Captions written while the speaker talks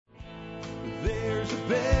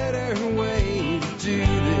better way to do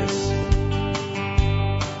this.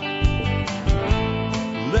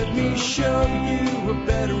 Let me show you a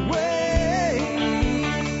better way.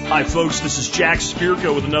 Hi, folks. This is Jack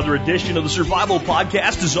Spirko with another edition of the Survival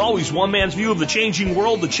Podcast. As always, one man's view of the changing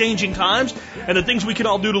world, the changing times, and the things we can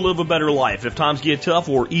all do to live a better life if times get tough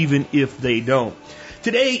or even if they don't.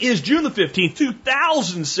 Today is June the 15th,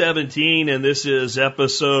 2017, and this is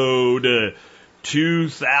episode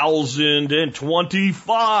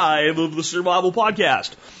 2025 of the Survival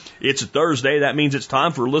Podcast. It's a Thursday. That means it's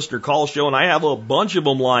time for a listener call show, and I have a bunch of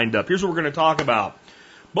them lined up. Here's what we're going to talk about.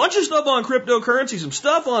 Bunch of stuff on cryptocurrency, some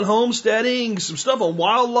stuff on homesteading, some stuff on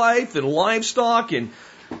wildlife and livestock and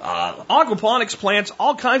aquaponics plants,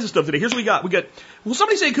 all kinds of stuff today. Here's what we got. Well,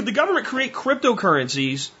 somebody say, could the government create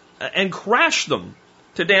cryptocurrencies and crash them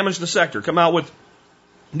to damage the sector? Come out with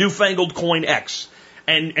newfangled coin X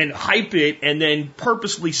and hype it and then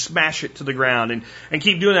purposely smash it to the ground and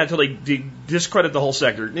keep doing that until they discredit the whole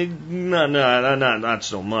sector. No, not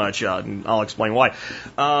so much. I'll explain why.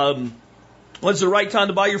 When's the right time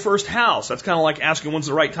to buy your first house? That's kind of like asking when's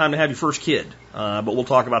the right time to have your first kid. But we'll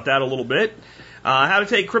talk about that a little bit. How to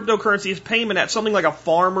take cryptocurrency as payment at something like a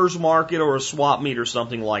farmer's market or a swap meet or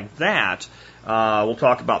something like that. We'll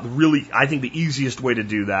talk about I think the easiest way to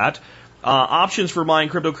do that. Options for buying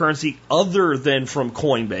cryptocurrency other than from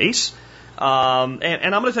Coinbase. And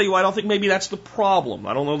I'm going to tell you why I don't think maybe that's the problem.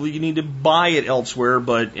 I don't know that you need to buy it elsewhere,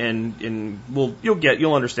 but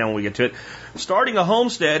you'll understand when we get to it. Starting a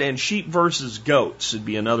homestead and sheep versus goats would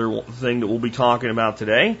be another thing that we'll be talking about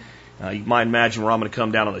today. You might imagine where I'm going to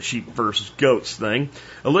come down on the sheep versus goats thing.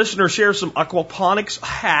 A listener shares some aquaponics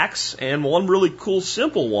hacks and one really cool,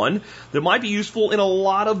 simple one that might be useful in a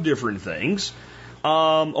lot of different things.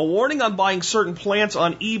 A warning on buying certain plants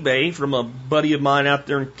on eBay from a buddy of mine out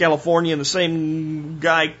there in California, and the same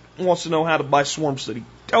guy wants to know how to buy Swarm City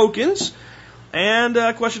tokens. And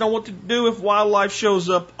a question on what to do if wildlife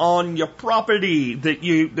shows up on your property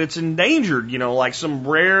that's endangered, like some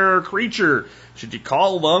rare creature. Should you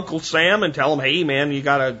call Uncle Sam and tell him, hey man, you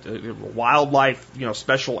got a wildlife,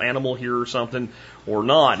 special animal here or something, or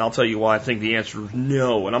not? And I'll tell you why I think the answer is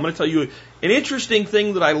no. And I'm going to tell you an interesting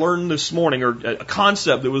thing that I learned this morning, or a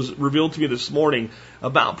concept that was revealed to me this morning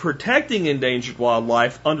about protecting endangered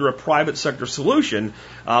wildlife under a private sector solution,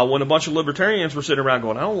 when a bunch of libertarians were sitting around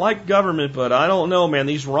going, I don't like government, but I don't know, man,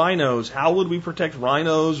 these rhinos, how would we protect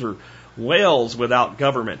rhinos or whales without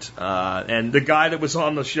government? And the guy that was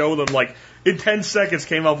on the show with them, in 10 seconds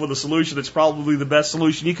came up with a solution that's probably the best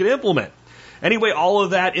solution you could implement. Anyway, all of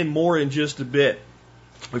that and more in just a bit.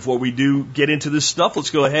 Before we do get into this stuff, let's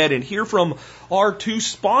go ahead and hear from our two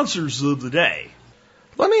sponsors of the day.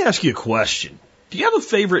 Let me ask you a question. Do you have a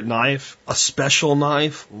favorite knife, a special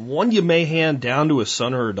knife, one you may hand down to a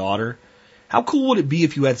son or a daughter? How cool would it be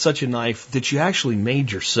if you had such a knife that you actually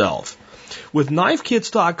made yourself? With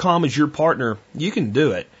KnifeKits.com as your partner, you can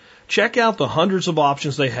do it. Check out the hundreds of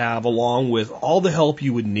options they have, along with all the help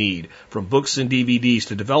you would need, from books and DVDs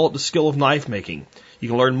to develop the skill of knife making. You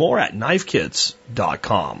can learn more at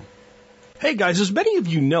KnifeKits.com. Hey guys, as many of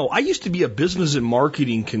you know, I used to be a business and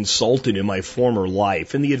marketing consultant in my former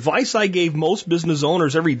life, and the advice I gave most business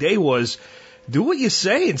owners every day was, do what you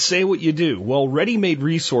say and say what you do. Well, Ready Made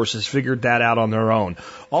Resources figured that out on their own.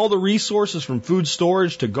 All the resources from food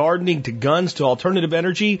storage to gardening to guns to alternative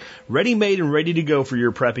energy, ready made and ready to go for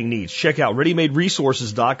your prepping needs. Check out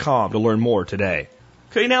ReadyMadeResources.com to learn more today.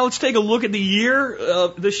 Okay, now let's take a look at the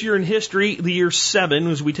year, this year in history, the year 7,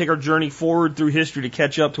 as we take our journey forward through history to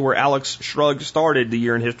catch up to where Alex Shrug started the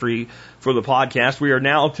year in history for the podcast. We are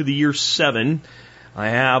now up to the year 7. I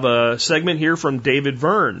have a segment here from David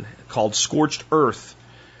Verne called Scorched Earth.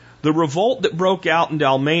 The revolt that broke out in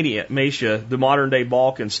Dalmatia, the modern-day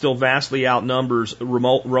Balkans, still vastly outnumbers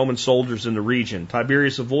remote Roman soldiers in the region.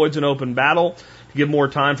 Tiberius avoids an open battle to give more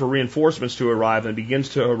time for reinforcements to arrive and begins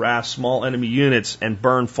to harass small enemy units and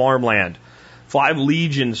burn farmland. 5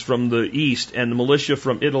 legions from the east and the militia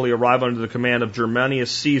from Italy arrive under the command of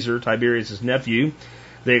Germanius Caesar, Tiberius' nephew.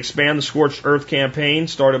 They expand the Scorched Earth campaign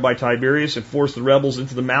started by Tiberius and force the rebels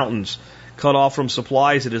into the mountains. Cut off from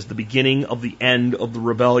supplies, it is the beginning of the end of the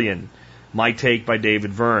rebellion. My take by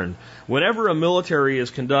David Verne. Whenever a military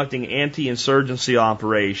is conducting anti-insurgency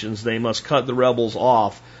operations, they must cut the rebels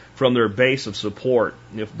off from their base of support.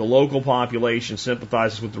 If the local population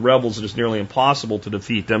sympathizes with the rebels, it is nearly impossible to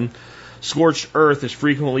defeat them. Scorched earth is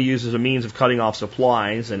frequently used as a means of cutting off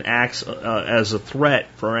supplies and acts as a threat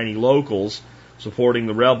for any locals supporting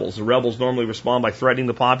the rebels. The rebels normally respond by threatening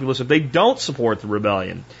the populace if they don't support the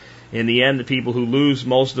rebellion. In the end, the people who lose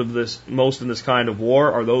most in this kind of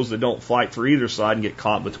war are those that don't fight for either side and get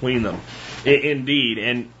caught between them. Indeed.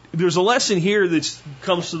 And there's a lesson here that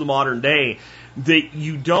comes to the modern day that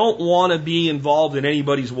you don't want to be involved in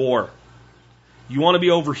anybody's war. You want to be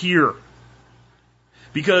over here.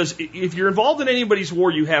 Because if you're involved in anybody's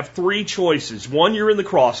war, you have three choices. One, you're in the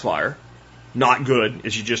crossfire. Not good,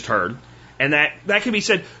 as you just heard. And that can be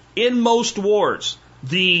said in most wars.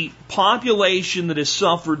 The population that has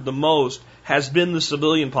suffered the most has been the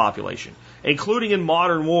civilian population, including in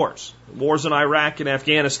modern wars in Iraq and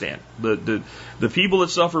Afghanistan. The people that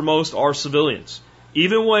suffer most are civilians.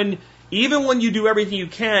 Even when you do everything you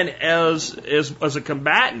can as a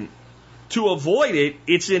combatant to avoid it,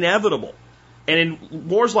 it's inevitable. And in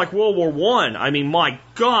wars like World War I mean, my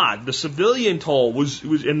God, the civilian toll was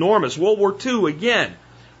enormous. World War II again,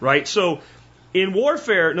 right? So in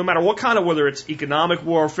warfare, no matter what kind of, whether it's economic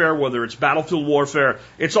warfare, whether it's battlefield warfare,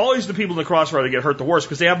 it's always the people in the crossfire that get hurt the worst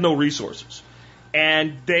because they have no resources.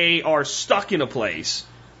 And they are stuck in a place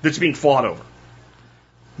that's being fought over.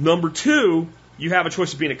 Number two, you have a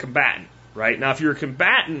choice of being a combatant, right? Now, if you're a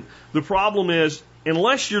combatant, the problem is,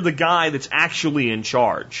 unless you're the guy that's actually in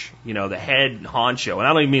charge, the head honcho, and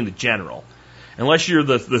I don't even mean the general, unless you're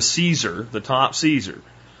the Caesar, the top Caesar,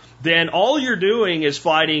 then all you're doing is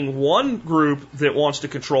fighting one group that wants to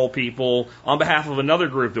control people on behalf of another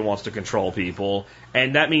group that wants to control people,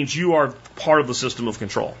 and that means you are part of the system of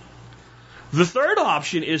control. The third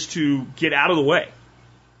option is to get out of the way.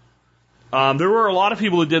 There were a lot of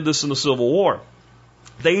people who did this in the Civil War.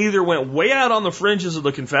 They either went way out on the fringes of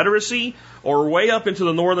the Confederacy or way up into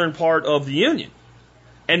the northern part of the Union.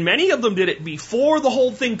 And many of them did it before the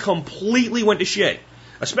whole thing completely went to shit.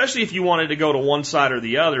 Especially if you wanted to go to one side or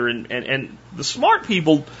the other. And the smart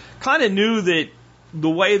people kind of knew that the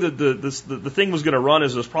way that the thing was going to run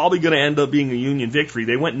is it was probably going to end up being a Union victory.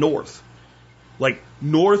 They went north. Like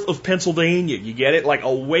north of Pennsylvania, you get it? Like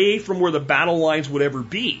away from where the battle lines would ever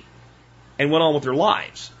be. And went on with their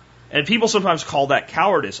lives. And people sometimes call that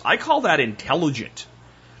cowardice. I call that intelligent.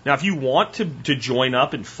 Now, if you want to join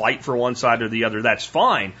up and fight for one side or the other, that's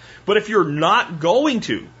fine. But if you're not going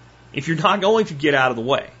to get out of the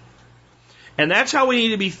way. And that's how we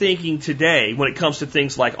need to be thinking today when it comes to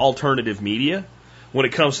things like alternative media, when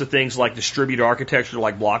it comes to things like distributed architecture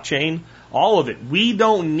like blockchain, all of it. We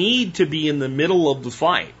don't need to be in the middle of the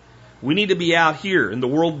fight. We need to be out here in the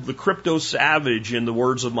world of the crypto savage, in the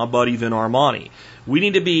words of my buddy Vin Armani. We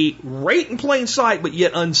need to be right in plain sight, but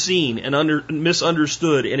yet unseen and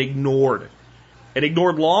misunderstood and ignored. And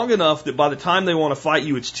ignored long enough that by the time they want to fight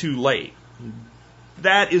you, it's too late.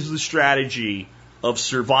 That is the strategy of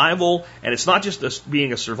survival. And it's not just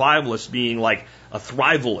being a survivalist, being like a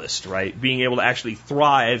thrivalist, right? Being able to actually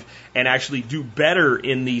thrive and actually do better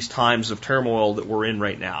in these times of turmoil that we're in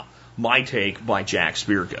right now. My take by Jack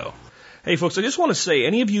Spirko. Hey folks, I just want to say,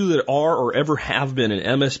 any of you that are or ever have been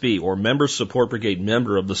an MSB or Member Support Brigade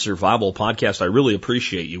member of the Survival Podcast, I really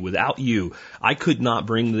appreciate you. Without you, I could not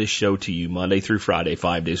bring this show to you Monday through Friday,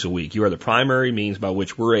 5 days a week. You are the primary means by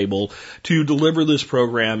which we're able to deliver this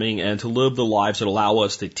programming and to live the lives that allow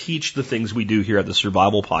us to teach the things we do here at the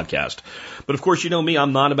Survival Podcast. But of course, you know me,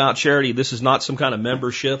 I'm not about charity. This is not some kind of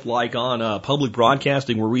membership like on public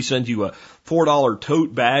broadcasting where we send you a $4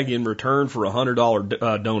 tote bag in return for a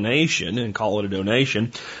 $100 donation and call it a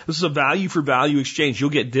donation. This is a value for value exchange. You'll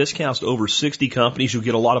get discounts to over 60 companies. You'll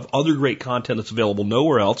get a lot of other great content that's available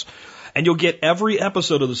nowhere else. And you'll get every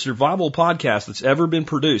episode of the Survival Podcast that's ever been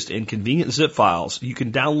produced in convenient zip files. You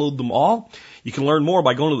can download them all. You can learn more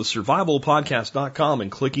by going to the survivalpodcast.com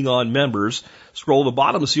and clicking on members. Scroll to the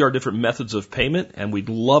bottom to see our different methods of payment. And we'd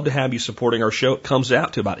love to have you supporting our show. It comes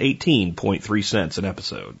out to about 18.3 cents an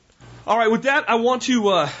episode. All right, with that, I want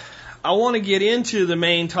to get into the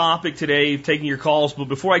main topic today, taking your calls. But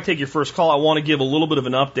before I take your first call, I want to give a little bit of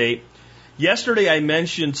an update. Yesterday, I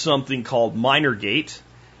mentioned something called MinerGate,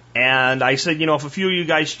 and I said, if a few of you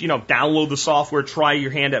guys, download the software, try your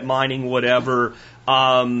hand at mining, whatever,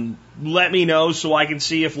 let me know so I can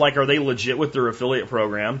see if, are they legit with their affiliate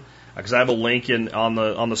program? Because I have a link on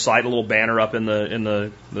the site, a little banner up in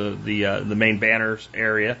the main banners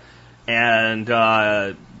area, and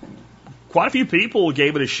quite a few people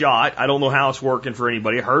gave it a shot. I don't know how it's working for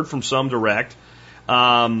anybody. I heard from some direct.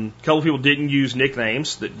 A couple of people didn't use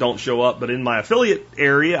nicknames that don't show up, but in my affiliate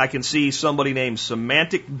area, I can see somebody named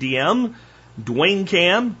Semantic DM, Dwayne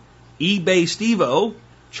Cam, eBay Stevo,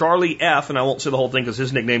 Charlie F, and I won't say the whole thing because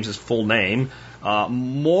his nickname's his full name,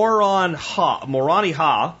 Morani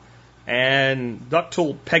Ha, and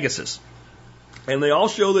Ductile Pegasus. And they all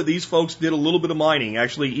show that these folks did a little bit of mining.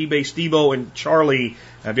 Actually, eBay Stevo and Charlie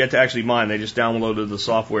have yet to actually mine. They just downloaded the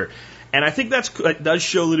software. And I think that does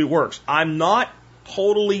show that it works. I'm not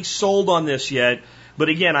totally sold on this yet, but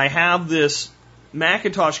again, I have this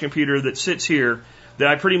Macintosh computer that sits here that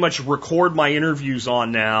I pretty much record my interviews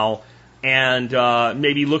on now and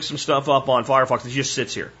maybe look some stuff up on Firefox. It just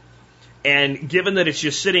sits here. And given that it's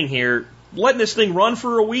just sitting here, letting this thing run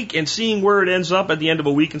for a week and seeing where it ends up at the end of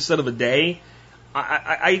a week instead of a day,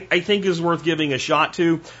 I think is worth giving a shot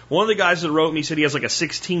to. One of the guys that wrote me said he has like a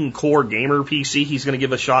 16-core gamer PC. He's going to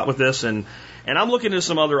give a shot with this, and I'm looking at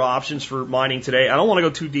some other options for mining today. I don't want to go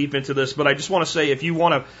too deep into this, but I just want to say if you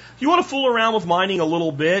want to fool around with mining a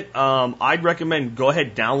little bit, I'd recommend go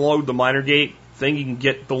ahead, download the MinerGate thing. You can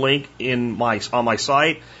get the link on my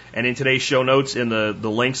site, and in today's show notes in the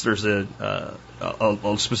links there's a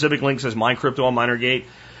specific link that says Mine Crypto on MinerGate.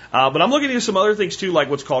 But I'm looking into some other things too, like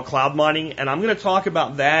what's called cloud mining, and I'm going to talk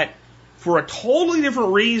about that for a totally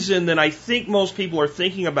different reason than I think most people are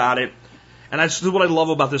thinking about it. And that's what I love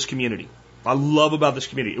about this community. I love about this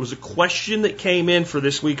community. It was a question that came in for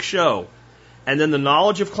this week's show, and then the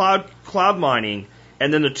knowledge of cloud mining,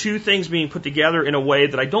 and then the two things being put together in a way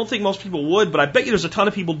that I don't think most people would, but I bet you there's a ton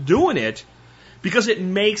of people doing it because it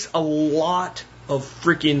makes a lot of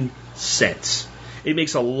freaking sense. It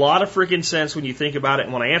makes a lot of freaking sense when you think about it,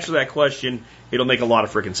 and when I answer that question, it'll make a lot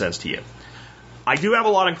of freaking sense to you. I do have a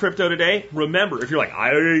lot on crypto today. Remember, if you're like,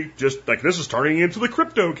 I just, like, this is turning into the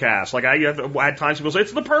crypto cast, like I had times people say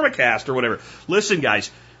it's the permacast or whatever. Listen,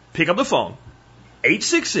 guys, pick up the phone,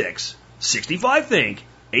 866-65-THINK,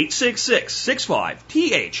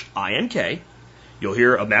 866-65-THINK. You'll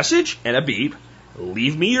hear a message and a beep.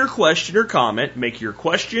 Leave me your question or comment, make your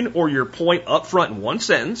question or your point up front in one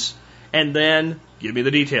sentence, and then give me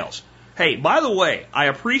the details. Hey, by the way, I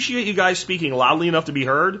appreciate you guys speaking loudly enough to be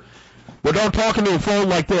heard, but don't talk into a phone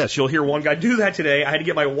like this. You'll hear one guy do that today. I had to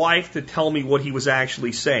get my wife to tell me what he was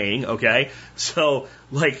actually saying, okay? So,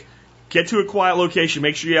 like, get to a quiet location,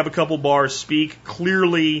 make sure you have a couple bars, speak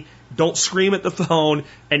clearly, don't scream at the phone,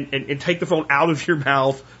 and take the phone out of your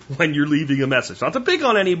mouth when you're leaving a message. Not to pick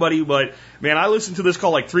on anybody, but, man, I listened to this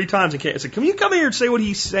call like 3 times and I said, can you come here and say what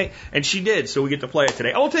he's saying? And she did, so we get to play it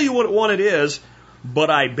today. I won't tell you what one it is,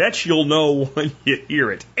 but I bet you'll know when you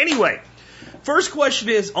hear it. Anyway, first question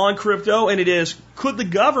is on crypto, and it is, could the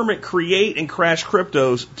government create and crash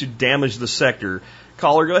cryptos to damage the sector?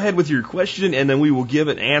 Caller, go ahead with your question, and then we will give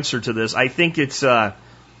an answer to this. I think it's, anyway,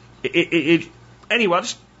 I'll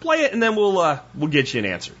just play it, and then we'll get you an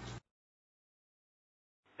answer.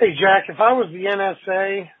 Hey, Jack, if I was the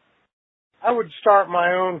NSA, I would start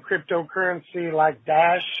my own cryptocurrency like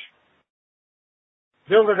Dash,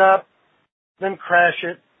 build it up, then crash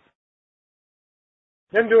it,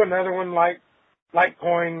 then do another one like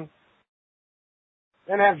Litecoin,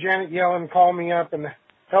 then have Janet Yellen call me up and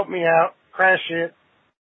help me out, crash it,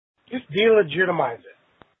 just delegitimize it.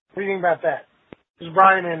 What do you think about that? This is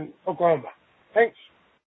Brian in Oklahoma. Thanks.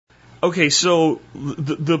 Okay, so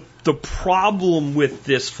the problem with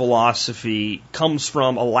this philosophy comes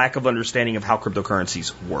from a lack of understanding of how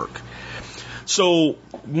cryptocurrencies work. So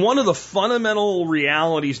one of the fundamental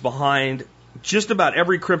realities behind just about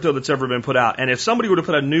every crypto that's ever been put out, and if somebody were to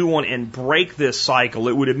put a new one and break this cycle,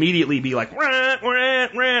 it would immediately be like,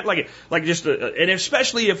 like just, and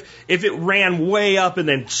especially if it ran way up and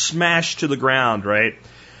then smashed to the ground, right?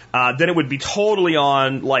 Then it would be totally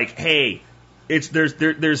on like, hey,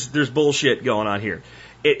 there's bullshit going on here.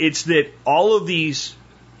 It's that all of these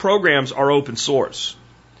programs are open source.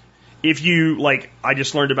 If you, like, I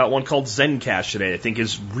just learned about one called Zencash today, I think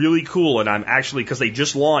is really cool, and I'm actually, because they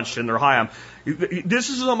just launched and they're high, this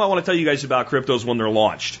is something I want to tell you guys about cryptos when they're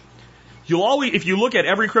launched. You'll always, if you look at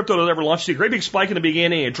every crypto that's ever launched, see a great big spike in the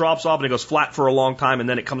beginning, it drops off and it goes flat for a long time, and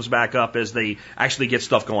then it comes back up as they actually get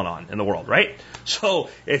stuff going on in the world, right? So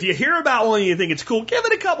if you hear about one and you think it's cool, give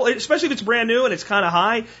it a couple, especially if it's brand new and it's kind of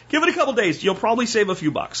high, give it a couple days. You'll probably save a few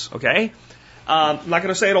bucks, okay? I'm not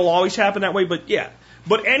going to say it'll always happen that way, but yeah.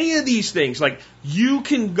 But any of these things, like, you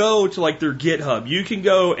can go to, like, their GitHub. You can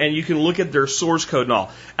go and you can look at their source code and all.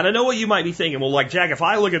 And I know what you might be thinking. Well, like, Jack, if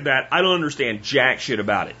I look at that, I don't understand jack shit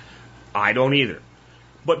about it. I don't either.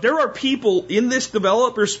 But there are people in this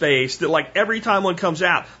developer space that, like, every time one comes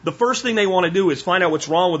out, the first thing they want to do is find out what's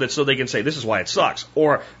wrong with it so they can say, this is why it sucks.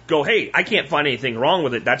 Or go, hey, I can't find anything wrong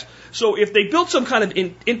with it. So if they built some kind of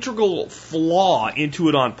integral flaw into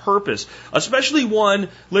it on purpose, especially one,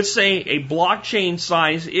 let's say, a blockchain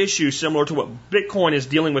size issue similar to what Bitcoin is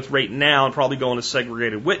dealing with right now and probably going to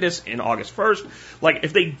segregated witness in August 1st, like,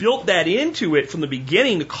 if they built that into it from the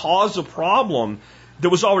beginning to cause a problem that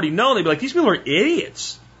was already known, they'd be like, these people are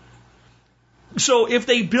idiots. So if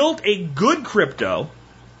they built a good crypto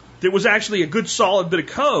that was actually a good solid bit of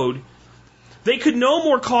code, they could no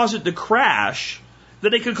more cause it to crash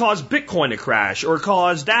than they could cause Bitcoin to crash or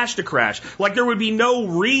cause Dash to crash. Like there would be no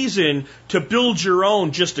reason to build your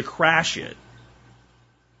own just to crash it.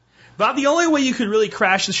 About the only way you could really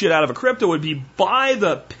crash the shit out of a crypto would be buy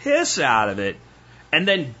the piss out of it and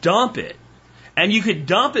then dump it. And you could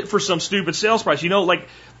dump it for some stupid sales price. You know, like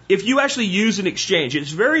if you actually use an exchange, it's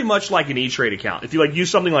very much like an E-Trade account. If you like use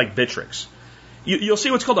something like Bittrex, you'll see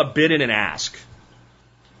what's called a bid and an ask.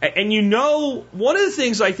 And you know, one of the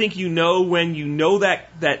things I think you know when you know that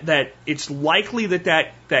it's likely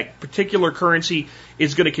that particular currency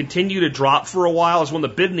is going to continue to drop for a while is when the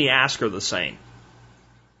bid and the ask are the same.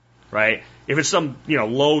 Right? If it's some,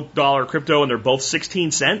 low dollar crypto and they're both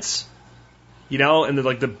 16 cents, and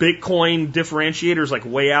the Bitcoin differentiator is like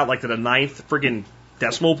way out, like to the 9th friggin'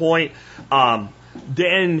 decimal point,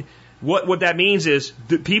 then what that means is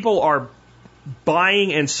that people are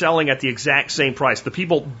buying and selling at the exact same price. The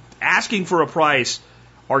people asking for a price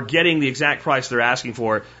are getting the exact price they're asking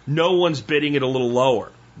for. No one's bidding it a little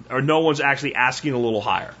lower, or no one's actually asking a little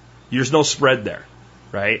higher. There's no spread there,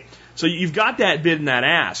 right? So you've got that bid and that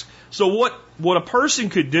ask. So what a person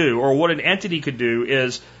could do, or what an entity could do,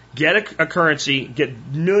 is get a currency,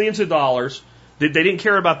 get millions of dollars. They didn't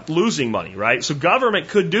care about losing money, right? So government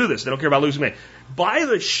could do this. They don't care about losing money. Buy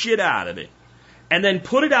the shit out of it, and then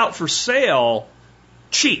put it out for sale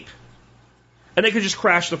cheap. And they could just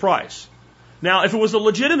crash the price. Now, if it was a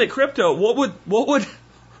legitimate crypto, what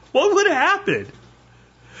would happen?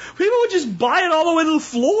 People would just buy it all the way to the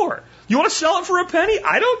floor. You want to sell it for a penny?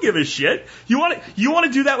 I don't give a shit. You want to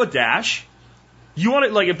do that with Dash? You want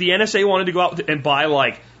it, like, if the NSA wanted to go out and buy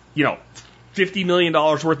 $50 million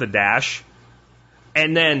worth of Dash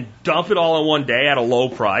and then dump it all in one day at a low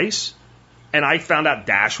price, and I found out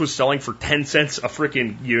Dash was selling for 10 cents a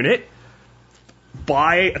freaking unit,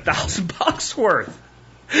 buy $1,000 worth.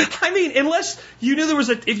 I mean, unless you knew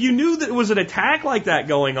if you knew that there was an attack like that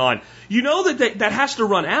going on, you know that has to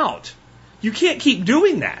run out. You can't keep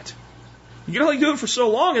doing that. You can only do it for so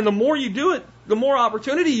long, and the more you do it, the more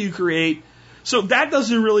opportunity you create. So that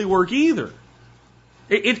doesn't really work either.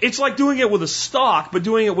 It's like doing it with a stock, but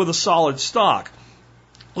doing it with a solid stock.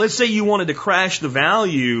 Let's say you wanted to crash the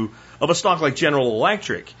value of a stock like General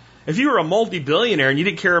Electric. If you were a multi-billionaire and you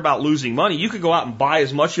didn't care about losing money, you could go out and buy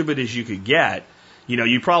as much of it as you could get.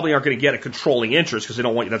 You probably aren't going to get a controlling interest because they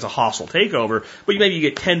don't want you. That's a hostile takeover. But maybe you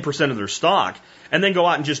get 10% of their stock and then go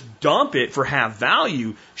out and just dump it for half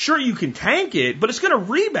value. Sure, you can tank it, but it's going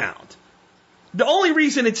to rebound. The only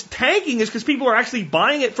reason it's tanking is because people are actually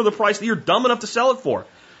buying it for the price that you're dumb enough to sell it for.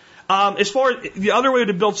 As far as the other way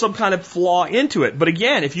to build some kind of flaw into it. But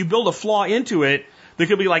again, if you build a flaw into it, that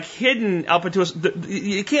could be like hidden up into us.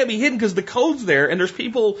 It can't be hidden because the code's there, and there's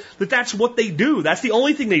people that's what they do. That's the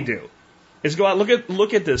only thing they do, is go out and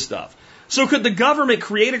look at this stuff. So could the government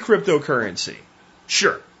create a cryptocurrency?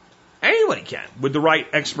 Sure. Anybody can, with the right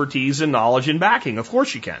expertise and knowledge and backing. Of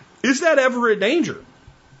course you can. Is that ever a danger?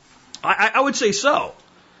 I would say so.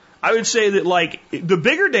 I would say that the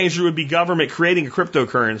bigger danger would be government creating a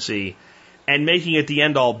cryptocurrency and making it the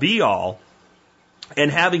end all be all, and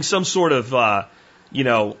having some sort of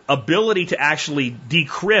ability to actually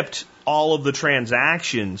decrypt all of the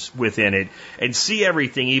transactions within it and see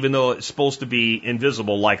everything, even though it's supposed to be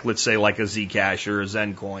invisible, let's say like a Zcash or a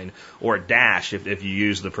Zencoin or a Dash, if you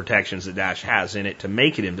use the protections that Dash has in it to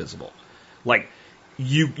make it invisible.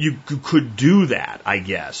 You could do that, I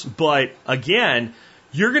guess. But again,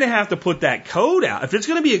 you're going to have to put that code out. If it's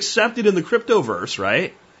going to be accepted in the cryptoverse,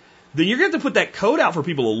 right, then you're going to have to put that code out for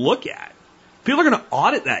people to look at. People are going to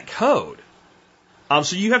audit that code.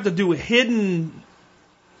 So you have to do a hidden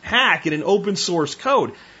hack in an open source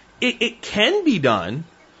code. It can be done,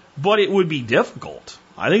 but it would be difficult.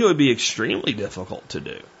 I think it would be extremely difficult to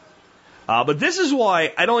do. But this is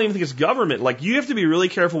why I don't even think it's government. You have to be really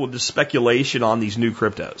careful with the speculation on these new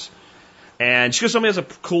cryptos. And just because somebody has a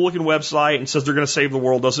cool looking website and says they're going to save the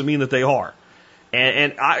world doesn't mean that they are.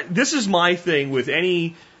 And this is my thing with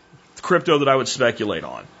any crypto that I would speculate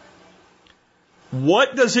on.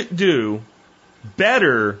 What does it do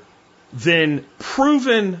better than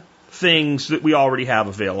proven things that we already have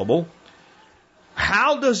available?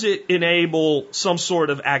 How does it enable some sort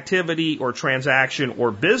of activity or transaction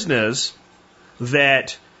or business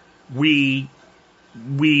that we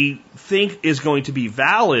think is going to be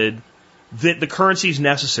valid that the currency is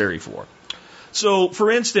necessary for? So,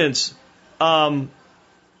 for instance,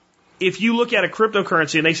 if you look at a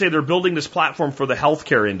cryptocurrency and they say they're building this platform for the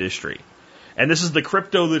healthcare industry, and this is the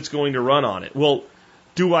crypto that's going to run on it. Well,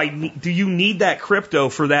 do you need that crypto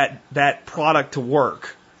for that product to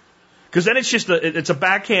work? Because then it's a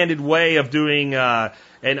backhanded way of doing an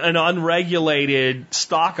unregulated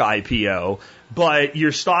stock IPO, but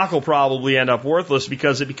your stock will probably end up worthless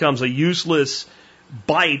because it becomes a useless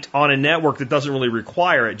bite on a network that doesn't really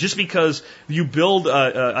require it. Just because you build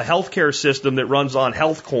a healthcare system that runs on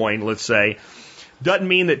HealthCoin, let's say, doesn't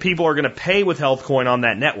mean that people are going to pay with HealthCoin on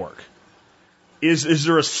that network. Is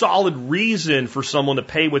there a solid reason for someone to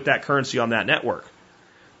pay with that currency on that network?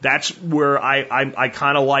 That's where I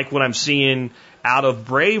kind of like what I'm seeing out of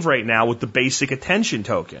Brave right now with the basic attention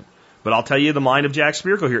token. But I'll tell you the mind of Jack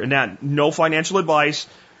Spirko here. And now, no financial advice.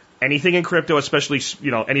 Anything in crypto, especially,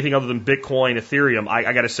 anything other than Bitcoin, Ethereum,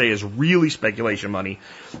 I got to say is really speculation money.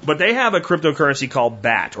 But they have a cryptocurrency called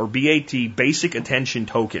BAT, or BAT, Basic Attention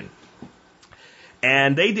Token.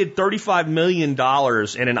 And they did $35 million in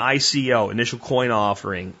an ICO, initial coin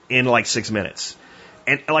offering, in like 6 minutes.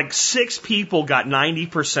 And like 6 people got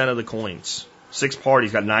 90% of the coins. 6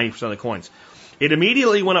 parties got 90% of the coins. It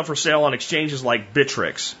immediately went up for sale on exchanges like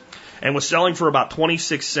Bittrex and was selling for about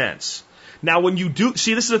 26 cents. Now, when you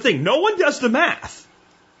see, this is the thing. No one does the math.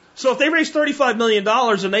 So if they raised $35 million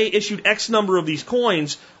and they issued X number of these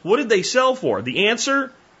coins, what did they sell for? The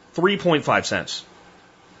answer, 3.5 cents.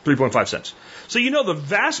 3.5 cents. So the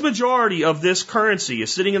vast majority of this currency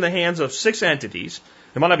is sitting in the hands of 6 entities.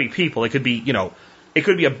 It might not be people. It could be, it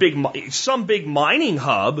could be some big mining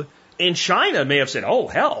hub in China may have said, oh,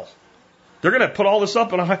 hell, they're going to put all this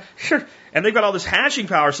up and they've got all this hashing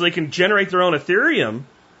power so they can generate their own Ethereum,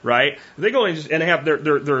 right? They go and have their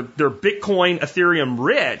Bitcoin Ethereum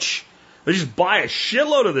rich. They just buy a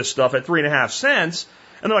shitload of this stuff at 3.5 cents.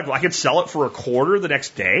 And they're like, well, I could sell it for a quarter the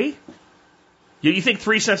next day. You think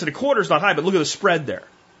 3 cents and a quarter is not high, but look at the spread there.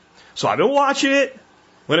 So I've been watching it.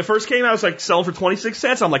 When it first came out, it was like selling for 26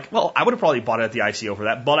 cents. I'm like, well, I would have probably bought it at the ICO for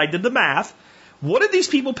that, but I did the math. What did these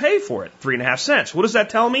people pay for it? 3.5 cents. What does that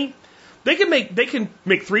tell me? They can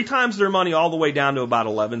make 3 times their money all the way down to about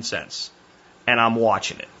 11 cents. And I'm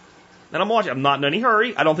watching it. I'm not in any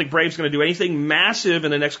hurry. I don't think Brave's going to do anything massive in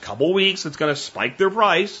the next couple of weeks that's going to spike their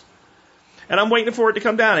price. And I'm waiting for it to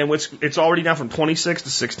come down. And it's already down from 26 to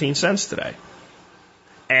 16 cents today.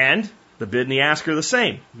 And the bid and the ask are the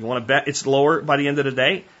same. You want to bet it's lower by the end of the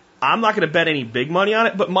day? I'm not going to bet any big money on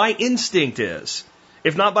it, but my instinct is,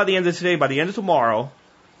 if not by the end of today, by the end of tomorrow,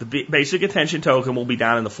 the basic attention token will be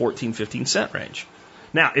down in the 14, 15 cent range.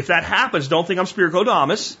 Now, if that happens, don't think I'm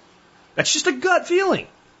Spiricodamus. That's just a gut feeling.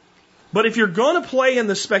 But if you're going to play in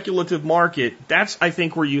the speculative market, that's, I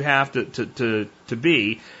think, where you have to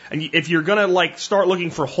be. And if you're going to start looking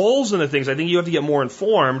for holes in the things, I think you have to get more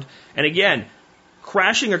informed. And again,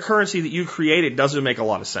 crashing a currency that you created doesn't make a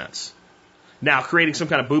lot of sense. Now, creating some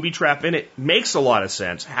kind of booby trap in it makes a lot of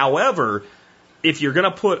sense. However, if you're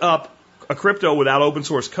going to put up a crypto without open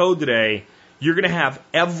source code today, you're going to have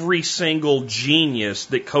every single genius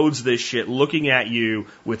that codes this shit looking at you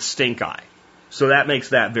with stink eye. So that makes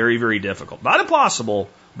that very, very difficult. Not impossible,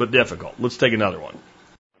 but difficult. Let's take another one.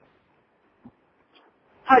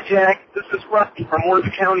 Hi, Jack. This is Rusty from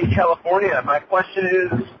Orange County, California. My question is,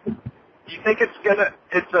 do you think it's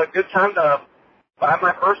a good time to buy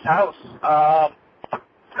my first house?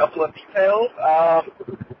 Couple of details.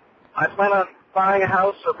 I plan on buying a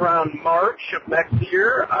house around March of next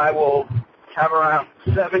year. I will have around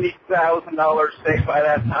 $70,000 saved by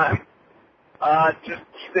that time. Do you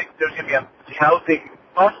think there's going to be a housing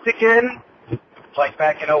bust again, like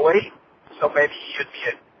back in '08? So maybe it'd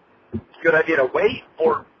be a good idea to wait,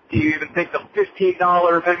 or do you even think the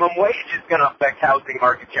 $15 minimum wage is going to affect housing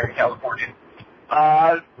markets here in California?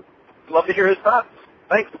 Love to hear his thoughts.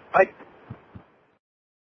 Thanks. Bye.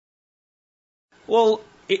 Well,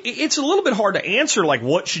 it's a little bit hard to answer,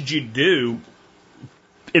 what should you do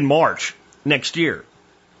in March next year?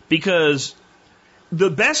 Because the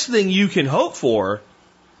best thing you can hope for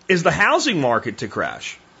is the housing market to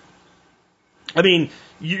crash. I mean,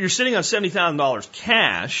 you're sitting on $70,000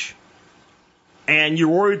 cash, and you're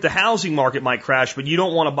worried the housing market might crash, but you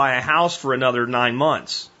don't want to buy a house for another 9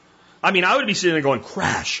 months. I mean, I would be sitting there going,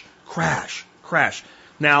 crash, crash, crash.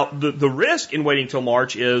 Now, the risk in waiting till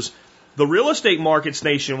March is the real estate markets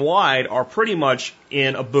nationwide are pretty much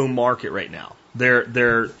in a boom market right now.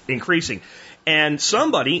 They're increasing. And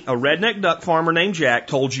somebody, a redneck duck farmer named Jack,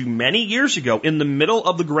 told you many years ago in the middle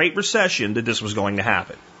of the Great Recession that this was going to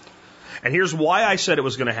happen. And here's why I said it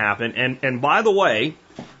was going to happen. And by the way,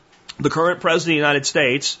 the current president of the United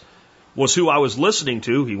States was who I was listening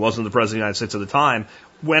to. He wasn't the president of the United States at the time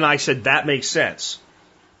when I said that makes sense.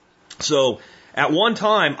 So at one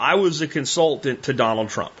time, I was a consultant to Donald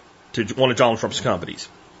Trump, to one of Donald Trump's companies.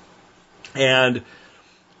 And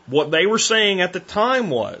What they were saying at the time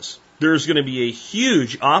was there's going to be a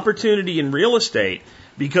huge opportunity in real estate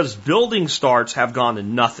because building starts have gone to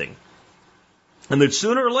nothing. And that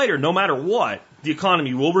sooner or later, no matter what, the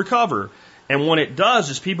economy will recover. And when it does,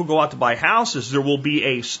 as people go out to buy houses, there will be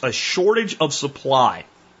a shortage of supply.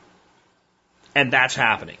 And that's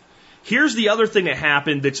happening. Here's the other thing that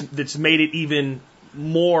happened that's made it even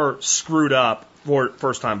more screwed up for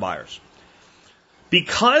first-time buyers.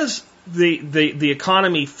 Because the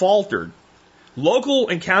economy faltered, local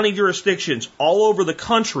and county jurisdictions all over the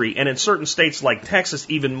country, and in certain states like Texas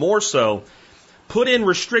even more so, put in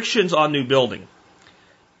restrictions on new building.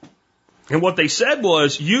 And what they said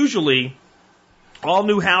was, usually, all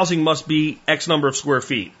new housing must be X number of square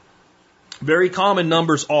feet. Very common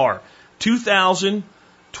numbers are 2,000,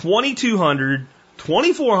 2,200,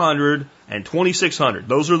 2,400, and 2,600.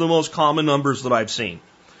 Those are the most common numbers that I've seen.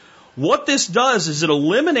 What this does is it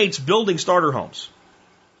eliminates building starter homes.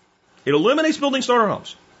 It eliminates building starter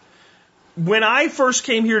homes. When I first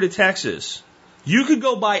came here to Texas, you could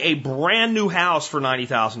go buy a brand new house for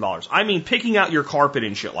 $90,000. I mean, picking out your carpet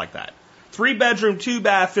and shit like that. 3-bedroom,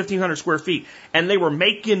 2-bath, 1,500 square feet. And they were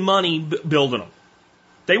making money building them.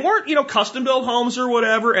 They weren't, custom built homes or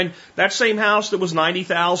whatever. And that same house that was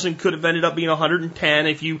 $90,000 could have ended up being $110,000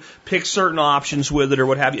 if you picked certain options with it or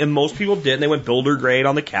what have you. And most people did. And they went builder grade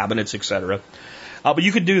on the cabinets, etc. But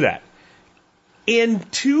you could do that. In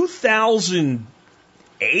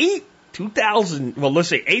 2008, let's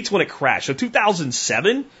say 8's when it crashed. So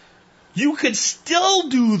 2007, you could still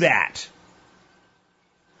do that.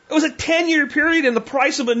 It was a 10-year period and the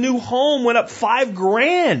price of a new home went up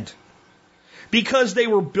 $5,000 because they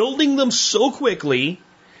were building them so quickly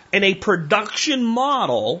in a production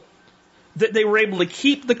model that they were able to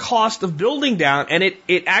keep the cost of building down, and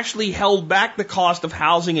it actually held back the cost of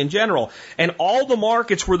housing in general. And all the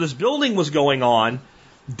markets where this building was going on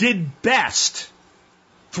did best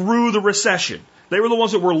through the recession. They were the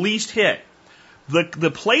ones that were least hit.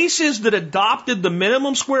 The places that adopted the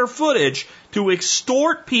minimum square footage to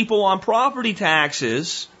extort people on property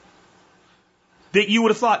taxes that you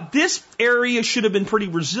would have thought this area should have been pretty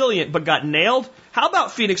resilient but got nailed. How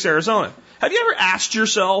about Phoenix, Arizona? Have you ever asked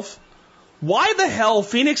yourself, why the hell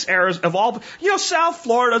Phoenix, Arizona, of all, South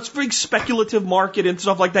Florida, it's a big speculative market and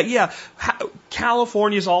stuff like that. Yeah,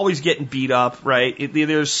 California's always getting beat up, right? Either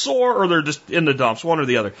they're sore or they're just in the dumps, one or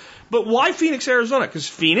the other. But why Phoenix, Arizona? Because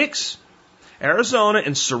Phoenix, Arizona,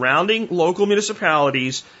 and surrounding local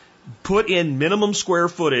municipalities put in minimum square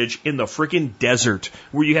footage in the freaking desert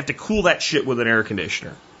where you have to cool that shit with an air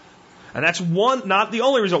conditioner. And that's not the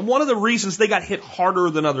only reason. One of the reasons they got hit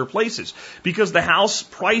harder than other places because the house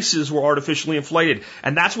prices were artificially inflated.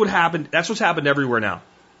 And that's what happened. That's what's happened everywhere now.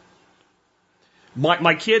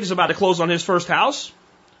 My kid is about to close on his first house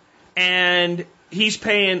and he's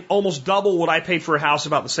paying almost double what I paid for a house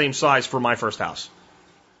about the same size for my first house.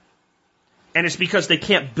 And it's because they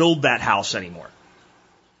can't build that house anymore.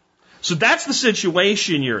 So that's the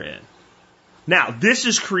situation you're in. Now, this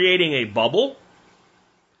is creating a bubble,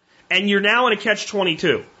 and you're now in a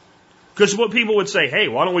catch-22. Because what people would say, hey,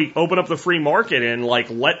 why don't we open up the free market and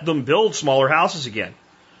let them build smaller houses again?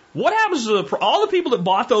 What happens to all the people that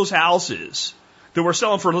bought those houses that were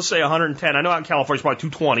selling for, let's say, 110? I know out in California it's probably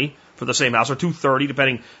 220 for the same house, or 230,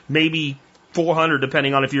 depending, maybe 400,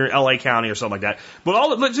 depending on if you're in LA County or something like that.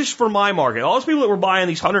 But just for my market, all those people that were buying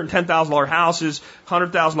these $110,000 houses,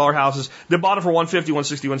 $100,000 houses, they bought it for 150,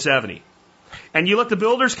 160, 170. And you let the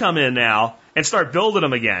builders come in now and start building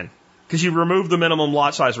them again because you removed the minimum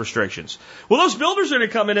lot size restrictions. Well, those builders are going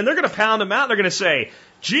to come in and they're going to pound them out. And they're going to say,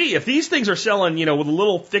 gee, if these things are selling, with a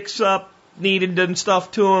little fix-up needed and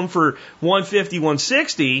stuff to them for 150,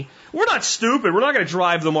 160, we're not stupid. We're not going to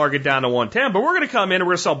drive the market down to 110, but we're going to come in and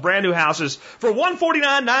we're going to sell brand new houses for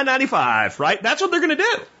 149, 995, right? That's what they're going to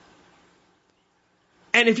do.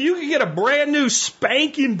 And if you can get a brand new,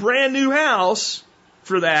 spanking brand new house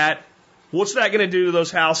for that, what's that going to do to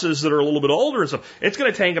those houses that are a little bit older and stuff? It's going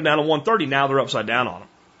to tank them down to 130. Now they're upside down on them.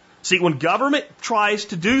 See, when government tries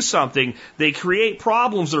to do something, they create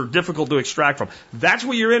problems that are difficult to extract from. That's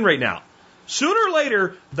what you're in right now. Sooner or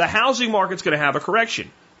later, the housing market's going to have a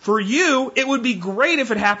correction. For you, it would be great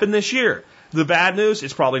if it happened this year. The bad news,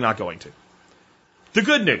 it's probably not going to. The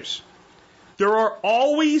good news, there are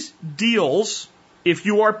always deals if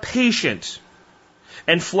you are patient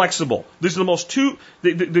and flexible. These are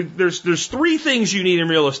there's three things you need in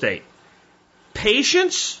real estate.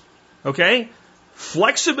 Patience, okay,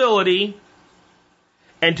 flexibility,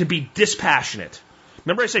 and to be dispassionate.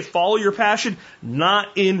 Remember I say follow your passion? Not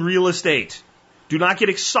in real estate. Do not get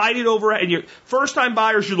excited over it. And first-time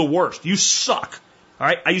buyers, you're the worst. You suck. All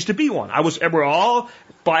right? I used to be one. We're all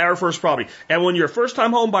buy our first property. And when you're a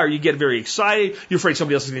first-time home buyer, you get very excited. You're afraid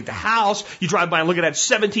somebody else is going to get the house. You drive by and look at that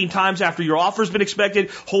 17 times after your offer's been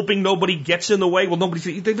expected, hoping nobody gets in the way. Well,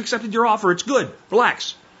 they've accepted your offer. It's good.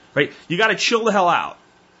 Relax. Right? You got to chill the hell out.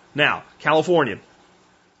 Now, California.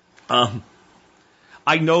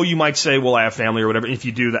 I know you might say, well, I have family or whatever. If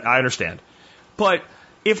you do that, I understand. But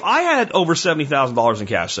if I had over $70,000 in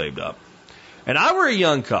cash saved up, and I were a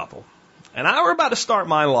young couple, and I were about to start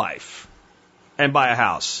my life and buy a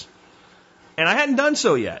house, and I hadn't done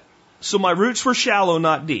so yet, so my roots were shallow,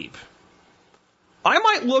 not deep, I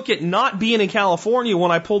might look at not being in California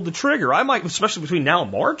when I pulled the trigger. I might, especially between now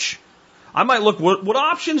and March, I might look, what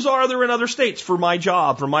options are there in other states for my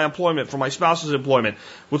job, for my employment, for my spouse's employment,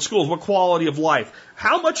 what schools, what quality of life.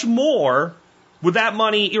 How much more would that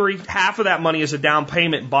money, or half of that money as a down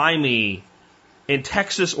payment, buy me in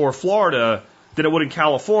Texas or Florida than it would in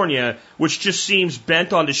California, which just seems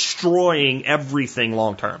bent on destroying everything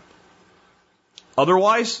long term?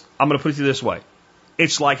 Otherwise, I'm going to put it this way.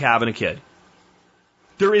 It's like having a kid.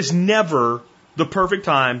 There is never the perfect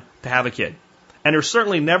time to have a kid. And there's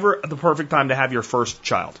certainly never the perfect time to have your first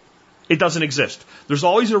child. It doesn't exist. There's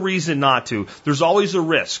always a reason not to. There's always a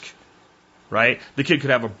risk, right? The kid could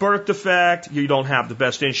have a birth defect. You don't have the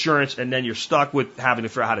best insurance, and then you're stuck with having to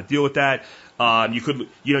figure out how to deal with that.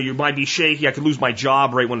 You might be shaky. I could lose my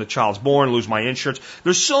job right when the child's born, lose my insurance.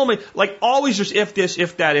 There's so many, like always there's if this,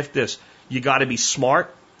 if that, if this. You got to be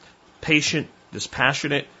smart, patient,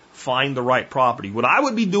 dispassionate, find the right property. What I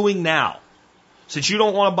would be doing now, since you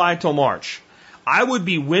don't want to buy until March, I would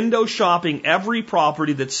be window shopping every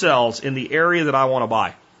property that sells in the area that I want to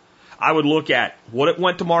buy. I would look at what it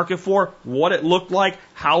went to market for, what it looked like,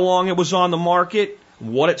 how long it was on the market,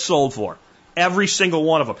 what it sold for. Every single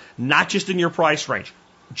one of them. Not just in your price range.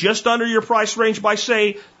 Just under your price range by,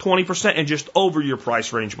 say, 20% and just over your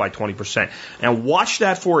price range by 20%. And watch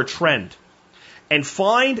that for a trend. And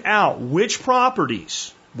find out which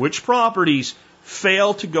properties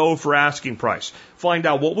fail to go for asking price. Find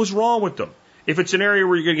out what was wrong with them. If it's an area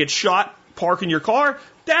where you're going to get shot parking your car,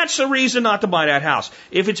 that's a reason not to buy that house.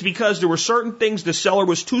 If it's because there were certain things the seller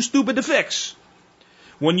was too stupid to fix,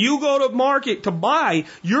 when you go to market to buy,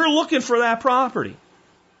 you're looking for that property.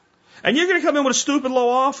 And you're going to come in with a stupid low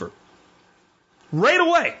offer. Right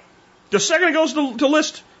away. The second it goes to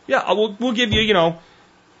list, yeah, we'll give you,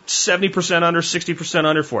 70% under, 60%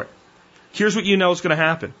 under for it. Here's what you know is going to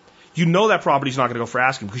happen. You know that property's not going to go for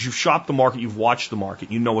asking because you've shopped the market, you've watched the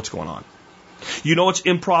market, you know what's going on. You know it's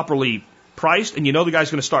improperly priced, and you know the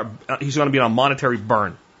guy's going to he's going to be on a monetary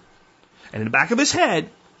burn. And in the back of his head,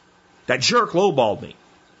 that jerk lowballed me.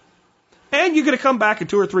 And you're going to come back in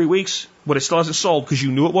 2 or 3 weeks when it still hasn't sold because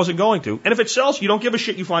you knew it wasn't going to. And if it sells, you don't give a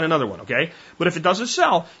shit, you find another one, okay? But if it doesn't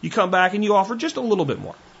sell, you come back and you offer just a little bit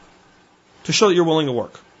more to show that you're willing to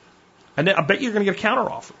work. And then I bet you're going to get a counter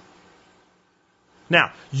offer.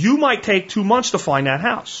 Now, you might take 2 months to find that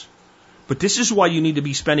house. But this is why you need to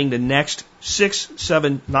be spending the next 6,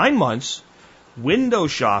 7, 9 months window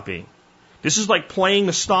shopping. This is like playing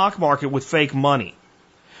the stock market with fake money.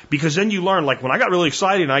 Because then you learn, like when I got really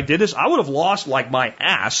excited and I did this, I would have lost like my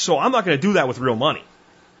ass, so I'm not going to do that with real money.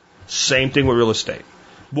 Same thing with real estate.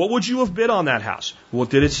 What would you have bid on that house? What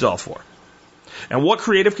did it sell for? And what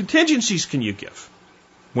creative contingencies can you give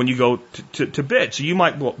when you go to bid? So you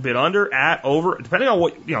might bid under, at, over, depending on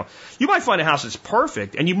what, you might find a house that's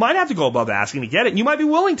perfect and you might have to go above asking to get it and you might be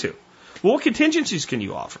willing to. Well, what contingencies can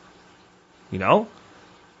you offer?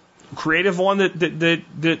 Creative one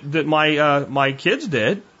that my kids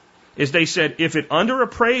did is they said if it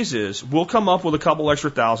underappraises, we'll come up with a couple extra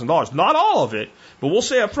 $1,000. Not all of it, but we'll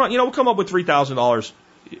say up front, we'll come up with $3,000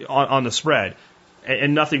 on the spread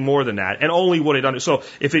and nothing more than that. And only what it under. So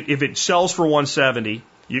if it sells for 170,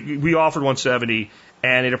 we offered 170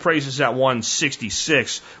 and it appraises at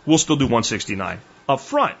 166, we'll still do 169 up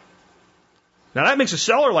front. Now that makes a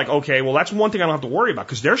seller like, okay, well that's one thing I don't have to worry about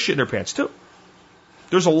because they're shitting their pants too.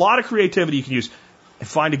 There's a lot of creativity you can use and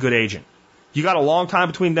find a good agent. You got a long time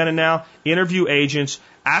between then and now. Interview agents.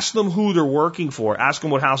 Ask them who they're working for. Ask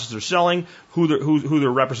them what houses they're selling, who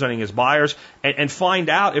they're representing as buyers, and find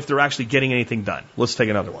out if they're actually getting anything done. Let's take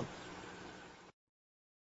another one.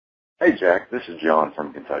 Hey, Jack. This is John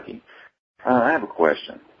from Kentucky. I have a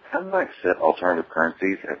question. How do I accept alternative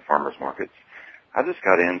currencies at farmers markets? I just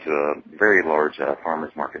got into a very large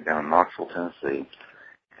farmers market down in Knoxville, Tennessee,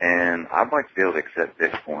 and I'd like to be able to accept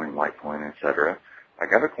Bitcoin, Litecoin, etc. I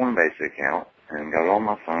got a Coinbase account and got it on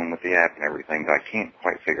my phone with the app and everything, but I can't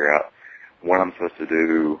quite figure out what I'm supposed to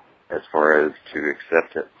do as far as to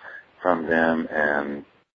accept it from them. And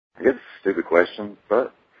I guess it's a stupid question,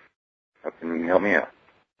 but hope you can help me out.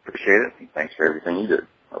 Appreciate it. Thanks for everything you do.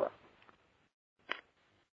 Bye-bye.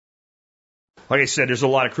 Like I said, there's a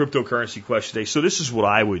lot of cryptocurrency questions today. So this is what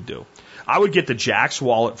I would do. I would get the Jax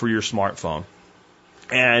wallet for your smartphone.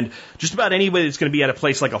 And just about anybody that's going to be at a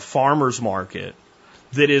place like a farmer's market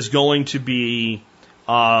that is going to be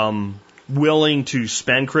willing to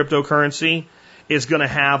spend cryptocurrency is going to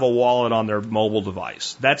have a wallet on their mobile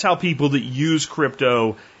device. That's how people that use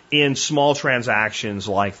crypto in small transactions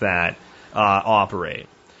like that operate.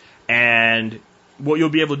 And what you'll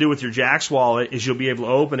be able to do with your Jax wallet is you'll be able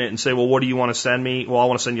to open it and say, well, what do you want to send me? Well, I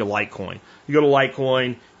want to send you Litecoin. You go to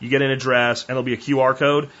Litecoin, you get an address, and there'll be a QR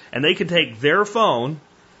code, and they can take their phone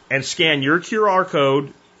and scan your QR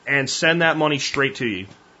code and send that money straight to you.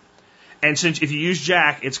 And since if you use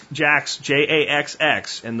Jax, it's Jax,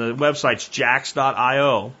 Jaxx, and the website's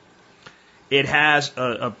jax.io, it has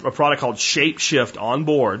a product called Shapeshift on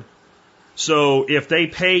board. So if they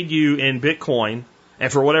paid you in Bitcoin,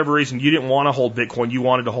 and for whatever reason you didn't want to hold Bitcoin, you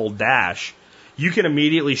wanted to hold Dash, you can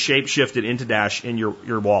immediately shapeshift it into Dash in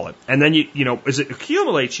your wallet. And then you know, as it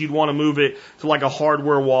accumulates, you'd want to move it to like a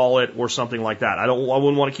hardware wallet or something like that. I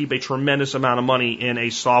wouldn't want to keep a tremendous amount of money in a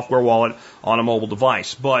software wallet on a mobile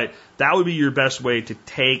device. But that would be your best way to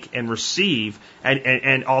take and receive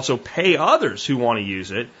and also pay others who want to use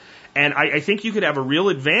it. And I think you could have a real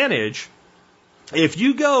advantage if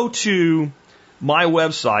you go to my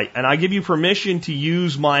website and I give you permission to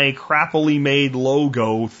use my crappily made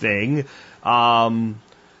logo thing,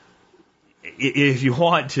 if you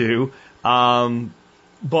want to,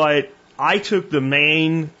 but I took the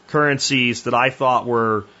main currencies that I thought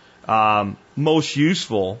were most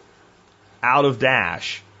useful out of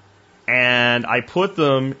Dash, and I put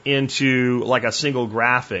them into like a single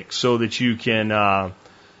graphic so that you can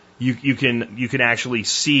you can actually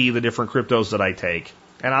see the different cryptos that I take.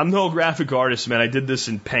 And I'm no graphic artist, man. I did this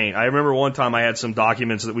in Paint. I remember one time I had some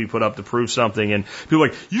documents that we put up to prove something, and people were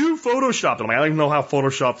like, you photoshopped it. I'm like, I don't even know how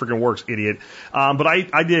Photoshop freaking works, idiot. But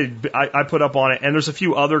I did. I put up on it, and there's a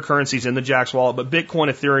few other currencies in the Jax wallet, but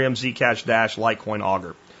Bitcoin, Ethereum, Zcash, Dash, Litecoin,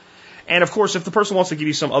 Augur. And of course, if the person wants to give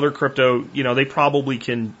you some other crypto, you know, they probably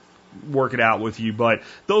can work it out with you, but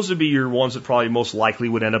those would be your ones that probably most likely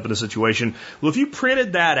would end up in a situation. Well, if you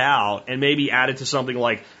printed that out and maybe added to something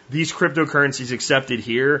like these cryptocurrencies accepted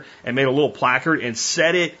here and made a little placard and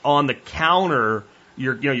set it on the counter,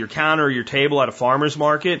 your counter or your table at a farmer's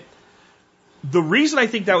market, the reason I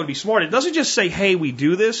think that would be smart, it doesn't just say, hey, we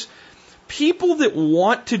do this. People that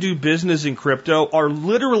want to do business in crypto are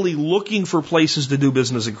literally looking for places to do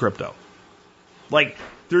business in crypto. Like,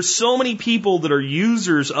 there's so many people that are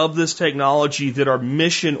users of this technology that are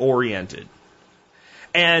mission oriented.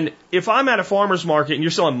 And if I'm at a farmer's market and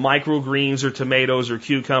you're selling microgreens or tomatoes or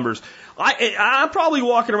cucumbers, I'm probably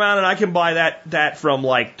walking around and I can buy that from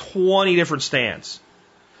like 20 different stands.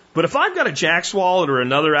 But if I've got a Jax wallet or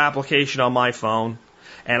another application on my phone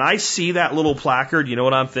and I see that little placard, you know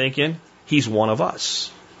what I'm thinking? He's one of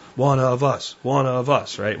us. One of us, one of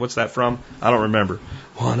us, right? What's that from? I don't remember.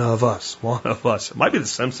 One of us, one of us. It might be The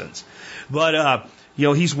Simpsons. But, you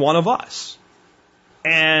know, he's one of us.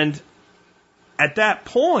 And at that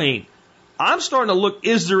point, I'm starting to look,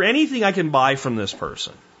 is there anything I can buy from this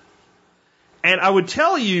person? And I would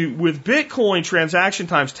tell you, with Bitcoin transaction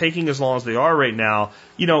times taking as long as they are right now,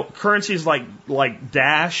 you know, currencies like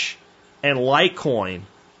Dash and Litecoin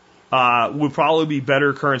would probably be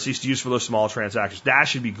better currencies to use for those small transactions.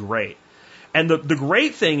 Dash would be great. And the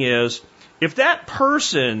great thing is, if that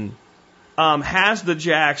person has the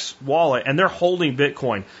Jax wallet and they're holding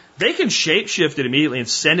Bitcoin, they can shapeshift it immediately and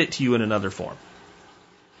send it to you in another form.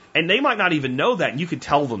 And they might not even know that, and you can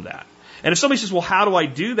tell them that. And if somebody says, well, how do I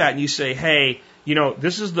do that? And you say, hey, you know,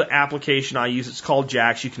 this is the application I use. It's called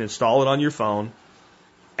Jax. You can install it on your phone.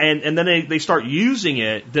 And then they start using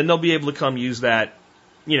it, then they'll be able to come use that,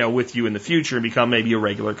 you know, with you in the future and become maybe a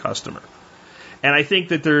regular customer. And I think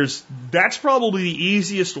that that's probably the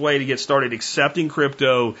easiest way to get started accepting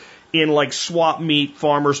crypto in like swap meet,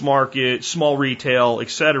 farmers market, small retail,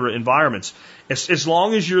 etc. environments. As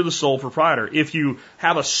long as you're the sole proprietor. If you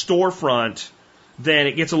have a storefront, then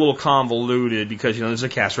it gets a little convoluted because, you know, there's a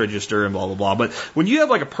cash register and blah, blah, blah. But when you have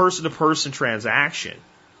like a person-to-person transaction,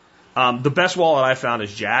 the best wallet I found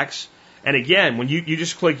is Jax. And again, when you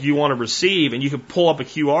just click you want to receive and you can pull up a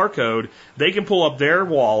QR code, they can pull up their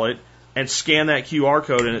wallet and scan that QR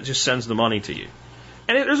code and it just sends the money to you.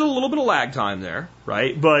 And there's a little bit of lag time there,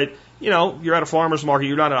 right? But, you know, you're at a farmer's market,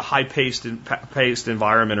 you're not in a high-paced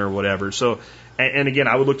environment or whatever. So, and again,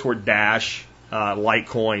 I would look toward Dash,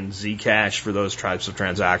 Litecoin, Zcash for those types of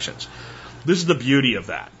transactions. This is the beauty of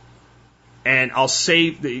that. And I'll say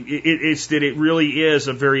it's that it really is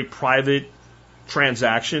a very private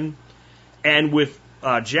transaction. And with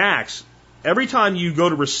Jax, every time you go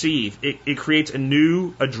to receive, it creates a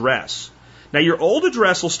new address. Now, your old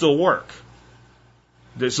address will still work.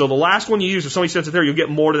 So the last one you use, if somebody sends it there, you'll get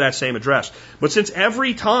more to that same address. But since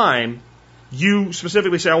every time you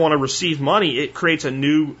specifically say, I want to receive money, it creates a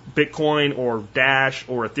new Bitcoin or Dash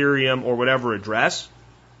or Ethereum or whatever address,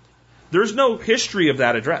 there's no history of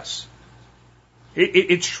that address.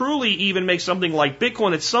 It truly even makes something like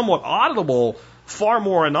Bitcoin that's somewhat auditable far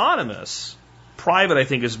more anonymous. Private, I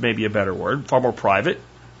think, is maybe a better word. Far more private.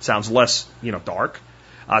 Sounds less, dark.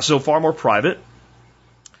 So far more private.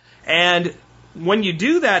 And when you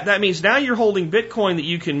do that, that means now you're holding Bitcoin that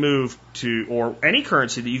you can move to, or any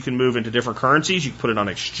currency that you can move into different currencies. You can put it on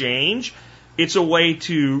exchange. It's a way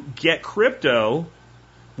to get crypto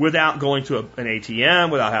without going to an ATM,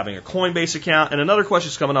 without having a Coinbase account. And another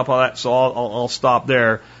question's coming up on that, so I'll stop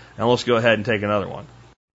there, and let's go ahead and take another one.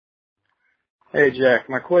 Hey, Jack.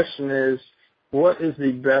 My question is, what is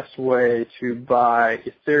the best way to buy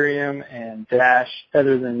Ethereum and Dash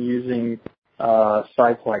other than using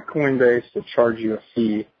sites like Coinbase to charge you a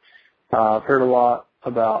fee? I've heard a lot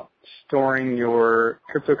about storing your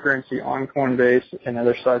cryptocurrency on Coinbase and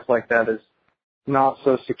other sites like that is not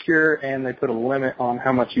so secure, and they put a limit on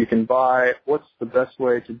how much you can buy. What's the best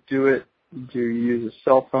way to do it? Do you use a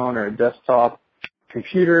cell phone or a desktop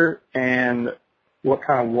computer? And what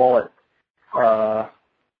kind of wallet?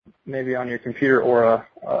 Maybe on your computer or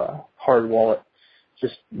a hard wallet.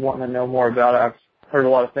 Just wanting to know more about it. I've heard a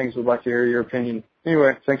lot of things. Would like to hear your opinion.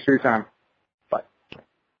 Anyway, thanks for your time. Bye.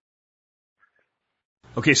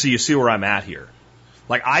 Okay, so you see where I'm at here.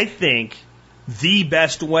 Like, I think the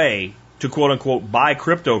best way to quote-unquote buy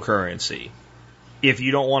cryptocurrency, if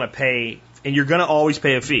you don't want to pay, and you're going to always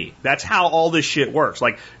pay a fee. That's how all this shit works.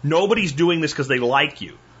 Like, nobody's doing this because they like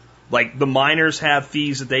you. Like, the miners have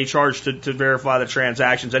fees that they charge to verify the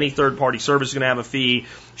transactions. Any third-party service is going to have a fee.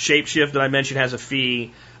 Shapeshift that I mentioned has a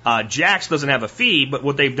fee. Jax doesn't have a fee, but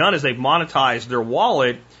what they've done is they've monetized their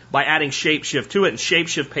wallet by adding Shapeshift to it, and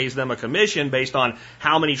Shapeshift pays them a commission based on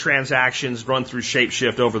how many transactions run through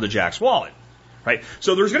Shapeshift over the Jax wallet. Right?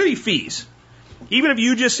 So there's going to be fees. Even if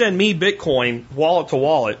you just send me Bitcoin wallet to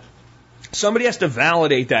wallet, somebody has to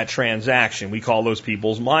validate that transaction. We call those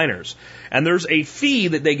people's miners. And there's a fee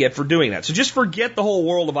that they get for doing that. So just forget the whole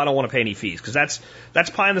world of I don't want to pay any fees, because that's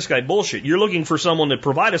pie in the sky bullshit. You're looking for someone to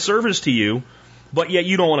provide a service to you, but yet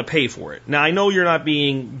you don't want to pay for it. Now, I know you're not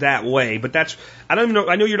being that way, but that's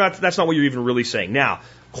not what you're even really saying. Now,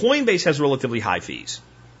 Coinbase has relatively high fees.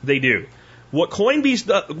 They do. What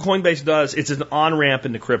Coinbase does, it's an on-ramp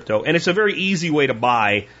into crypto, and it's a very easy way to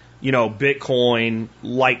buy, Bitcoin,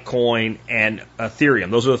 Litecoin, and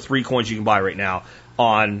Ethereum. Those are the 3 coins you can buy right now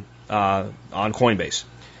on Coinbase.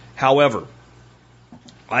 However,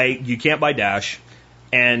 you can't buy Dash,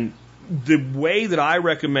 and the way that I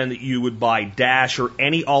recommend that you would buy Dash or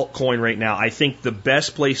any altcoin right now, I think the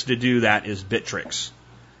best place to do that is Bittrex.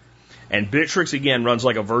 And Bittrex, again, runs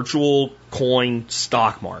like a virtual coin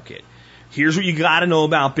stock market. Here's what you got to know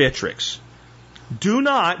about Bittrex. Do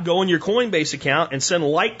not go in your Coinbase account and send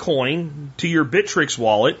Litecoin to your Bittrex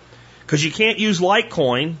wallet, because you can't use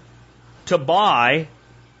Litecoin to buy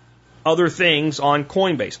other things on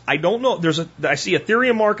Coinbase. I don't know. I see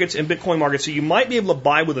Ethereum markets and Bitcoin markets, so you might be able to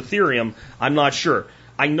buy with Ethereum. I'm not sure.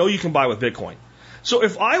 I know you can buy with Bitcoin. So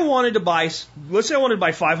if I wanted to buy, let's say I wanted to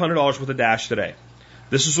buy $500 worth of Dash today,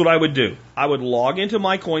 this is what I would do. I would log into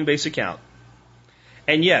my Coinbase account.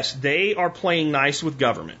 And yes, they are playing nice with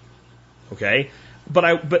government, okay?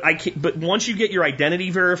 But once you get your identity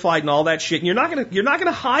verified and all that shit, you're not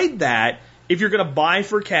gonna hide that if you're gonna buy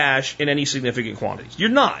for cash in any significant quantities. You're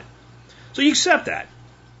not. So you accept that.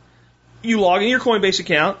 You log in your Coinbase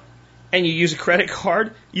account and you use a credit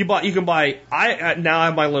card. I now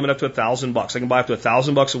have my limit up to $1,000. I can buy up to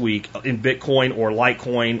 $1,000 a week in Bitcoin or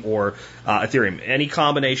Litecoin or Ethereum, any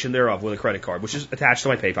combination thereof with a credit card, which is attached to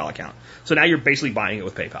my PayPal account. So now you're basically buying it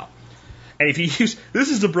with PayPal. And if you use, this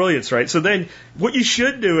is the brilliance, right? So then what you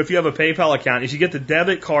should do if you have a PayPal account is you get the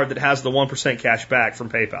debit card that has the 1% cash back from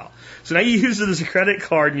PayPal. So now you use it as a credit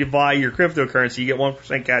card and you buy your cryptocurrency, you get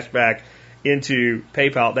 1% cash back into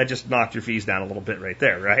PayPal. That just knocked your fees down a little bit right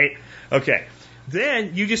there, right? Okay.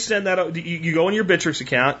 Then you just send that, you go in your Bittrex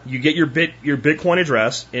account, you get your Bitcoin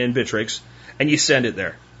address in Bittrex, and you send it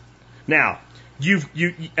there. Now, you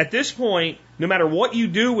at this point, no matter what you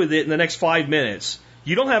do with it in the next 5 minutes,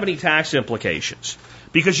 you don't have any tax implications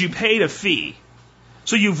because you paid a fee.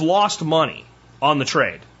 So you've lost money on the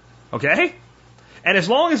trade. Okay? And as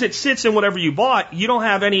long as it sits in whatever you bought, you don't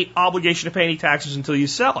have any obligation to pay any taxes until you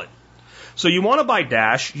sell it. So you want to buy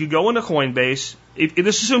Dash, you go into Coinbase,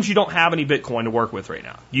 This assumes you don't have any Bitcoin to work with right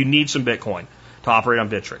now. You need some Bitcoin to operate on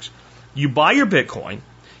Bittrex. You buy your Bitcoin,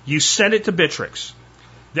 you send it to Bittrex.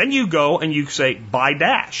 Then you go and you say, buy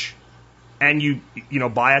Dash. And you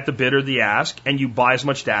buy at the bid or the ask, and you buy as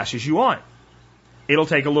much Dash as you want. It'll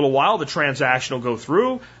take a little while. The transaction will go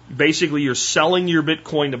through. Basically, you're selling your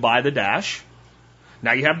Bitcoin to buy the Dash.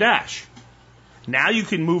 Now you have Dash. Now you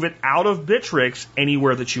can move it out of Bittrex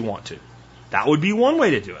anywhere that you want to. That would be one way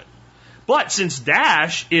to do it. But since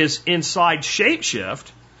Dash is inside Shapeshift,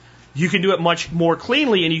 you can do it much more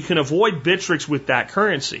cleanly, and you can avoid Bittrex with that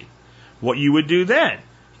currency. What you would do then,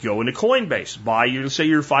 go into Coinbase, buy say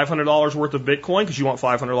your $500 worth of Bitcoin because you want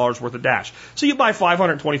 $500 worth of Dash. So you buy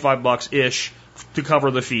 $525-ish to cover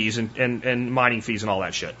the fees and mining fees and all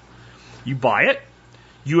that shit. You buy it,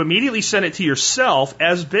 you immediately send it to yourself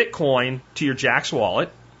as Bitcoin to your Jax wallet,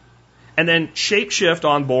 and then Shapeshift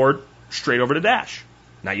on board straight over to Dash.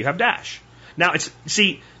 Now you have Dash. Now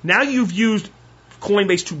you've used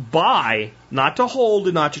Coinbase to buy, not to hold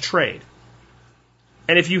and not to trade.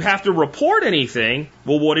 And if you have to report anything,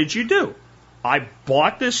 well, what did you do? I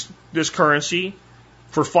bought this currency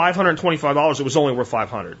for $525. It was only worth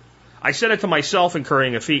 $500. I sent it to myself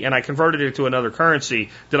incurring a fee, and I converted it to another currency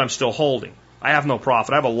that I'm still holding. I have no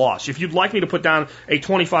profit. I have a loss. If you'd like me to put down a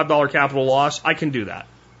 $25 capital loss, I can do that.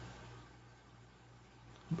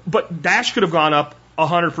 But Dash could have gone up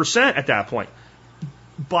 100% at that point.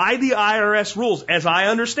 By the IRS rules, as I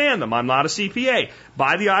understand them, I'm not a CPA,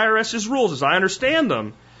 by the IRS's rules, as I understand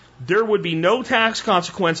them, there would be no tax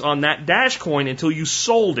consequence on that Dash coin until you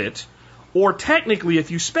sold it, or technically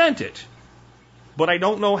if you spent it. But I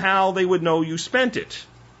don't know how they would know you spent it.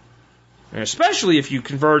 And especially if you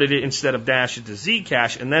converted it instead of Dash into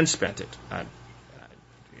Zcash and then spent it.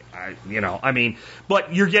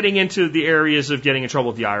 But you're getting into the areas of getting in trouble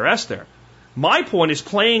with the IRS there. My point is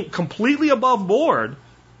playing completely above board,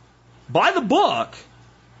 by the book,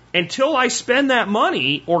 until I spend that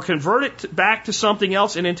money or convert it back to something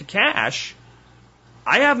else and into cash.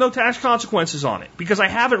 I have no tax consequences on it because I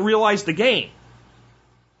haven't realized the gain.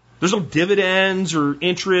 There's no dividends or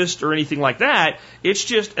interest or anything like that. It's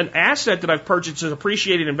just an asset that I've purchased that's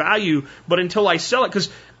appreciated in value, but until I sell it, because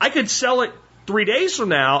I could sell it 3 days from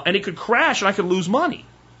now and it could crash and I could lose money.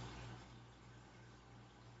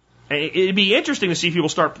 It'd be interesting to see people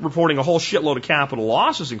start reporting a whole shitload of capital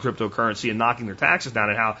losses in cryptocurrency and knocking their taxes down,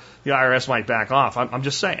 and how the IRS might back off. I'm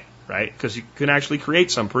just saying, right? Because you can actually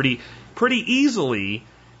create some pretty easily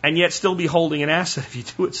and yet still be holding an asset if you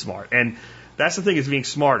do it smart. And that's the thing, is being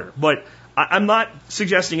smarter. But I'm not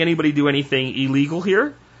suggesting anybody do anything illegal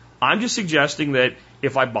here. I'm just suggesting that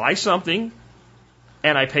if I buy something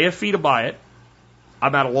and I pay a fee to buy it,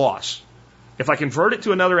 I'm at a loss. If I convert it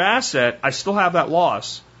to another asset, I still have that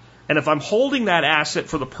loss. And if I'm holding that asset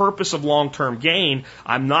for the purpose of long-term gain,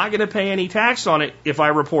 I'm not going to pay any tax on it if I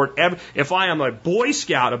report. If I am a Boy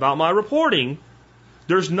Scout about my reporting,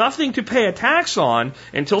 there's nothing to pay a tax on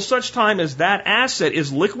until such time as that asset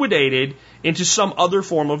is liquidated into some other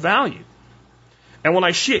form of value. And when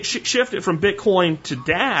I shift it from Bitcoin to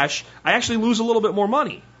Dash, I actually lose a little bit more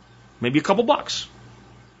money, maybe a couple bucks.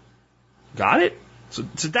 Got it? So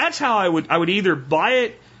that's how I would either buy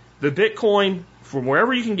it, the Bitcoin, from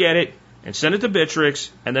wherever you can get it, and send it to Bittrex,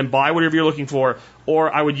 and then buy whatever you're looking for,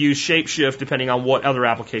 or I would use Shapeshift depending on what other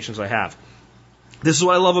applications I have. This is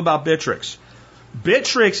what I love about Bittrex.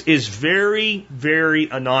 Bittrex is very, very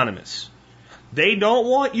anonymous. They don't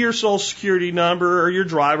want your social security number or your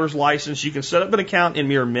driver's license. You can set up an account in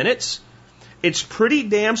mere minutes. It's pretty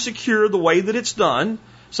damn secure the way that it's done.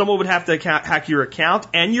 Someone would have to hack your account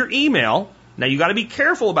and your email. Now, you got to be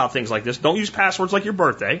careful about things like this. Don't use passwords like your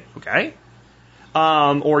birthday, okay?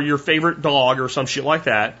 Or your favorite dog or some shit like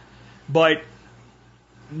that. But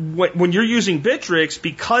when you're using Bittrex,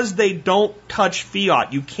 because they don't touch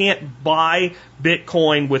fiat, you can't buy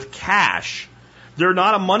Bitcoin with cash. They're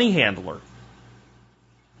not a money handler.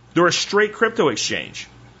 They're a straight crypto exchange.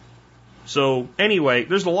 So anyway,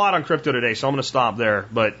 there's a lot on crypto today, so I'm going to stop there.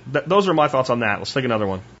 But those are my thoughts on that. Let's take another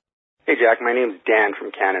one. Hey, Jack. My name's Dan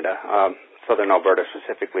from Canada, Southern Alberta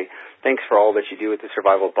specifically. Thanks for all that you do with the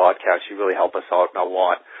Survival Podcast. You really help us out a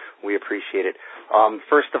lot. We appreciate it.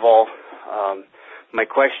 First of all, my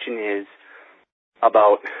question is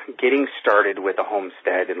about getting started with a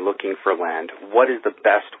homestead and looking for land. What is the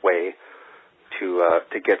best way to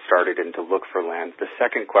get started and to look for land? The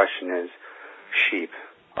second question is sheep.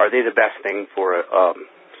 Are they the best thing for a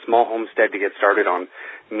small homestead to get started on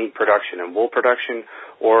meat production and wool production,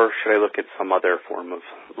 or should I look at some other form of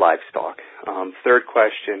livestock? Third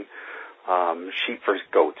question, sheep versus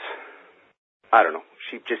goats. I don't know.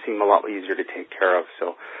 sheep just seem a lot easier to take care of.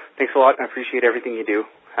 So thanks a lot. I appreciate everything you do.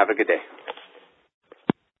 Have a good day.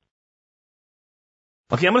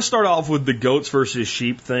 Okay, I'm going to start off with the goats versus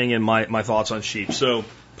sheep thing and my thoughts on sheep. So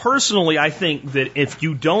personally, I think that if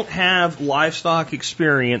you don't have livestock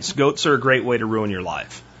experience, goats are a great way to ruin your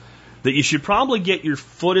life. That you should probably get your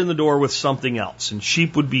foot in the door with something else, and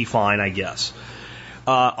sheep would be fine, I guess.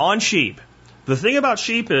 On sheep, the thing about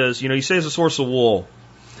sheep is, you say it's a source of wool.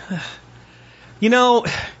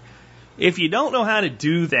 If you don't know how to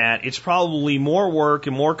do that, it's probably more work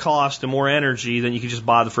and more cost and more energy than you could just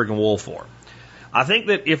buy the friggin' wool for. I think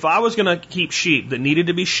that if I was going to keep sheep that needed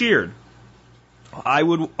to be sheared, I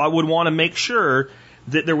would want to make sure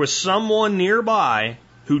that there was someone nearby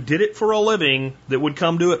who did it for a living that would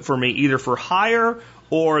come do it for me, either for hire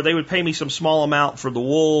or they would pay me some small amount for the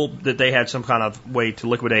wool that they had some kind of way to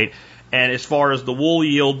liquidate. And as far as the wool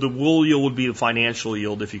yield would be the financial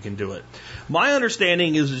yield if you can do it. My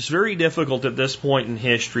understanding is it's very difficult at this point in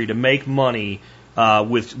history to make money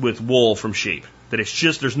with wool from sheep. That it's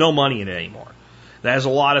just, there's no money in it anymore. That has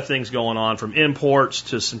a lot of things going on, from imports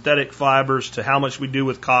to synthetic fibers to how much we do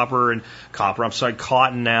with cotton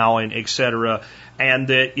now, and et cetera. And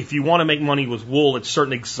that if you want to make money with wool, it's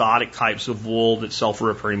certain exotic types of wool that sell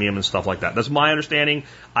for a premium and stuff like that. That's my understanding.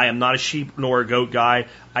 I am not a sheep nor a goat guy.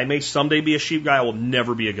 I may someday be a sheep guy. I will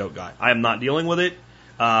never be a goat guy. I am not dealing with it.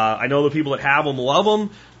 I know the people that have them love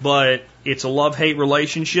them, but it's a love-hate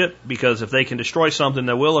relationship, because if they can destroy something,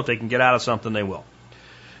 they will. If they can get out of something, they will.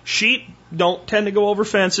 Sheep don't tend to go over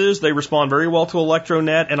fences. They respond very well to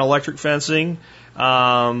electronet and electric fencing.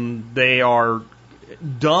 They are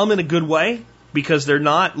dumb in a good way, because they're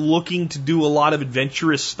not looking to do a lot of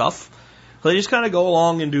adventurous stuff. They just kind of go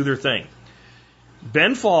along and do their thing.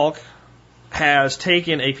 Ben Falk has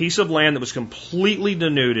taken a piece of land that was completely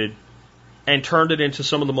denuded and turned it into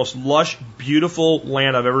some of the most lush, beautiful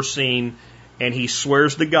land I've ever seen, and he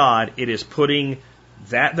swears to God it is putting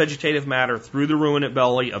that vegetative matter through the ruminant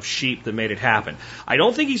belly of sheep that made it happen. I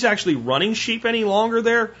don't think he's actually running sheep any longer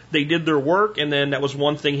there. They did their work, and then that was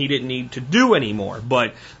one thing he didn't need to do anymore.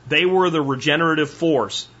 But they were the regenerative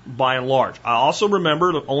force, by and large. I also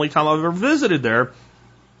remember the only time I've ever visited there,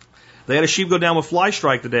 they had a sheep go down with fly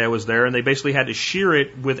strike the day I was there, and they basically had to shear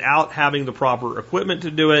it without having the proper equipment to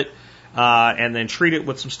do it, and then treat it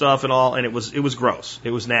with some stuff and all, and it was gross. It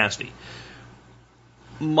was nasty.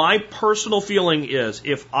 My personal feeling is,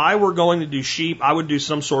 if I were going to do sheep, I would do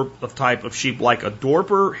some sort of type of sheep like a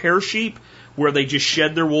Dorper hair sheep, where they just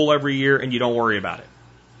shed their wool every year and you don't worry about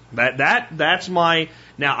it. That's my.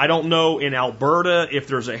 Now, I don't know in Alberta if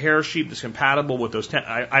there's a hair sheep that's compatible with those.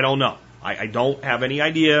 I don't know. I don't have any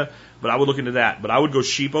idea, but I would look into that. But I would go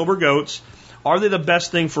sheep over goats. Are they the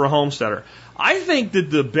best thing for a homesteader? I think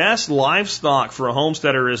that the best livestock for a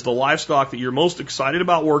homesteader is the livestock that you're most excited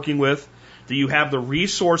about working with, that you have the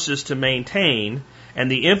resources to maintain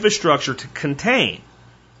and the infrastructure to contain.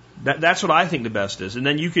 That's what I think the best is. And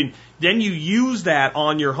then you use that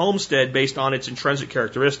on your homestead based on its intrinsic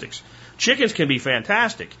characteristics. Chickens can be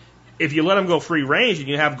fantastic. If you let them go free range and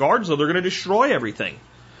you have gardens, though, they're going to destroy everything.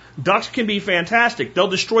 Ducks can be fantastic. They'll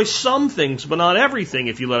destroy some things, but not everything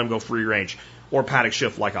if you let them go free range or paddock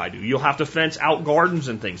shift like I do. You'll have to fence out gardens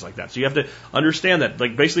and things like that. So you have to understand that.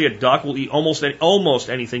 Like, basically, a duck will eat almost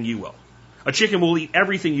anything you will. A chicken will eat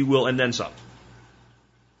everything you will and then some.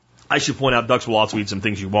 I should point out ducks will also eat some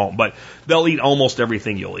things you won't, but they'll eat almost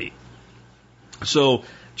everything you'll eat. So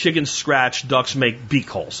chickens scratch, ducks make beak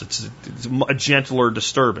holes. It's a gentler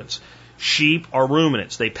disturbance. Sheep are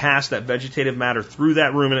ruminants. They pass that vegetative matter through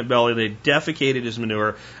that ruminant belly. They defecate it as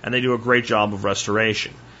manure, and they do a great job of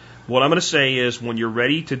restoration. What I'm going to say is, when you're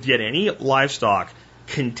ready to get any livestock,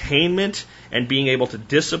 containment and being able to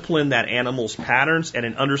discipline that animal's patterns and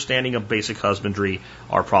an understanding of basic husbandry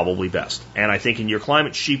are probably best. And I think in your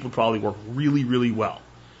climate, sheep would probably work really, really well.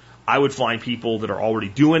 I would find people that are already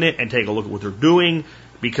doing it and take a look at what they're doing,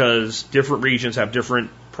 because different regions have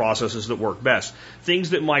different processes that work best. Things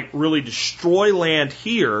that might really destroy land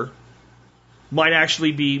here might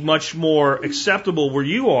actually be much more acceptable where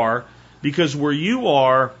you are, because where you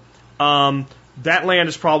are, that land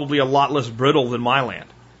is probably a lot less brittle than my land.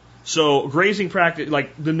 So grazing practice,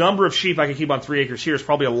 like the number of sheep I can keep on 3 acres here is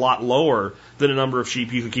probably a lot lower than the number of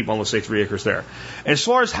sheep you could keep on, let's say, 3 acres there. As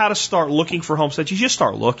far as how to start looking for homesteads, you just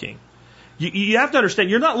start looking. You have to understand,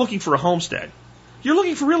 you're not looking for a homestead. You're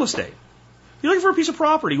looking for real estate. You're looking for a piece of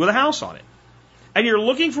property with a house on it. And you're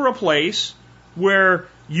looking for a place where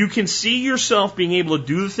you can see yourself being able to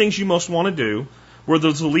do the things you most want to do, where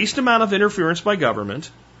there's the least amount of interference by government,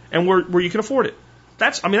 and where you can afford it.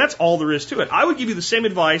 That's all there is to it. I would give you the same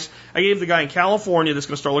advice I gave the guy in California that's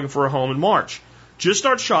going to start looking for a home in March. Just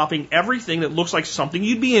start shopping everything that looks like something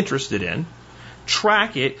you'd be interested in.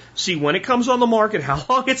 Track it, see when it comes on the market, how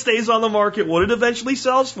long it stays on the market, what it eventually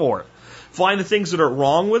sells for. Find the things that are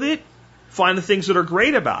wrong with it, find the things that are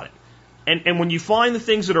great about it. And when you find the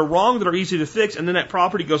things that are wrong that are easy to fix, and then that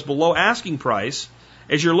property goes below asking price,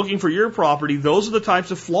 as you're looking for your property, those are the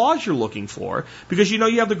types of flaws you're looking for, because you know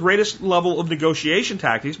you have the greatest level of negotiation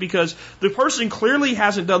tactics, because the person clearly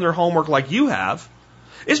hasn't done their homework like you have.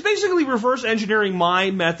 It's basically reverse engineering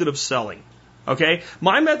my method of selling. Okay?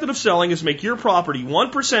 My method of selling is make your property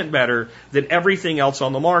 1% better than everything else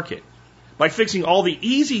on the market by fixing all the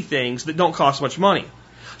easy things that don't cost much money.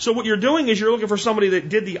 So what you're doing is you're looking for somebody that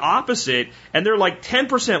did the opposite, and they're like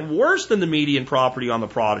 10% worse than the median property on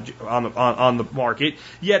the market,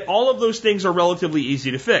 yet all of those things are relatively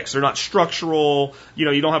easy to fix. They're not structural,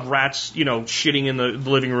 you don't have rats, shitting in the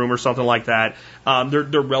living room or something like that.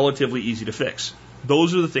 They're relatively easy to fix.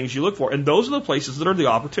 Those are the things you look for, and those are the places that are the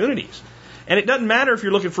opportunities. And it doesn't matter if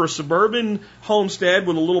you're looking for a suburban homestead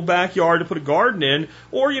with a little backyard to put a garden in,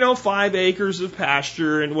 or 5 acres of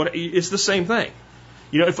pasture, and it's the same thing.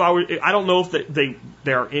 I don't know if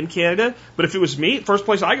they're in Canada, but if it was me, first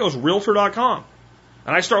place I go is Realtor.com.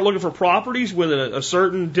 And I start looking for properties with a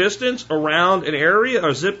certain distance around an area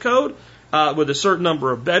or zip code, with a certain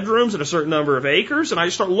number of bedrooms and a certain number of acres, and I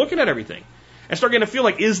just start looking at everything. And start getting a feel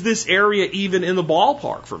like, is this area even in the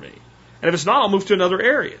ballpark for me? And if it's not, I'll move to another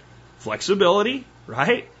area. Flexibility,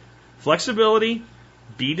 right? Flexibility,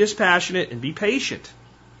 be dispassionate, and be patient.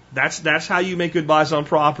 That's how you make good buys on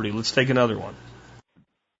property. Let's take another one.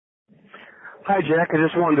 Hi, Jack. I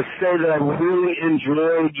just wanted to say that I really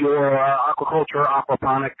enjoyed your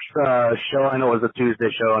aquaponics show. I know it was a Tuesday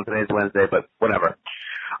show and today's Wednesday, but whatever.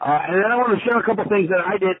 And then I want to share a couple things that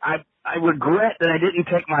I did. I regret that I didn't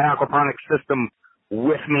take my aquaponics system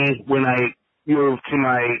with me when I moved to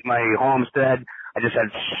my homestead. I just had,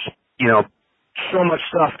 so much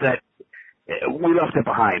stuff that we left it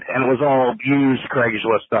behind, and it was all used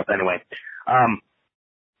Craigslist stuff anyway.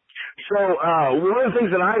 So one of the things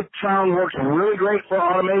that I found works really great for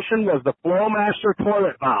automation was the Flowmaster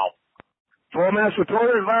toilet valve. Flowmaster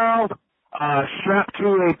toilet valve, strapped to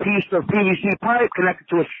a piece of PVC pipe, connected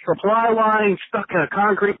to a supply line, stuck in a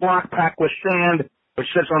concrete block packed with sand, which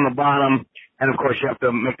sits on the bottom. And of course, you have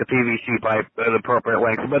to make the PVC pipe the appropriate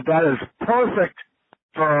length. But that is perfect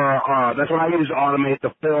for, that's what I use to automate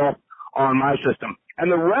the fill on my system.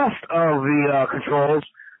 And the rest of the controls,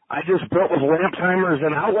 I just built with lamp timers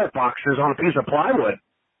and outlet boxes on a piece of plywood.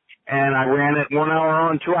 And I ran it 1 hour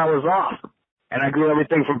on, 2 hours off. And I grew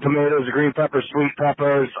everything from tomatoes, green peppers, sweet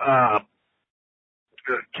peppers,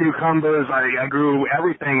 cucumbers. I grew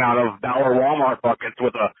everything out of dollar Walmart buckets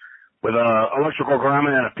with a electrical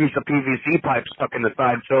grommet and a piece of PVC pipe stuck in the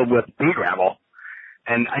side filled with pea gravel.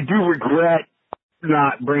 And I do regret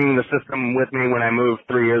not bringing the system with me when I moved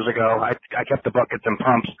 3 years ago. I kept the buckets and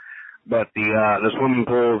pumps, but the swimming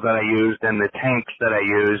pools that I used and the tanks that I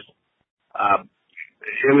used,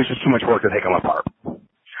 it was just too much work to take them apart.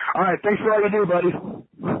 All right, thanks for all you do, buddy.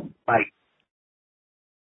 Bye.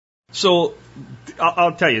 So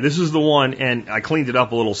I'll tell you, this is the one, and I cleaned it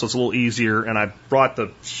up a little so it's a little easier, and I brought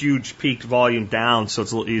the huge peaked volume down so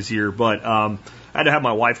it's a little easier, but I had to have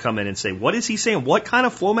my wife come in and say, what is he saying? What kind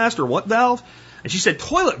of Flowmaster? What valve? And she said,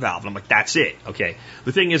 toilet valve. And I'm like, that's it. Okay.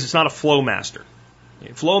 The thing is, it's not a Flowmaster.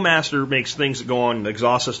 Flowmaster makes things that go on the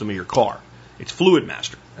exhaust system of your car. It's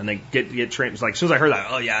Fluidmaster. And they get trained. It's like, as soon as I heard that,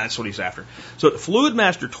 oh yeah, that's what he's after. So the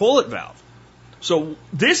Fluidmaster toilet valve. So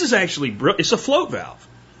this is actually, it's a float valve.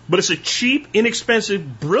 But it's a cheap,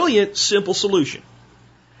 inexpensive, brilliant, simple solution.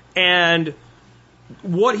 And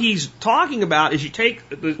what he's talking about is you take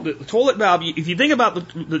the toilet valve, if you think about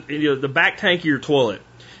the back tank of your toilet,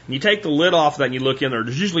 and you take the lid off that and you look in there,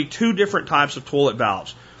 there's usually two different types of toilet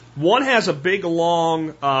valves. One has a big,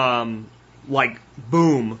 long,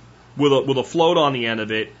 boom with a float on the end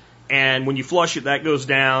of it, and when you flush it, that goes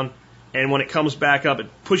down, and when it comes back up, it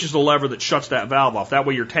pushes the lever that shuts that valve off. That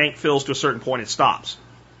way your tank fills to a certain point, it stops.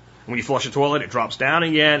 When you flush the toilet, it drops down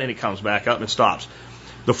again, and it comes back up and it stops.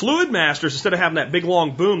 The Fluidmasters, instead of having that big,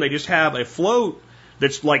 long boom, they just have a float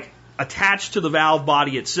that's attached to the valve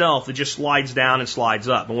body itself. It just slides down and slides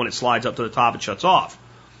up. And when it slides up to the top, it shuts off.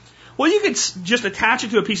 Well, you could just attach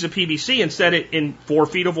it to a piece of PVC and set it in 4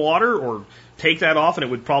 feet of water, or take that off and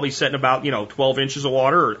it would probably set in about 12 inches of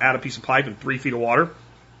water, or add a piece of pipe in 3 feet of water.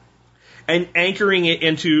 And anchoring it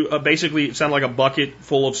into basically, it sounded like a bucket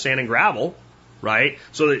full of sand and gravel, right?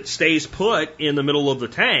 So that it stays put in the middle of the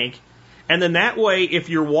tank. And then that way, if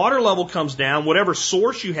your water level comes down, whatever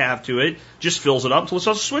source you have to it just fills it up until it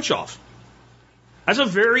starts to switch off. That's a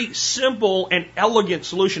very simple and elegant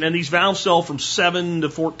solution, and these valves sell from $7 to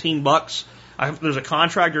 $14. There's a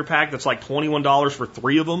contractor pack that's like $21 for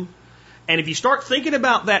 3 of them. And if you start thinking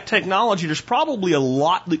about that technology, there's probably a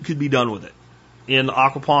lot that could be done with it in the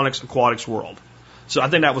aquaponics, aquatics world. So I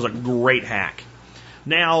think that was a great hack.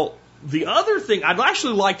 Now, the other thing, I'd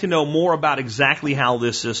actually like to know more about exactly how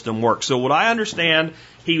this system works. So what I understand,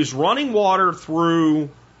 he was running water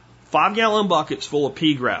through 5-gallon buckets full of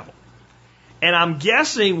pea gravel. And I'm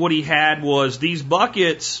guessing what he had was these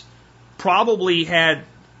buckets probably had,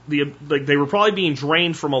 they were probably being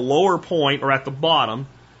drained from a lower point or at the bottom,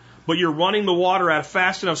 but you're running the water at a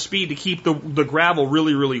fast enough speed to keep the gravel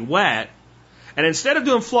really, really wet. And instead of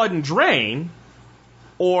doing flood and drain,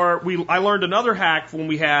 I learned another hack when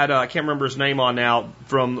we had, I can't remember his name on now,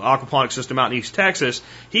 from the aquaponics system out in East Texas.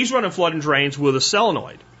 He's running flood and drains with a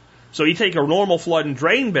solenoid. So you take a normal flood and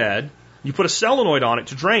drain bed, you put a solenoid on it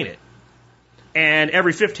to drain it. And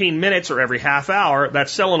every 15 minutes or every half hour, that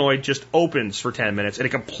solenoid just opens for 10 minutes and it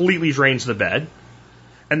completely drains the bed.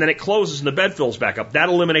 And then it closes and the bed fills back up. That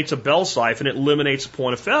eliminates a bell siphon. It eliminates a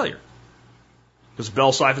point of failure. Because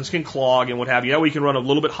bell siphons can clog and what have you. That way you can run a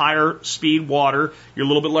little bit higher speed water. You're a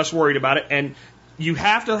little bit less worried about it. And you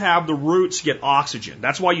have to have the roots get oxygen.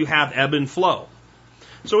 That's why you have ebb and flow.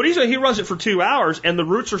 So what he's doing, he runs it for 2 hours and the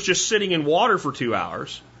roots are just sitting in water for 2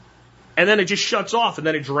 hours. And then it just shuts off and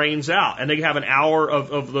then it drains out. And then you have an hour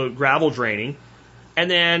of the gravel draining.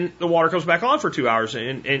 And then the water comes back on for 2 hours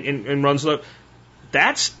and runs the...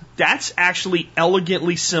 That's actually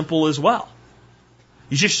elegantly simple as well.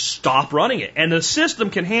 You just stop running it. And the system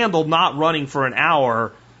can handle not running for an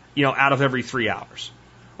hour, out of every 3 hours.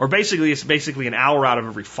 Or it's basically an hour out of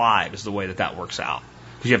every 5 is the way that works out.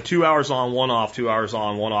 Because you have 2 hours on, 1 off, 2 hours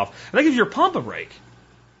on, 1 off. And that gives your pump a break.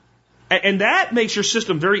 And that makes your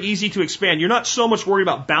system very easy to expand. You're not so much worried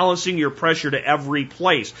about balancing your pressure to every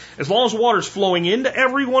place. As long as water's flowing into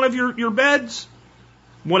every one of your beds,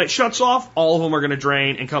 when it shuts off, all of them are going to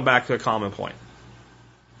drain and come back to a common point.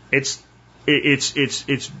 It's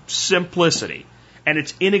simplicity, and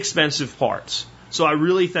it's inexpensive parts. So I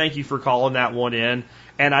really thank you for calling that one in.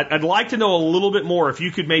 And I'd like to know a little bit more. If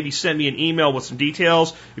you could maybe send me an email with some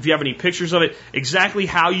details, if you have any pictures of it, exactly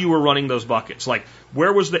how you were running those buckets. Like,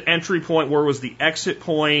 where was the entry point? Where was the exit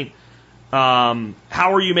point? How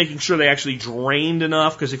are you making sure they actually drained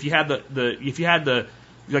enough? Because if you had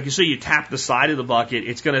like you say, you tap the side of the bucket,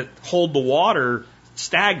 it's going to hold the water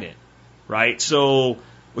stagnant, right? So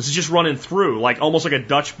was it just running through, like almost like a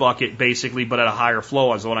Dutch bucket, basically, but at a higher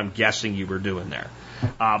flow is what I'm guessing you were doing there.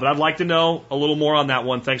 But I'd like to know a little more on that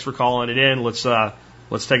one. Thanks for calling it in. Let's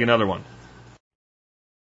take another one.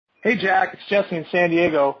 Hey, Jack. It's Jesse in San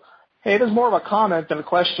Diego. Hey, this is more of a comment than a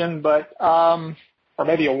question, but or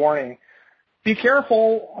maybe a warning. Be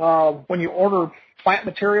careful when you order plant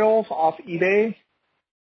materials off eBay.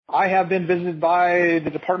 I have been visited by the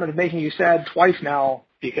Department of Making You Sad twice now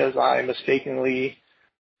because I mistakenly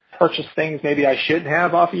purchased things maybe I shouldn't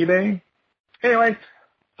have off eBay. Anyway,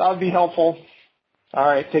 that would be helpful. All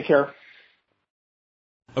right, take care.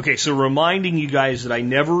 Okay, so reminding you guys that I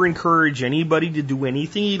never encourage anybody to do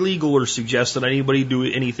anything illegal or suggest that anybody do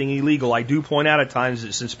anything illegal. I do point out at times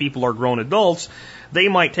that since people are grown adults, they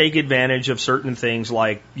might take advantage of certain things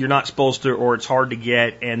like you're not supposed to or it's hard to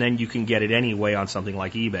get and then you can get it anyway on something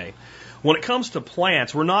like eBay. When it comes to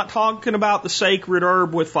plants, we're not talking about the sacred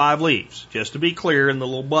herb with 5 leaves, just to be clear, and the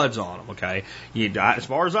little buds on them, okay? As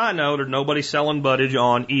far as I know, there's nobody selling buddage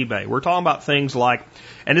on eBay. We're talking about things like,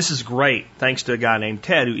 and this is great, thanks to a guy named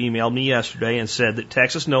Ted who emailed me yesterday and said that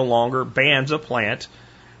Texas no longer bans a plant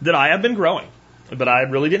that I have been growing, but I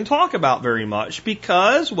really didn't talk about very much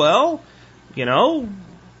because, well,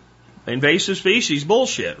 invasive species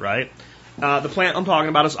bullshit, right? The plant I'm talking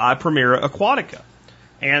about is I. Primera aquatica.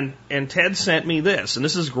 And Ted sent me this, and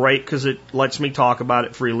this is great because it lets me talk about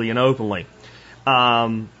it freely and openly.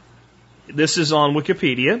 This is on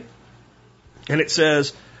Wikipedia, and it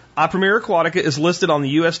says, I. Primera aquatica is listed on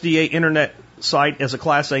the USDA internet site as a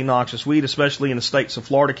Class A noxious weed, especially in the states of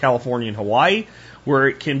Florida, California, and Hawaii, where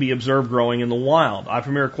it can be observed growing in the wild. I.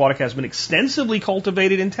 Primera aquatica has been extensively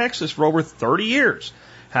cultivated in Texas for over 30 years.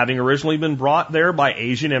 Having originally been brought there by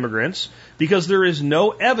Asian immigrants, because there is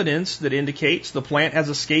no evidence that indicates the plant has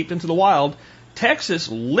escaped into the wild, Texas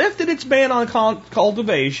lifted its ban on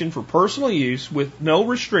cultivation for personal use with no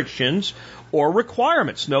restrictions or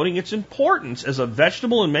requirements, noting its importance as a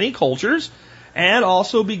vegetable in many cultures, and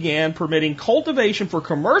also began permitting cultivation for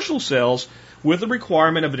commercial sales with the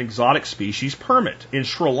requirement of an exotic species permit. In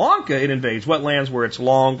Sri Lanka, it invades wetlands where its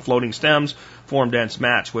long floating stems form dense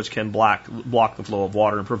mats which can block the flow of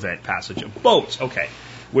water and prevent passage of boats. Okay,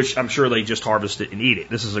 which I'm sure they just harvest it and eat it.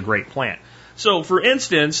 This is a great plant. So, for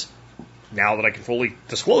instance, now that I can fully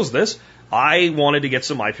disclose this, I wanted to get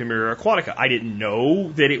some Epimeria aquatica. I didn't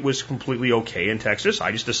know that it was completely okay in Texas.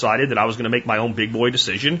 I just decided that I was going to make my own big boy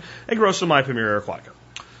decision and grow some Epimeria aquatica.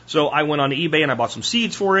 So I went on eBay and I bought some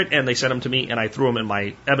seeds for it, and they sent them to me, and I threw them in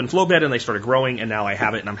my ebb and flow bed, and they started growing, and now I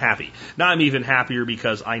have it, and I'm happy. Now I'm even happier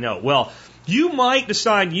because I know, well, you might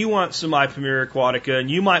decide you want some Epimeria aquatica, and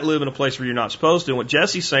you might live in a place where you're not supposed to, and what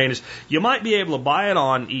Jesse's saying is you might be able to buy it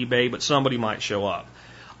on eBay, but somebody might show up.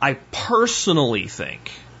 I personally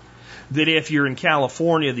think that if you're in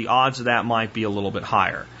California, the odds of that might be a little bit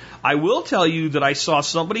higher. I will tell you that I saw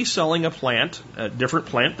somebody selling a plant, a different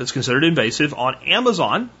plant that's considered invasive, on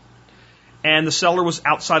Amazon, and the seller was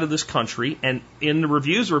outside of this country, and in the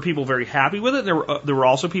reviews there were people very happy with it. There were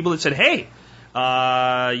also people that said, hey,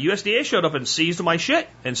 USDA showed up and seized my shit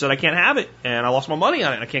and said I can't have it, and I lost my money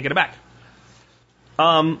on it, and I can't get it back.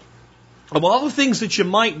 Of all the things that you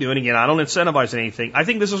might do, and again, I don't incentivize anything, I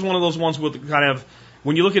think this is one of those ones with kind of,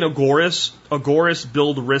 when you look at Agorist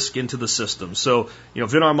build risk into the system. So,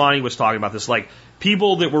 Vin Armani was talking about this, like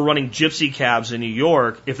people that were running gypsy cabs in New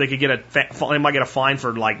York, if they could get they might get a fine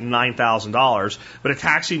for like $9,000, but a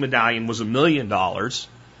taxi medallion was $1 million.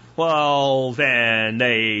 Well, then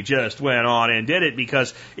they just went on and did it,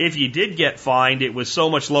 because if you did get fined, it was so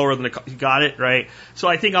much lower than you got it, right? So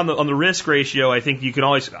I think on the risk ratio, I think you can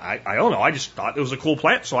always, I don't know, I just thought it was a cool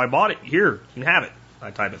plant, so I bought it. Here, you can have it,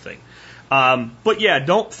 that type of thing. But yeah,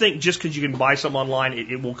 don't think just because you can buy something online,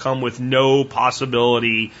 it will come with no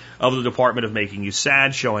possibility of the Department of making you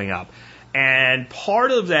sad showing up. And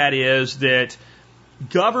part of that is that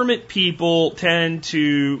government people tend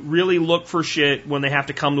to really look for shit when they have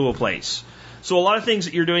to come to a place. So a lot of things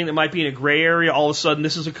that you're doing that might be in a gray area, all of a sudden,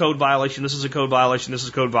 this is a code violation, this is a code violation, this is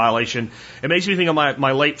a code violation. It makes me think of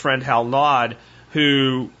my late friend Hal Nod,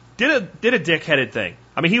 who did a dickheaded thing.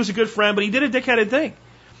 I mean, he was a good friend, but he did a dickheaded thing.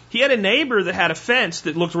 He had a neighbor that had a fence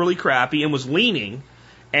that looked really crappy and was leaning,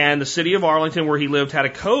 and the city of Arlington, where he lived, had a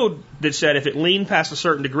code that said if it leaned past a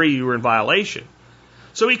certain degree, you were in violation.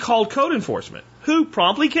 So he called code enforcement, who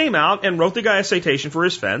promptly came out and wrote the guy a citation for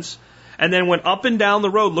his fence, and then went up and down the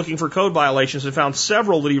road looking for code violations and found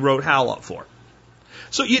several that he wrote Hal up for.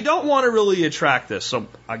 So you don't want to really attract this. So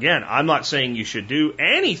again, I'm not saying you should do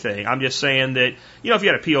anything. I'm just saying that, if you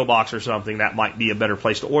had a P.O. box or something, that might be a better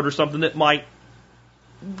place to order something that might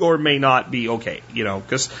or may not be okay,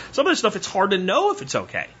 because some of this stuff, it's hard to know if it's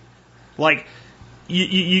okay. Like,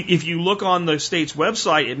 if you look on the state's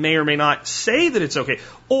website, it may or may not say that it's okay.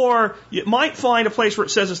 Or you might find a place where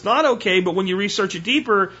it says it's not okay, but when you research it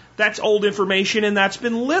deeper, that's old information and that's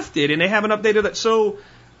been lifted, and they haven't updated that. So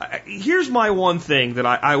here's my one thing that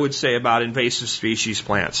I would say about invasive species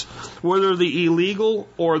plants. Whether they're illegal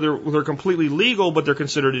or they're completely legal, but they're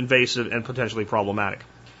considered invasive and potentially problematic.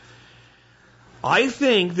 I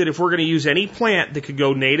think that if we're going to use any plant that could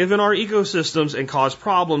go native in our ecosystems and cause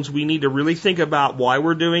problems, we need to really think about why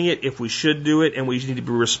we're doing it, if we should do it, and we need to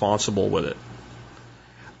be responsible with it.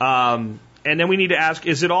 And then we need to ask,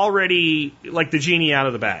 is it already like the genie out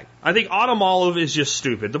of the bag? I think autumn olive is just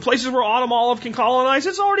stupid. The places where autumn olive can colonize,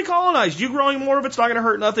 it's already colonized. You growing more of it's not going to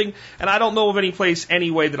hurt nothing, and I don't know of any place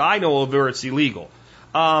anyway that I know of where it's illegal.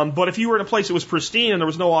 But if you were in a place that was pristine and there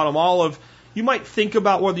was no autumn olive, you might think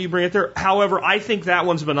about whether you bring it there. However, I think that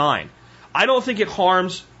one's benign. I don't think it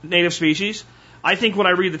harms native species. I think when I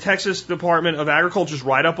read the Texas Department of Agriculture's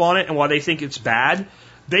write-up on it and why they think it's bad,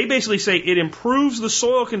 they basically say it improves the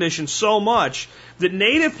soil conditions so much that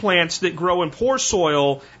native plants that grow in poor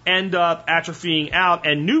soil end up atrophying out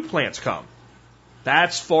and new plants come.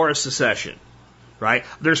 That's forest secession, right?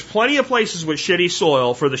 There's plenty of places with shitty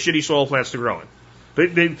soil for the shitty soil plants to grow in.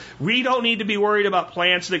 We don't need to be worried about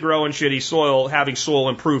plants that grow in shitty soil having soil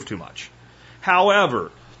improve too much.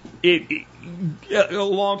 However, a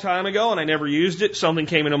long time ago, and I never used it, something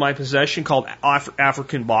came into my possession called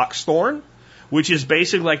African box thorn, which is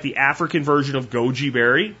basically like the African version of goji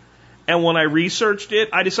berry. And when I researched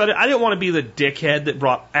it, I decided I didn't want to be the dickhead that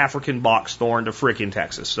brought African box thorn to frickin'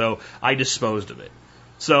 Texas, so I disposed of it.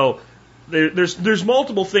 So there's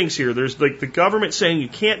multiple things here. There's like the government saying you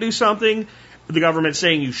can't do something, the government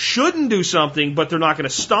saying you shouldn't do something, but they're not going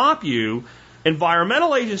to stop you.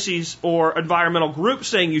 Environmental agencies or environmental groups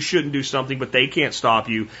saying you shouldn't do something, but they can't stop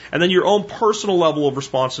you. And then your own personal level of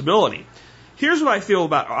responsibility. Here's what I feel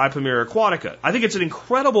about Epimeria aquatica. I think it's an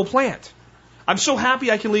incredible plant. I'm so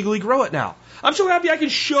happy I can legally grow it now. I'm so happy I can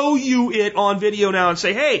show you it on video now and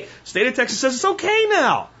say, hey, state of Texas says it's okay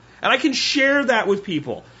now. And I can share that with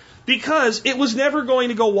people. Because it was never going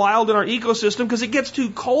to go wild in our ecosystem because it gets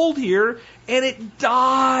too cold here and it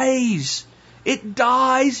dies. It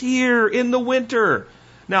dies here in the winter.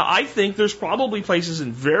 Now, I think there's probably places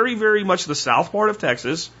in very, very much the south part of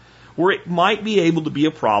Texas where it might be able to be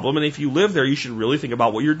a problem, and if you live there, you should really think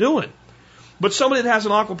about what you're doing. But somebody that has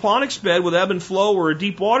an aquaponics bed with ebb and flow or a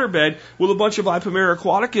deep water bed with a bunch of Ipomera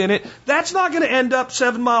aquatic in it, that's not going to end up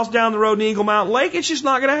 7 miles down the road in Eagle Mountain Lake. It's just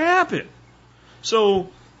not going to happen.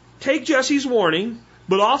 So take Jesse's warning,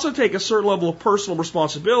 but also take a certain level of personal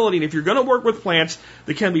responsibility. And if you're going to work with plants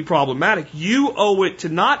that can be problematic, you owe it to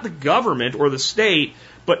not the government or the state,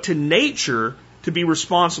 but to nature to be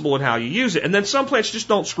responsible in how you use it. And then some plants just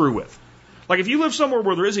don't screw with. Like if you live somewhere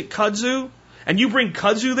where there isn't kudzu, and you bring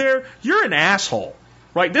kudzu there, you're an asshole,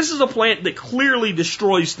 right? This is a plant that clearly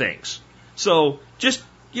destroys things. So just,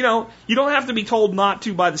 you don't have to be told not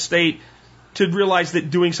to by the state to realize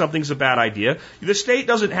that doing something's a bad idea. The state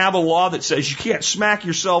doesn't have a law that says you can't smack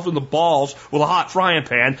yourself in the balls with a hot frying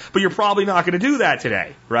pan, but you're probably not going to do that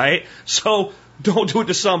today, right? So don't do it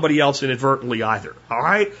to somebody else inadvertently either, all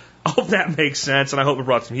right? I hope that makes sense, and I hope it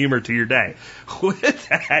brought some humor to your day. With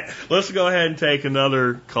that, let's go ahead and take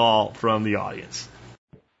another call from the audience.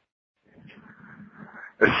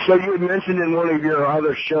 So you had mentioned in one of your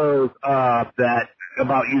other shows that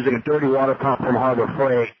about using a dirty water pump from Harbor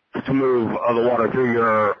Freight to move the water through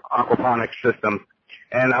your aquaponics system.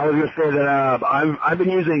 And I was going to say that I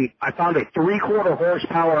found a 3/4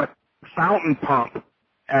 horsepower fountain pump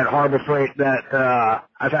at Harbor Freight that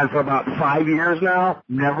I've had for about 5 years now.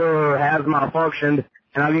 Never has malfunctioned,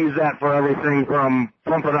 and I've used that for everything from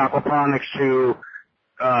pumping aquaponics to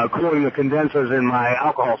cooling the condensers in my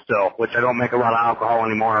alcohol still, which I don't make a lot of alcohol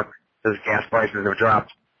anymore because gas prices have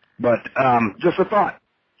dropped. But just a thought.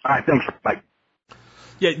 All right, thanks. Bye.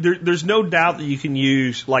 Yeah, there's no doubt that you can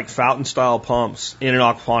use like fountain-style pumps in an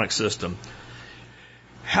aquaponics system.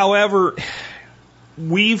 However,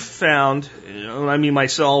 we've found,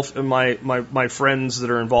 myself and my friends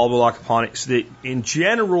that are involved with aquaponics, that in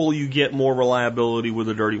general you get more reliability with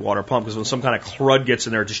a dirty water pump because when some kind of crud gets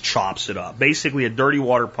in there, it just chops it up. Basically, a dirty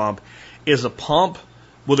water pump is a pump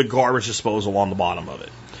with a garbage disposal on the bottom of it.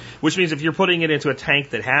 Which means if you're putting it into a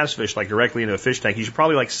tank that has fish, like directly into a fish tank, you should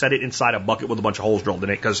probably like set it inside a bucket with a bunch of holes drilled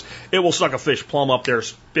in it because it will suck a fish plumb up there,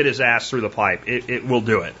 spit his ass through the pipe. It will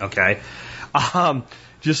do it, okay?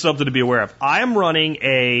 Just something to be aware of. I am running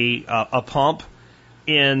a pump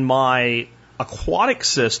in my aquatic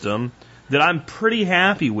system that I'm pretty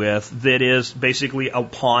happy with that is basically a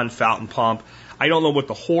pond fountain pump. I don't know what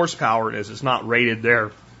the horsepower is. It's not rated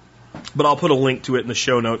there. But I'll put a link to it in the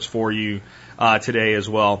show notes for you today as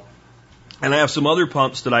well. And I have some other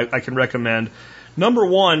pumps that I can recommend. Number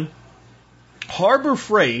one, Harbor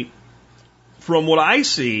Freight, from what I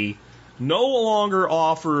see, no longer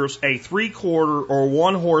offers a 3/4 or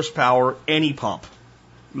 1 horsepower any pump.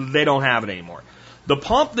 They don't have it anymore. The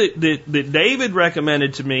pump that David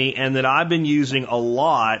recommended to me and that I've been using a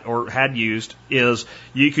lot or had used is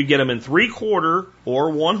you could get them in 3/4 or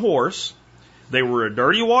 1 horse. They were a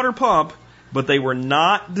dirty water pump, but they were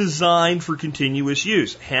not designed for continuous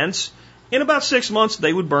use. Hence, in about 6 months,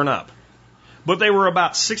 they would burn up. But they were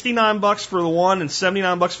about $69 for the one and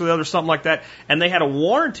 $79 for the other, something like that. And they had a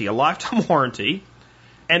warranty, a lifetime warranty,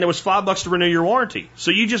 and it was $5 to renew your warranty.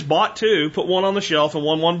 So you just bought two, put one on the shelf, and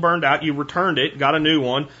one burned out. You returned it, got a new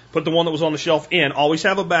one, put the one that was on the shelf in. Always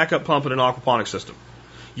have a backup pump in an aquaponics system.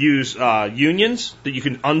 Use unions that you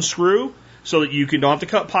can unscrew so that you don't have to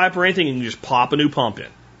cut pipe or anything, and you just pop a new pump in.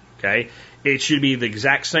 Okay? It should be the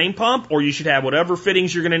exact same pump, or you should have whatever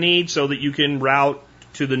fittings you're going to need so that you can route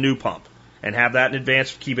to the new pump and have that in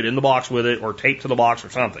advance, keep it in the box with it or taped to the box or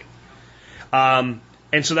something. And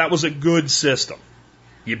so that was a good system.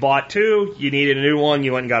 You bought two, you needed a new one,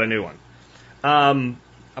 you went and got a new one.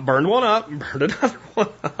 I burned one up, burned another one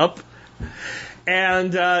up,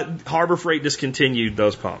 and Harbor Freight discontinued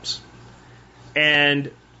those pumps. And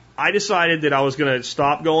I decided that I was going to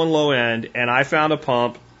stop going low end, and I found a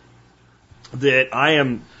pump that I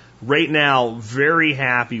am right now very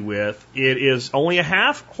happy with. It is only a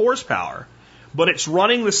 1/2 horsepower, but it's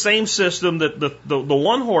running the same system that the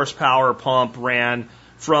 1 horsepower pump ran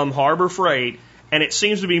from Harbor Freight, and it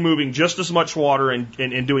seems to be moving just as much water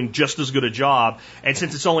and doing just as good a job. And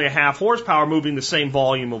since it's only a 1/2 horsepower moving the same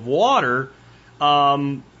volume of water,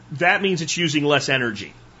 that means it's using less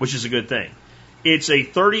energy, which is a good thing. It's a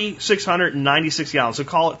 3,696 gallons, so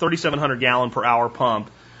call it 3,700 gallon per hour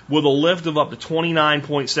pump, with a lift of up to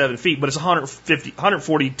 29.7 feet, but it's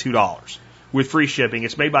 $142 with free shipping.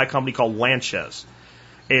 It's made by a company called Lanches.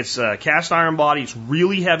 It's a cast iron body. It's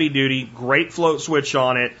really heavy duty, great float switch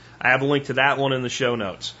on it. I have a link to that one in the show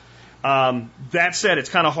notes. That said, it's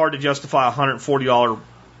kind of hard to justify a $140,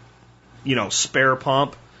 spare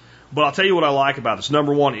pump But I'll tell you what I like about this.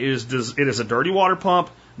 Number one, it is a dirty water pump.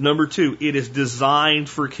 Number two, it is designed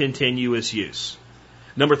for continuous use.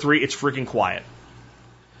 Number three, it's freaking quiet.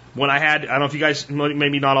 When I don't know if you guys,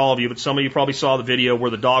 maybe not all of you, but some of you probably saw the video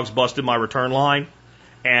where the dogs busted my return line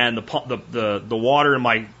and the water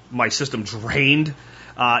in my system drained.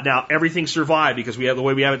 Now everything survived because we have the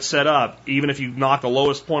way we have it set up. Even if you knock the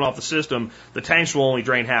lowest point off the system, the tanks will only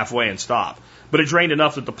drain halfway and stop. But it drained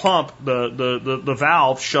enough that the pump, the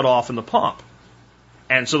valve shut off in the pump,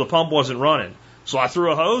 and so the pump wasn't running. So I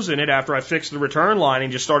threw a hose in it after I fixed the return line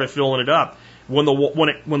and just started filling it up. When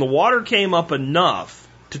the water came up enough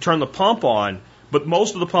to turn the pump on, but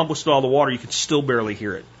most of the pump was still out of the water, you could still barely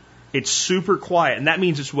hear it. It's super quiet, and that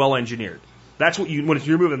means it's well engineered. That's what when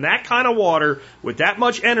you're moving that kind of water with that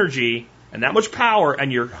much energy and that much power,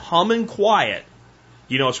 and you're humming quiet,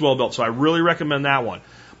 you know it's well built. So I really recommend that one.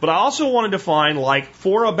 But I also wanted to find, like,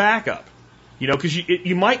 for a backup, you know, because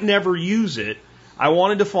you might never use it. I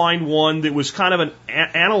wanted to find one that was kind of an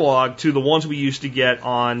analog to the ones we used to get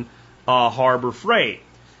on Harbor Freight.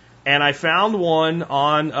 And I found one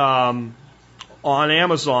on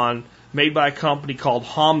Amazon made by a company called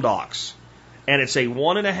Homdox. And it's a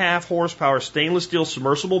 1.5 horsepower stainless steel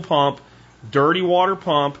submersible pump, dirty water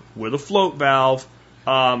pump with a float valve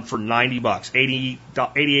for $90,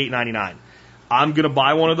 $88.99. I'm going to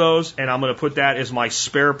buy one of those, and I'm going to put that as my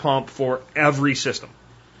spare pump for every system.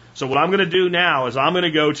 So what I'm going to do now is I'm going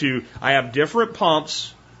to go to, I have different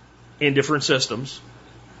pumps in different systems.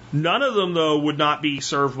 None of them, though, would not be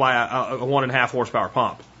served by a 1.5 horsepower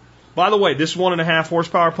pump. By the way, this 1.5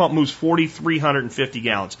 horsepower pump moves 4,350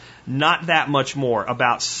 gallons. Not that much more,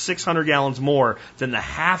 about 600 gallons more than the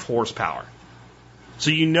half horsepower.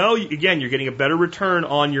 So you know, again, you're getting a better return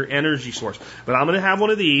on your energy source. But I'm going to have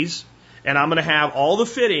one of these, and I'm going to have all the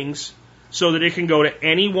fittings so that it can go to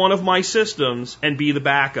any one of my systems and be the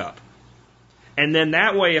backup. And then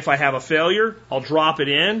that way, if I have a failure, I'll drop it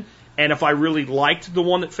in. And if I really liked the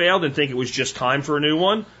one that failed and think it was just time for a new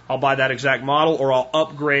one, I'll buy that exact model, or I'll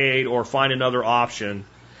upgrade or find another option,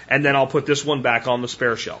 and then I'll put this one back on the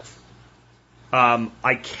spare shelf.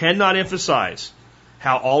 I cannot emphasize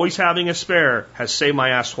how always having a spare has saved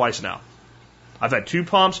my ass twice now. I've had two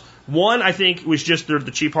pumps. One, I think, was just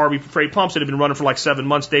the cheap Harbor Freight pumps that have been running for like 7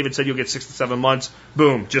 months. David said you'll get 6 to 7 months.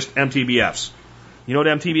 Boom, just MTBFs. You know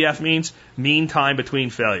what MTBF means? Mean time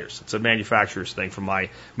between failures. It's a manufacturer's thing from my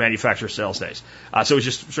manufacturer sales days. So it's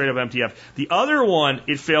just straight up MTF. The other one,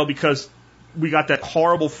 it failed because we got that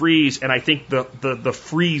horrible freeze, and I think the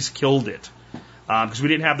freeze killed it. Because we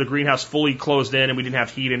didn't have the greenhouse fully closed in, and we didn't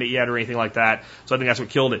have heat in it yet or anything like that. So I think that's what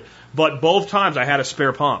killed it. But both times I had a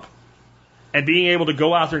spare pump. And being able to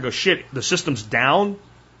go out there and go, shit, the system's down,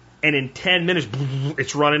 and in 10 minutes,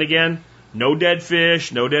 it's running again. No dead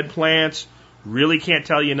fish, no dead plants. Really can't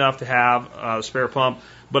tell you enough to have a spare pump.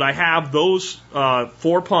 But I have those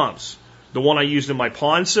 4 pumps. The one I used in my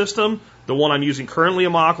pond system, the one I'm using currently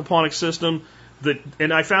in my aquaponics system,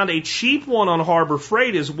 and I found a cheap one on Harbor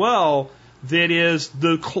Freight as well that is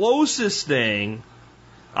the closest thing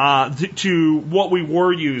to what we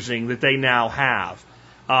were using that they now have.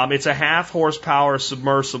 It's a 1/2 horsepower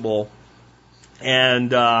submersible,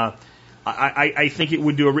 and I think it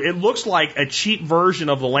would do it looks like a cheap version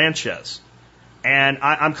of the Lanchez. And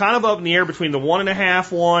I'm kind of up in the air between the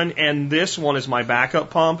 1.5 one and this one as my backup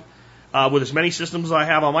pump. With as many systems as I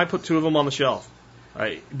have, I might put 2 of them on the shelf.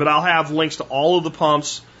 But I'll have links to all of the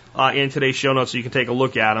pumps in today's show notes so you can take a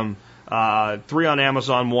look at them. 3 on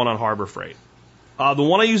Amazon, 1 on Harbor Freight. The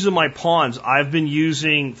one I use in my ponds, I've been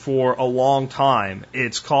using for a long time.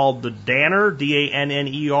 It's called the Danner,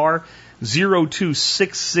 D-A-N-N-E-R,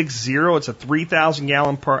 02660. It's a 3,000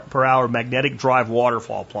 gallon per hour magnetic drive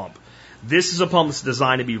waterfall pump. This is a pump that's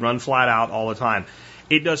designed to be run flat out all the time.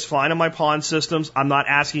 It does fine in my pond systems. I'm not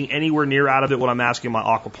asking anywhere near out of it what I'm asking in my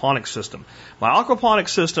aquaponics system. My aquaponics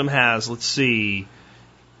system has,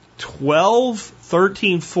 12,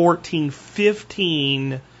 13, 14,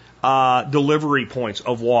 15 delivery points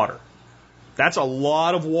of water. That's a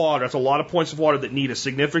lot of water. That's a lot of points of water that need a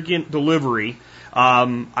significant delivery.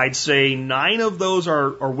 I'd say 9 of those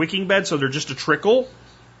are wicking beds, so they're just a trickle.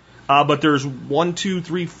 But there's 1, 2,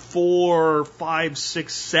 3, 4, 5,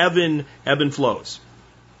 6, 7 ebb and flows,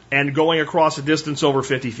 and going across a distance over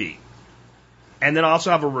 50 feet. And then I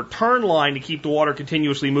also have a return line to keep the water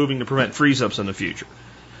continuously moving to prevent freeze-ups in the future.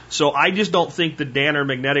 So I just don't think the Danner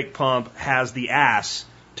magnetic pump has the ass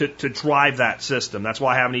to drive that system. That's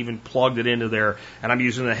why I haven't even plugged it into there. And I'm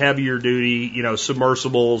using the heavier duty,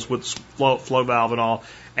 submersibles with float valve and all.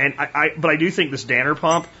 And but I do think this Danner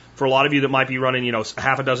pump for a lot of you that might be running,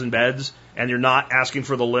 half a dozen beds and you're not asking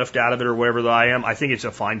for the lift out of it or wherever I am, I think it's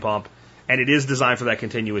a fine pump. And it is designed for that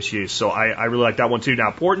continuous use. So I really like that one too. Now,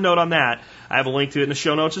 important note on that, I have a link to it in the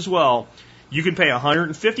show notes as well. You can pay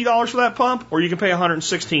 $150 for that pump, or you can pay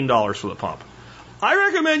 $116 for the pump. I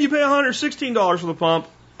recommend you pay $116 for the pump.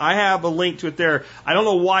 I have a link to it there. I don't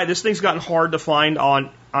know why. This thing's gotten hard to find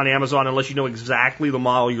on Amazon unless you know exactly the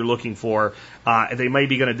model you're looking for. They may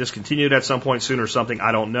be going to discontinue it at some point soon or something.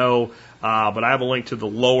 I don't know. But I have a link to the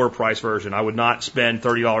lower price version. I would not spend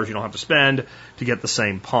 $30 you don't have to spend to get the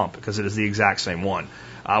same pump because it is the exact same one.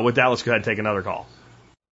 With that, let's go ahead and take another call.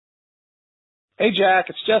 Hey, Jack.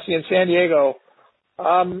 It's Jesse in San Diego.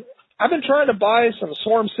 I've been trying to buy some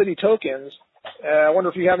Swarm City tokens. I wonder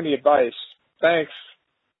if you have any advice. Thanks.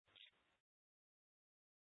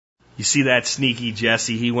 You see that sneaky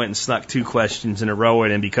Jesse? He went and snuck 2 questions in a row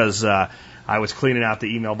in, and because I was cleaning out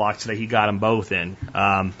the email box today, he got them both in.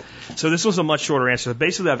 So this was a much shorter answer.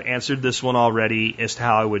 Basically, I've answered this one already as to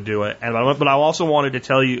how I would do it, but I also wanted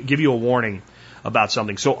to give you a warning about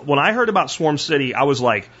something. So when I heard about Swarm City, I was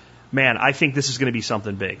like, man, I think this is going to be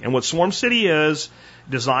something big. And what Swarm City is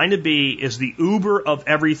designed to be is the Uber of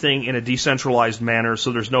everything in a decentralized manner,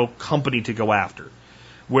 so there's no company to go after.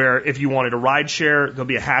 Where if you wanted a ride share, there'll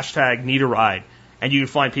be a hashtag need a ride. And you can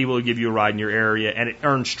find people who give you a ride in your area, and it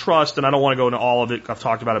earns trust. And I don't want to go into all of it. I've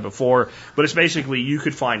talked about it before. But it's basically you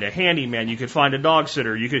could find a handyman, you could find a dog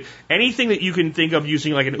sitter, anything that you can think of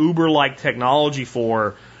using like an Uber-like technology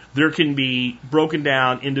for, there can be broken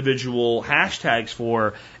down individual hashtags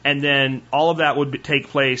for, and then all of that would take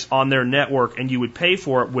place on their network, and you would pay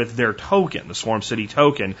for it with their token, the Swarm City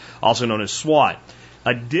token, also known as SWAT.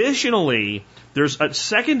 Additionally, there's a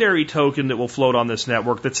secondary token that will float on this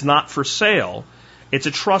network that's not for sale. It's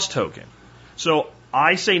a trust token. So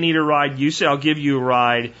I say need a ride, you say I'll give you a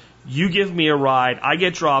ride, you give me a ride, I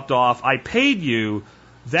get dropped off, I paid you.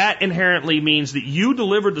 That inherently means that you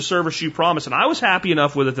delivered the service you promised, and I was happy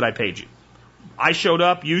enough with it that I paid you. I showed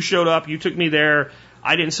up, you took me there,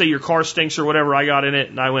 I didn't say your car stinks or whatever, I got in it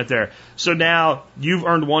and I went there. So now you've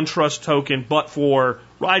earned one trust token, but for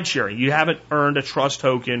ride sharing. You haven't earned a trust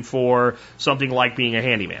token for something like being a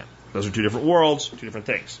handyman. Those are 2 different worlds, 2 different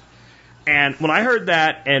things. And when I heard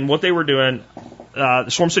that and what they were doing, the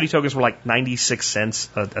Swarm City tokens were like 96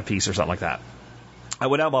 cents a piece or something like that. I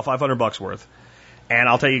went out about $500 worth. And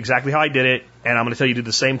I'll tell you exactly how I did it, and I'm going to tell you to do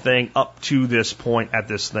the same thing up to this point at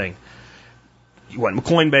this thing. You went to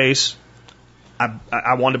Coinbase.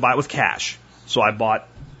 I wanted to buy it with cash. So I bought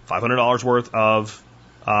 $500 worth of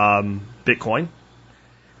Bitcoin,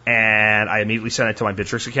 and I immediately sent it to my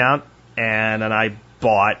Bittrex account, and then I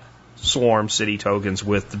bought Swarm City tokens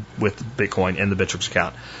with Bitcoin in the Bittrex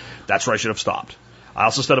account. That's where I should have stopped. I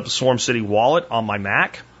also set up a Swarm City wallet on my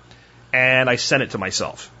Mac, and I sent it to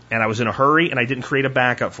myself. And I was in a hurry, and I didn't create a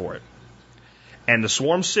backup for it. And the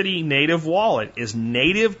Swarm City native wallet is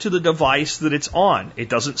native to the device that it's on. It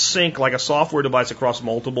doesn't sync like a software device across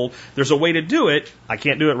multiple. There's a way to do it. I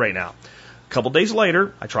can't do it right now. A couple days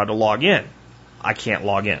later, I tried to log in. I can't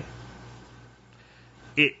log in.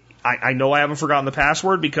 I know I haven't forgotten the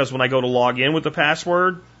password because when I go to log in with the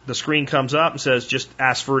password, the screen comes up and says, just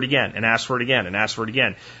ask for it again, and ask for it again, and ask for it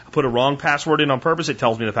again. I put a wrong password in on purpose, it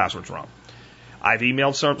tells me the password's wrong. I've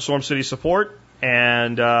emailed Swarm City support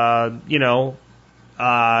and, heard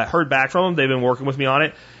back from them. They've been working with me on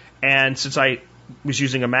it. And since I was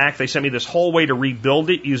using a Mac, they sent me this whole way to rebuild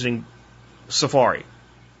it using Safari.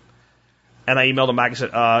 And I emailed them back and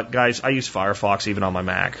said, guys, I use Firefox even on my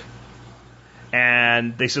Mac.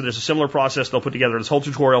 And they said there's a similar process. They'll put together this whole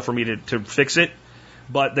tutorial for me to fix it.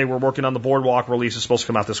 But they were working on the Boardwalk release. It's supposed to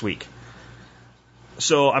come out this week.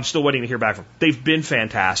 So I'm still waiting to hear back from them. They've been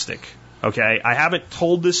fantastic. Okay, I haven't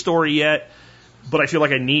told this story yet, but I feel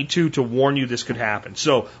like I need to warn you this could happen.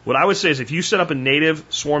 So what I would say is if you set up a native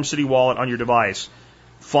Swarm City wallet on your device,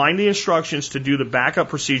 find the instructions to do the backup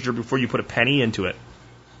procedure before you put a penny into it.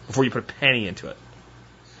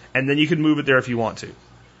 And then you can move it there if you want to.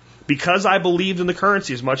 Because I believed in the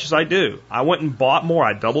currency as much as I do, I went and bought more.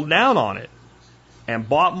 I doubled down on it and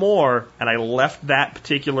bought more, and I left that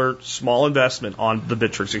particular small investment on the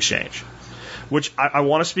Bittrex exchange. Which I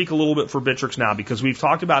want to speak a little bit for Bittrex now because we've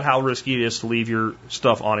talked about how risky it is to leave your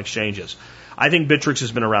stuff on exchanges. I think Bittrex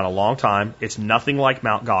has been around a long time. It's nothing like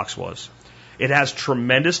Mt. Gox was. It has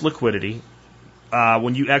tremendous liquidity.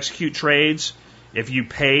 When you execute trades, if you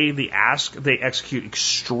pay the ask, they execute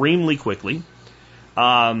extremely quickly.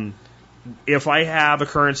 If I have a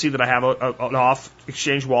currency that I have an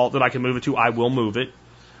off-exchange wallet that I can move it to, I will move it.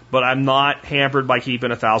 But I'm not hampered by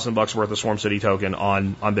keeping $1,000 worth of Swarm City token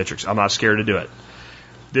on Bittrex. I'm not scared to do it.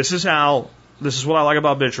 This is how this is what I like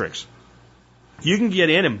about Bittrex. You can get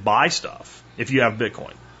in and buy stuff if you have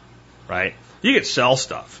Bitcoin, right? You can sell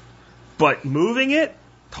stuff, but moving it,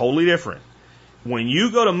 totally different. When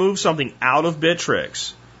you go to move something out of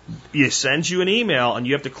Bittrex, it sends you an email and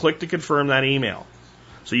you have to click to confirm that email.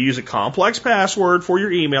 So you use a complex password for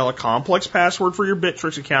your email, a complex password for your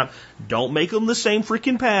Bittrex account. Don't make them the same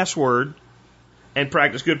freaking password. And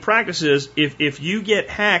practice good practices. If you get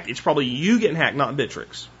hacked, it's probably you getting hacked, not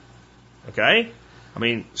Bittrex. Okay? I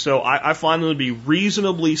mean, so I find them to be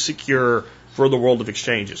reasonably secure for the world of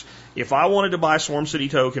exchanges. If I wanted to buy Swarm City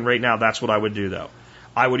token right now, that's what I would do, though.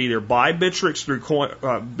 I would either buy Bittrex through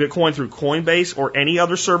Bitcoin through Coinbase or any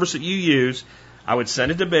other service that you use. I would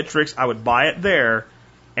send it to Bittrex. I would buy it there,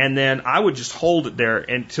 and then I would just hold it there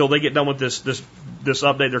until they get done with this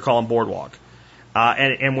update they're calling Boardwalk.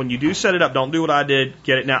 And when you do set it up, don't do what I did.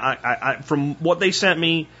 Get it now. I from what they sent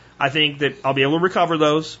me, I think that I'll be able to recover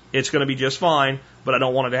those. It's going to be just fine, but I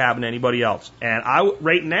don't want it to happen to anybody else. And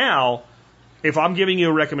right now, if I'm giving you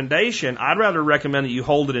a recommendation, I'd rather recommend that you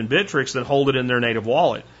hold it in Bittrex than hold it in their native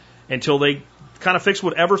wallet until they kind of fix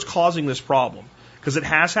whatever's causing this problem. Because it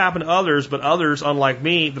has happened to others, but others, unlike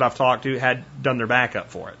me, that I've talked to, had done their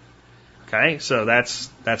backup for it. Okay, so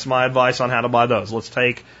that's my advice on how to buy those. Let's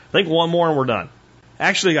take, I think, one more and we're done.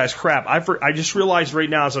 Actually, guys, crap, I just realized right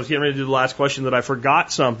now as I was getting ready to do the last question that I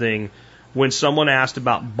forgot something when someone asked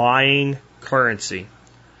about buying currency.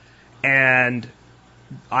 And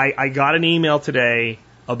I got an email today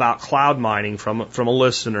about cloud mining from a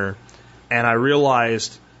listener, and I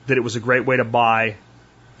realized that it was a great way to buy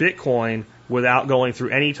Bitcoin without going through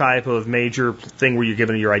any type of major thing where you're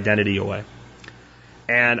giving your identity away.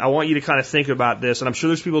 And I want you to kind of think about this, and I'm sure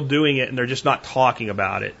there's people doing it and they're just not talking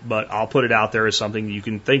about it, but I'll put it out there as something you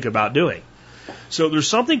can think about doing. So there's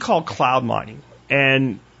something called cloud mining,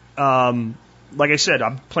 and like I said,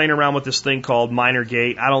 I'm playing around with this thing called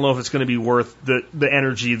MinerGate. I don't know if it's going to be worth the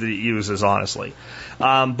energy that it uses, honestly.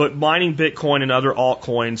 But mining Bitcoin and other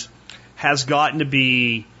altcoins has gotten to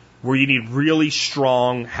be where you need really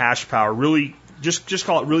strong hash power, really just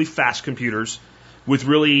call it really fast computers with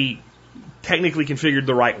really technically configured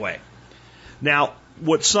the right way. Now,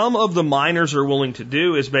 what some of the miners are willing to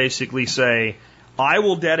do is basically say, I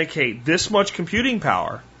will dedicate this much computing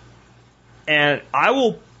power and I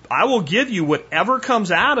will give you whatever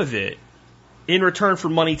comes out of it in return for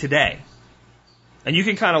money today. And you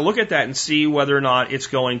can kind of look at that and see whether or not it's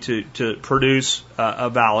going to produce a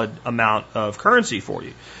valid amount of currency for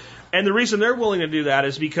you. And the reason they're willing to do that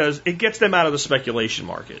is because it gets them out of the speculation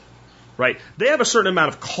market, right? They have a certain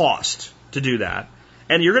amount of cost to do that,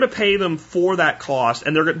 and you're going to pay them for that cost,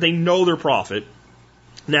 and they know their profit.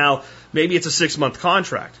 Now, maybe it's a 6-month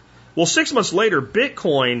contract. Well, 6 months later,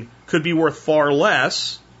 Bitcoin could be worth far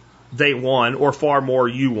less, they won, or far more,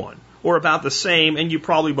 you won, or about the same, and you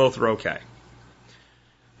probably both are okay.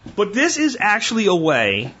 But this is actually a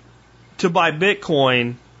way to buy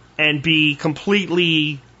Bitcoin and be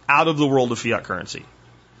completely out of the world of fiat currency,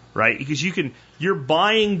 right? Because you're not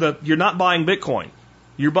buying Bitcoin.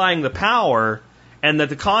 You're buying the power, and that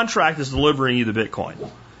the contract is delivering you the Bitcoin.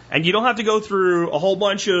 And you don't have to go through a whole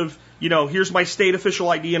bunch of, here's my state official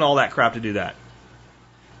ID and all that crap to do that.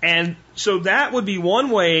 And so that would be one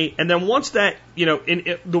way. And then once that,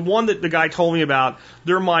 the one that the guy told me about,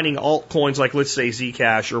 they're mining altcoins like, let's say,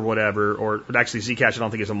 Zcash or whatever, or actually Zcash I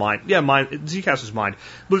don't think is a mine. Yeah, Zcash is mined.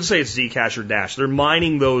 But let's say it's Zcash or Dash. They're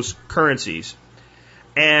mining those currencies.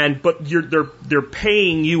 But they're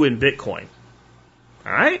paying you in Bitcoin.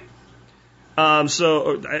 All right?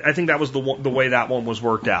 So I think that was the way that one was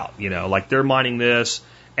worked out. Like they're mining this,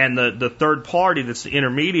 and the third party that's the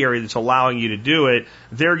intermediary that's allowing you to do it,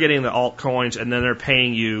 they're getting the altcoins, and then they're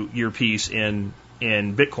paying you your piece in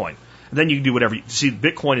Bitcoin. And then you can do whatever. See,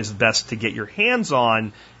 Bitcoin is the best to get your hands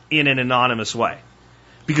on in an anonymous way,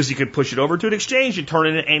 because you can push it over to an exchange and turn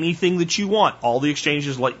it into anything that you want. All the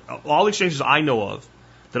exchanges I know of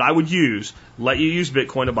that I would use let you use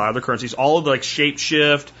Bitcoin to buy other currencies. All of the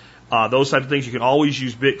Shapeshift, those types of things, you can always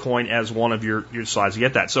use Bitcoin as one of your sides to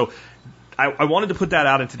get that. So I wanted to put that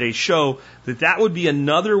out in today's show, that would be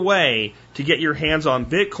another way to get your hands on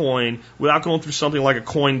Bitcoin without going through something like a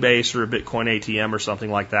Coinbase or a Bitcoin ATM or something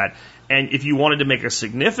like that. And if you wanted to make a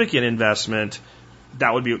significant investment,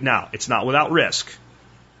 that would be, now, it's not without risk.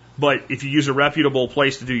 But if you use a reputable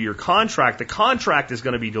place to do your contract, the contract is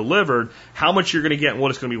going to be delivered. How much you're going to get and what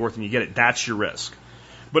it's going to be worth when you get it, that's your risk.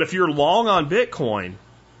 But if you're long on Bitcoin,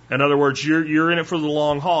 in other words, you're in it for the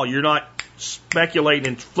long haul, you're not speculating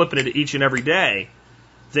and flipping it each and every day,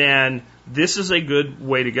 then this is a good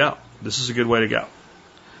way to go. This is a good way to go.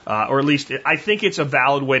 Or at least I think it's a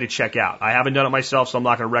valid way to check out. I haven't done it myself, so I'm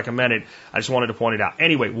not going to recommend it. I just wanted to point it out.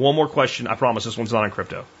 Anyway, one more question. I promise this one's not on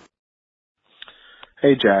crypto.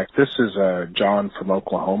 Hey, Jack. This is John from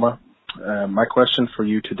Oklahoma. My question for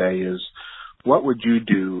you today is, what would you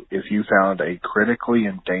do if you found a critically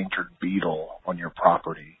endangered beetle on your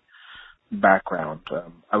property? Background.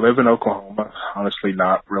 I live in Oklahoma, honestly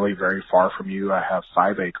not really very far from you. I have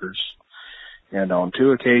 5 acres. And on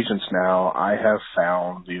 2 occasions now, I have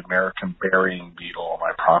found the American burying beetle on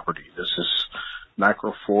my property. This is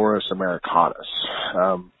Microphorus americatus.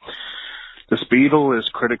 This beetle is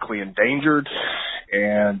critically endangered,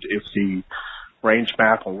 and if the range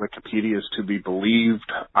map on Wikipedia is to be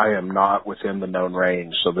believed, I am not within the known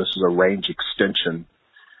range. So this is a range extension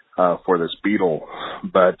for this beetle.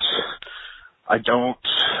 But I don't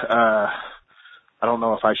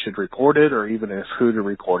know if I should report it or even if who to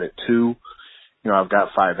report it to. You know, I've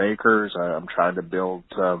got 5 acres. I'm trying to build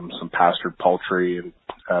some pastured poultry, and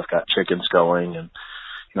I've got chickens going, and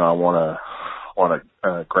you know, I want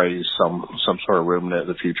to graze some sort of ruminant in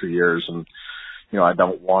the future years, and you know, I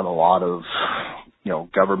don't want a lot of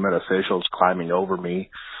government officials climbing over me,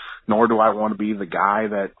 nor do I want to be the guy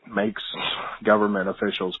that makes government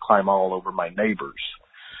officials climb all over my neighbors.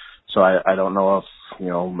 So I don't know if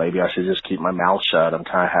maybe I should just keep my mouth shut. I'm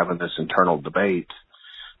kind of having this internal debate.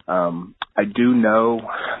 I do know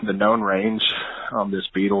the known range on this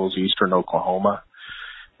beetle is eastern Oklahoma,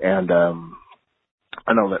 and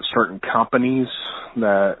I know that certain companies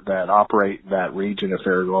that operate in that region, if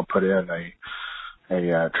they're going to put in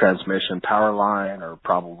a transmission power line or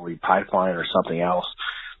probably pipeline or something else,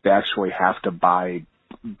 they actually have to buy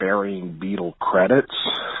burying beetle credits,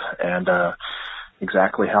 and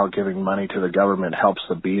exactly how giving money to the government helps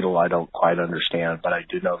the beetle, I don't quite understand, but I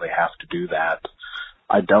do know they have to do that.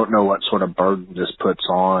 I don't know what sort of burden this puts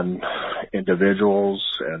on individuals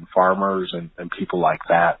and farmers and people like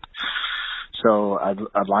that. So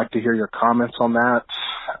I'd like to hear your comments on that.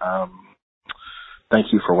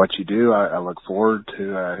 Thank you for what you do. I look forward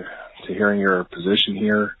to hearing your position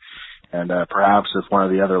here. And perhaps if one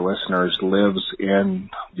of the other listeners lives in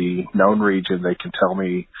the known region, they can tell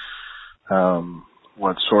me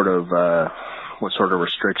what sort of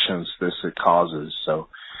restrictions this it causes. So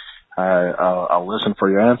I'll listen for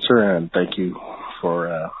your answer, and thank you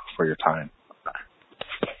for your time.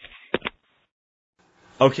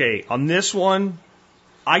 Okay, on this one,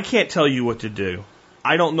 I can't tell you what to do.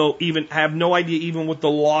 I don't know, have no idea even what the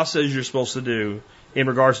law says you're supposed to do in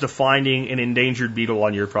regards to finding an endangered beetle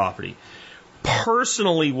on your property.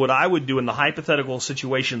 Personally, what I would do in the hypothetical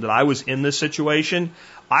situation that I was in this situation,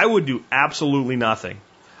 I would do absolutely nothing.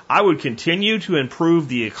 I would continue to improve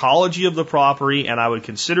the ecology of the property, and I would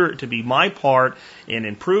consider it to be my part in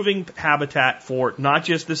improving habitat for not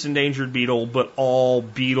just this endangered beetle, but all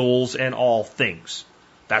beetles and all things.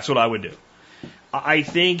 That's what I would do. I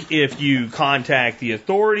think if you contact the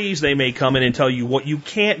authorities, they may come in and tell you what you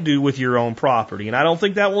can't do with your own property, and I don't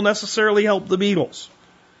think that will necessarily help the beetles.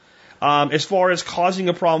 As far as causing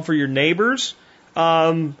a problem for your neighbors,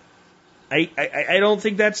 I don't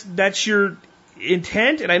think that's your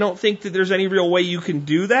intent, and I don't think that there's any real way you can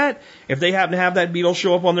do that. If they happen to have that beetle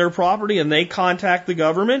show up on their property and they contact the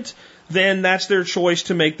government, then that's their choice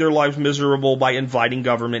to make their lives miserable by inviting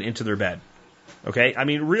government into their bed. Okay? I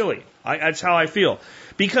mean, really, that's how I feel.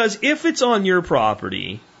 Because if it's on your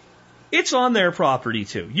property, it's on their property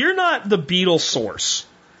too. You're not the beetle source.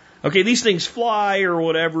 Okay, these things fly or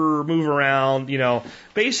whatever, move around,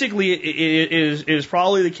 Basically, it is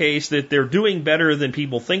probably the case that they're doing better than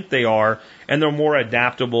people think they are, and they're more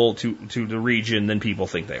adaptable to the region than people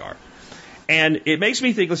think they are. And it makes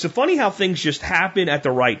me think, it's funny how things just happen at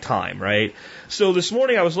the right time, right? So this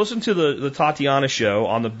morning I was listening to the Tatiana show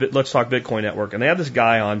on the Let's Talk Bitcoin Network, and they had this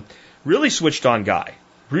guy on, really switched on guy,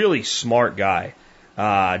 really smart guy,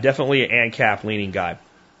 definitely an ANCAP leaning guy.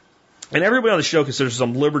 And everybody on the show considers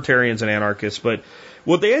them libertarians and anarchists, but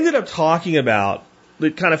what they ended up talking about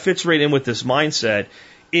that kind of fits right in with this mindset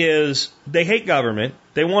is they hate government,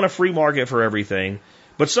 they want a free market for everything,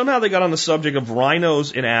 but somehow they got on the subject of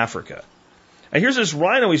rhinos in Africa. And here's this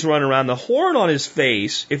rhino he's running around, the horn on his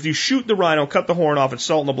face, if you shoot the rhino, cut the horn off, and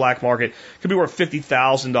sell it in the black market, could be worth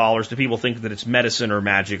 $50,000 to people think that it's medicine or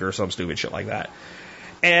magic or some stupid shit like that.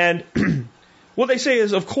 And what they say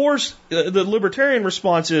is, of course, the libertarian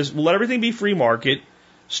response is, well, let everything be free market,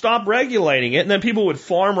 stop regulating it, and then people would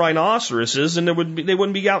farm rhinoceroses, and they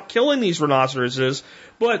wouldn't be out killing these rhinoceroses,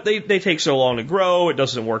 but they take so long to grow, it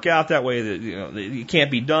doesn't work out that way, that it can't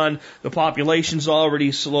be done, the population's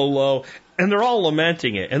already low, and they're all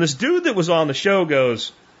lamenting it. And this dude that was on the show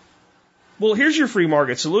goes, well, here's your free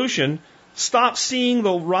market solution. stop seeing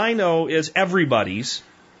the rhino as everybody's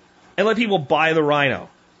and let people buy the rhino.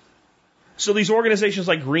 So these organizations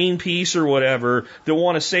like Greenpeace or whatever that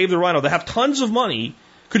want to save the rhino, that have tons of money,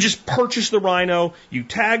 could just purchase the rhino, you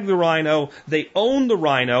tag the rhino, they own the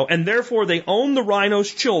rhino, and therefore they own the rhino's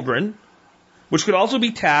children, which could also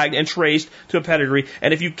be tagged and traced to a pedigree.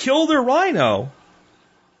 And if you kill their rhino,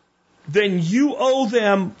 then you owe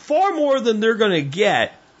them far more than they're going to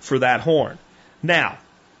get for that horn. Now,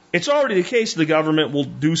 it's already the case the government will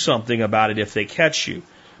do something about it if they catch you.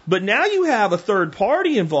 But now you have a third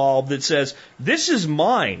party involved that says, this is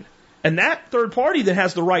mine. And that third party that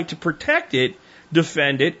has the right to protect it,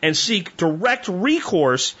 defend it, and seek direct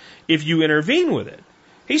recourse if you intervene with it.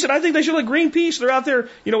 He said, I think they should let Greenpeace, they're out there,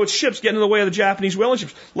 with ships getting in the way of the Japanese whaling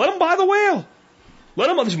ships. Let them buy the whale. Let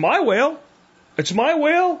them, it's my whale. It's my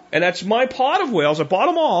whale, and that's my pod of whales. I bought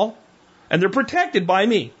them all, and they're protected by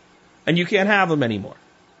me. And you can't have them anymore.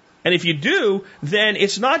 And if you do, then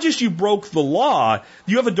it's not just you broke the law,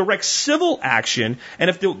 you have a direct civil action, and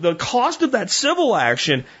if the cost of that civil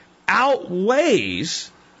action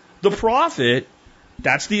outweighs the profit,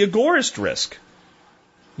 that's the agorist risk.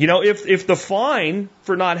 If the fine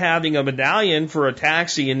for not having a medallion for a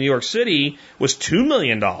taxi in New York City was $2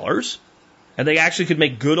 million, and they actually could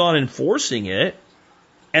make good on enforcing it,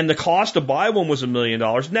 and the cost to buy one was $1 million,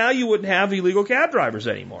 now you wouldn't have illegal cab drivers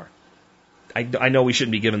anymore. I know we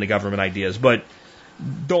shouldn't be giving the government ideas, but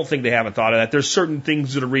don't think they haven't thought of that. There's certain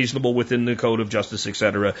things that are reasonable within the code of justice,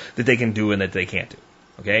 etc., that they can do and that they can't do.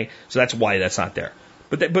 Okay, so that's why that's not there.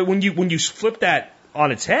 But when you flip that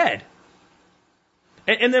on its head,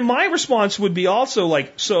 and then my response would be also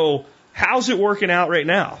like, so how's it working out right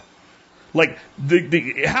now? Like,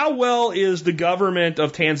 how well is the government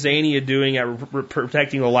of Tanzania doing at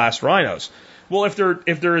protecting the last rhinos? Well, if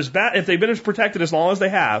they've been as protected as long as they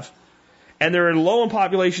have, and they're as low in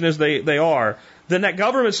population as they are, then that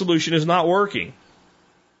government solution is not working.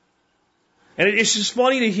 And it's just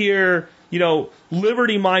funny to hear,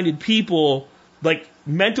 liberty-minded people like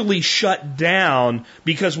mentally shut down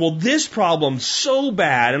because, well, this problem's so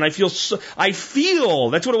bad, and I feel,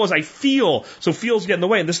 that's what it was, I feel, so feel's getting in the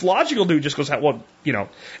way. And this logical dude just goes, well,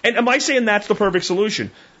 and am I saying that's the perfect solution?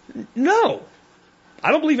 No.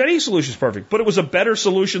 I don't believe any solution is perfect, but it was a better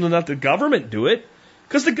solution than let the government do it.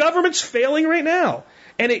 Because the government's failing right now.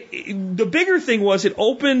 And the bigger thing was it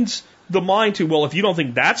opens the mind to, well, if you don't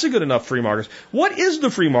think that's a good enough free market, what is the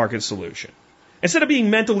free market solution? Instead of being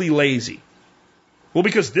mentally lazy. Well,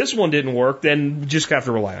 because this one didn't work, then we just have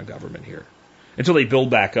to rely on government here until they build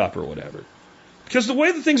back up or whatever. Because the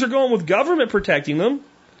way that things are going with government protecting them,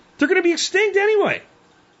 they're going to be extinct anyway.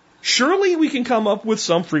 Surely we can come up with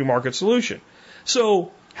some free market solution.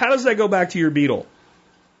 So how does that go back to your beetle?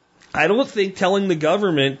 I don't think telling the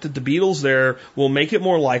government that the beetle's there will make it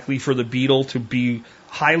more likely for the beetle to be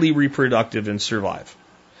highly reproductive and survive.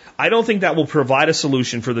 I don't think that will provide a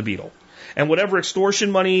solution for the beetle. And whatever extortion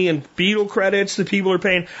money and beetle credits that people are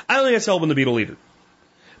paying, I don't think that's helping the beetle either.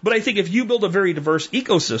 But I think if you build a very diverse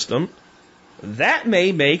ecosystem, that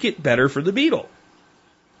may make it better for the beetle.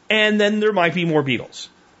 And then there might be more beetles.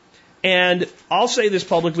 And I'll say this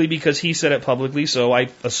publicly because he said it publicly, so I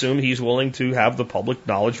assume he's willing to have the public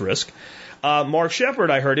knowledge risk. Mark Shepard,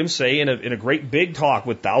 I heard him say in a great big talk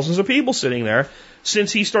with thousands of people sitting there,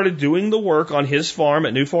 since he started doing the work on his farm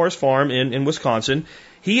at New Forest Farm in Wisconsin,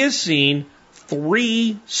 he has seen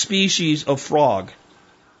 3 species of frog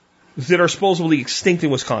that are supposedly extinct in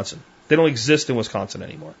Wisconsin. They don't exist in Wisconsin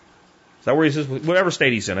anymore. Is that where he says? Whatever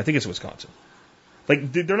state he's in, I think it's Wisconsin.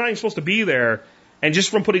 Like, they're not even supposed to be there. And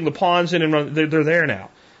just from putting the ponds in and run, they're there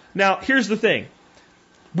now. Now, here's the thing.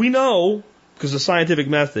 We know, because of the scientific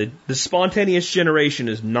method, the spontaneous generation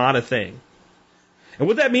is not a thing. And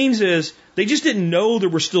what that means is they just didn't know there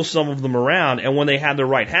were still some of them around. And when they had the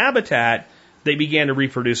right habitat, they began to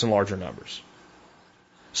reproduce in larger numbers.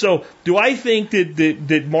 So do I think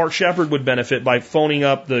that Mark Shepard would benefit by phoning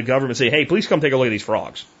up the government and say, hey, please come take a look at these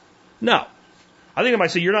frogs? No. I think I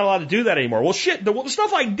might say, you're not allowed to do that anymore. Well, shit, the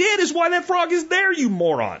stuff I did is why that frog is there, you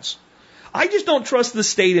morons. I just don't trust the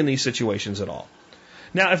state in these situations at all.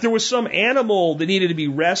 Now, if there was some animal that needed to be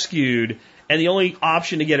rescued, and the only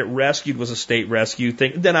option to get it rescued was a state rescue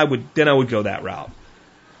thing, then I would go that route.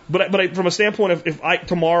 But from a standpoint, if I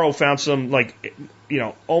tomorrow found some, like,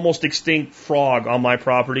 almost extinct frog on my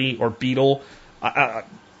property, or beetle,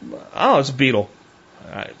 it's a beetle.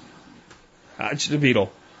 It's a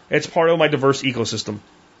beetle. It's part of my diverse ecosystem.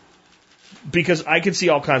 Because I can see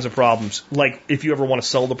all kinds of problems, like if you ever want to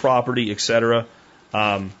sell the property, etc.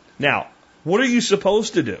 Now, what are you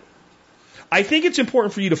supposed to do? I think it's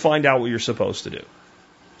important for you to find out what you're supposed to do.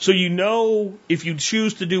 So you know if you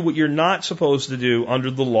choose to do what you're not supposed to do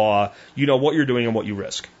under the law, you know what you're doing and what you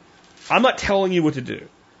risk. I'm not telling you what to do.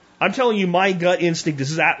 I'm telling you my gut instinct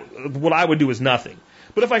is that what I would do is nothing.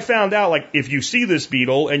 But if I found out, like, if you see this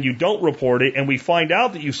beetle and you don't report it, and we find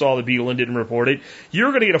out that you saw the beetle and didn't report it, you're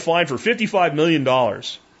going to get a fine for $55 million.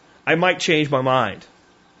 I might change my mind,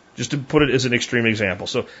 just to put it as an extreme example.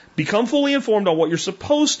 So become fully informed on what you're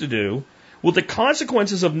supposed to do, what the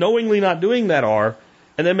consequences of knowingly not doing that are,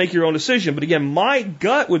 and then make your own decision. But again, my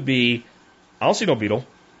gut would be, I don't see no beetle.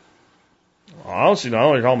 I don't know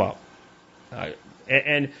what you're talking about.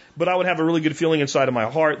 But I would have a really good feeling inside of my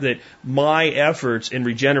heart that my efforts in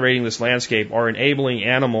regenerating this landscape are enabling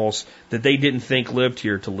animals that they didn't think lived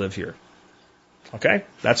here to live here. Okay?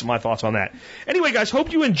 That's my thoughts on that. Anyway, guys,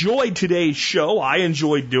 hope you enjoyed today's show. I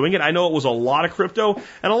enjoyed doing it. I know it was a lot of crypto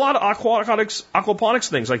and a lot of aquaponics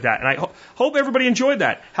things like that. And I hope everybody enjoyed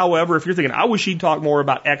that. However, if you're thinking, I wish he'd talk more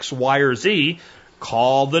about X, Y, or Z,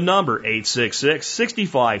 call the number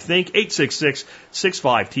 866-65-THINK,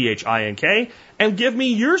 866-65-THINK, and give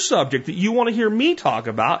me your subject that you want to hear me talk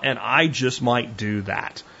about, and I just might do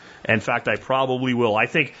that. In fact, I probably will. I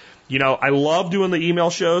think, I love doing the email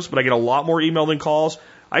shows, but I get a lot more email than calls.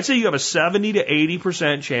 I'd say you have a 70 to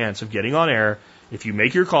 80% chance of getting on air if you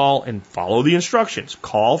make your call and follow the instructions.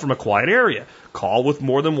 Call from a quiet area. Call with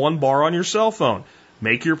more than one bar on your cell phone.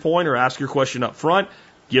 Make your point or ask your question up front.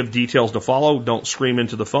 Give details to follow. Don't scream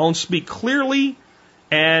into the phone. Speak clearly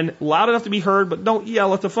and loud enough to be heard, but don't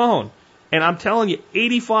yell at the phone. And I'm telling you,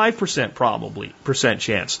 85%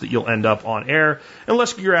 chance that you'll end up on air,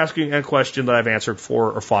 unless you're asking a question that I've answered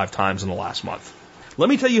 4 or 5 times in the last month. Let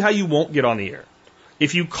me tell you how you won't get on the air.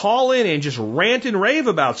 If you call in and just rant and rave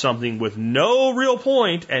about something with no real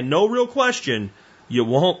point and no real question, you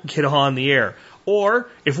won't get on the air. Or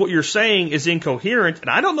if what you're saying is incoherent and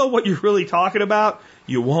I don't know what you're really talking about,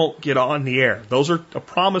 you won't get on the air. Those are a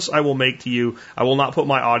promise I will make to you. I will not put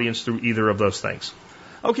my audience through either of those things.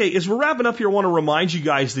 Okay, as we're wrapping up here, I want to remind you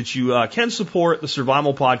guys that you can support the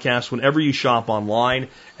Survival Podcast whenever you shop online.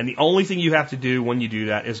 And the only thing you have to do when you do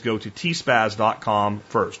that is go to tspaz.com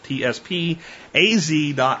first. TSPAZ.com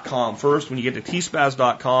first. When you get to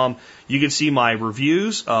tspaz.com, you can see my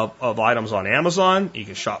reviews of items on Amazon. You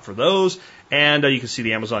can shop for those. And you can see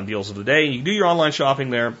the Amazon deals of the day. You can do your online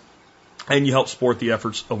shopping there. And you help support the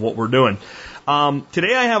efforts of what we're doing.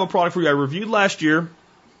 Today I have a product for you I reviewed last year.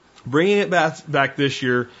 Bringing it back this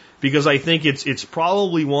year because I think it's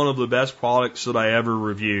probably one of the best products that I ever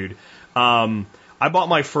reviewed. I bought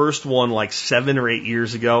my first one like 7 or 8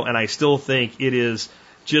 years ago, and I still think it is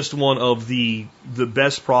just one of the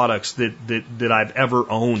best products that I've ever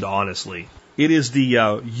owned, honestly. It is the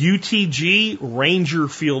UTG Ranger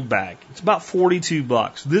Field Bag. It's about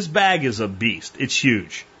 $42. This bag is a beast. It's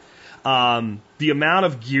huge. The amount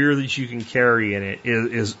of gear that you can carry in it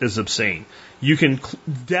is obscene. You can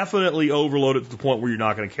definitely overload it to the point where you're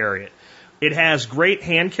not going to carry it. It has great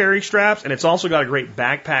hand carry straps, and it's also got a great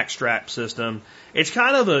backpack strap system. It's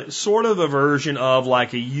kind of a sort of a version of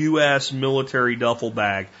like a U.S. military duffel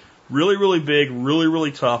bag. Really, really big, really,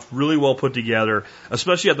 really tough, really well put together,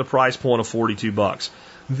 especially at the price point of $42.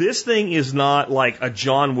 This thing is not like a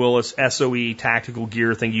John Willis SOE tactical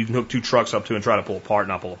gear thing you can hook 2 trucks up to and try to pull apart,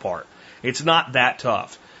 not pull apart. It's not that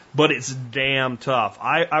tough, but it's damn tough.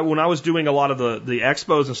 When I was doing a lot of the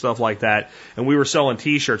expos and stuff like that, and we were selling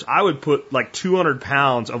T-shirts, I would put like 200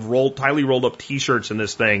 pounds of tightly rolled up T-shirts in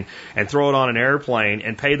this thing and throw it on an airplane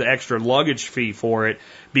and pay the extra luggage fee for it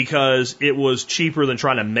because it was cheaper than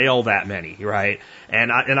trying to mail that many, right?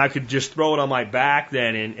 And I could just throw it on my back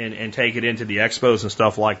then and take it into the expos and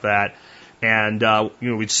stuff like that. And,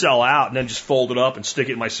 we'd sell out and then just fold it up and stick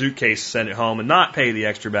it in my suitcase, send it home and not pay the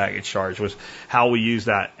extra baggage charge was how we use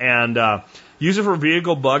that. And, use it for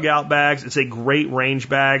vehicle bug out bags. It's a great range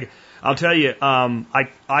bag. I'll tell you,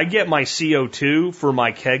 I get my CO2 for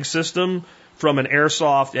my keg system from an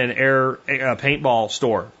airsoft and air paintball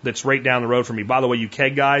store that's right down the road from me. By the way, you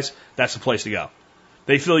keg guys, that's the place to go.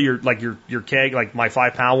 They fill your keg, like my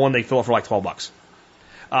 5-pound one, they fill it for like $12.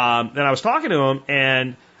 And I was talking to him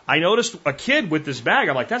and I noticed a kid with this bag.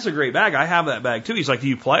 I'm like, that's a great bag. I have that bag too. He's like, do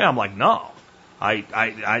you play? I'm like, no.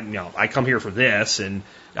 I come here for this and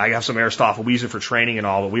I have some airsoft. We use it for training and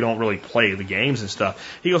all, but we don't really play the games and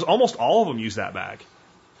stuff. He goes, almost all of them use that bag.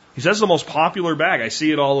 He says it's the most popular bag. I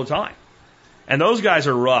see it all the time. And those guys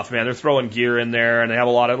are rough, man. They're throwing gear in there and they have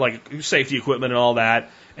a lot of like safety equipment and all that.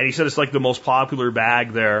 And he said it's like the most popular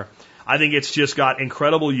bag there. I think it's just got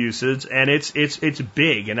incredible usage and it's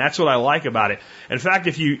big, and that's what I like about it. In fact,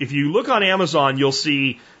 if you look on Amazon, you'll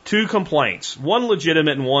see 2 complaints, one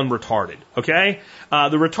legitimate and one retarded. Okay,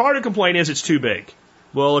 the retarded complaint is it's too big.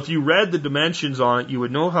 Well, if you read the dimensions on it, you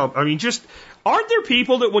would know how, I mean, just, aren't there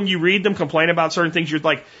people that when you read them complain about certain things, you're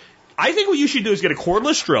like, I think what you should do is get a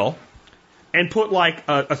cordless drill and put like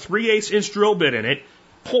a 3/8 inch drill bit in it,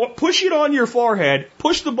 push it on your forehead,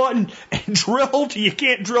 push the button, and drill till you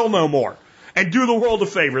can't drill no more. And do the world a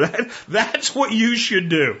favor. That's what you should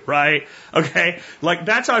do, right? Okay? Like,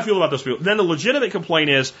 that's how I feel about those people. Then the legitimate complaint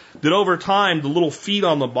is that over time, the little feet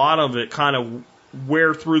on the bottom of it kind of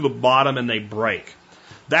wear through the bottom and they break.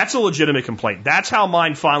 That's a legitimate complaint. That's how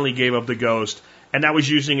mine finally gave up the ghost, and that was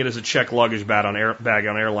using it as a checked luggage bag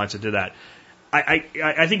on airlines that did that.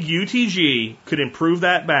 I think UTG could improve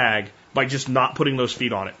that bag by just not putting those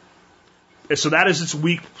feet on it. So that is its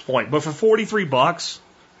weak point. But for $43,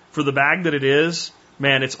 for the bag that it is,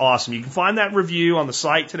 man, it's awesome. You can find that review on the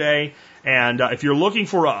site today. And if you're looking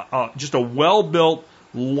for just a well-built,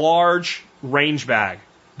 large range bag,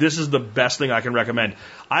 this is the best thing I can recommend.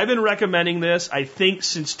 I've been recommending this, I think,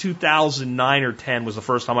 since 2009 or 10 was the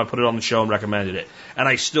first time I put it on the show and recommended it. And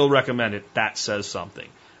I still recommend it. That says something.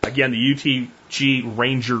 Again, the UTG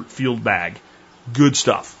Ranger Field Bag. Good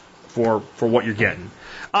stuff for what you're getting.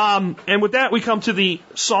 And with that, we come to the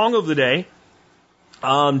song of the day.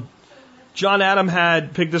 John Adam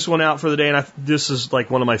had picked this one out for the day, and this is like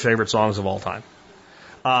one of my favorite songs of all time.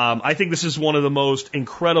 I think this is one of the most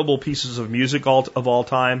incredible pieces of music of all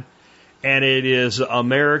time, and it is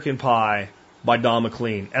American Pie by Don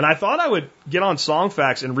McLean. And I thought I would get on Song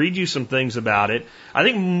Facts and read you some things about it. I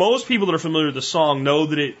think most people that are familiar with the song know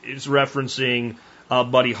that it is referencing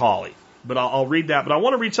Buddy Holly. But I'll read that. But I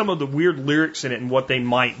want to read some of the weird lyrics in it and what they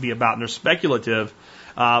might be about, and they're speculative.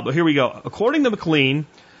 But here we go. According to McLean,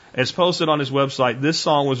 as posted on his website, this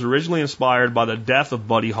song was originally inspired by the death of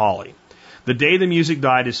Buddy Holly. The day the music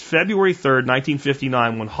died is February 3rd,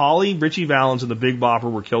 1959, when Holly, Ritchie Valens, and the Big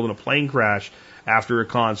Bopper were killed in a plane crash after a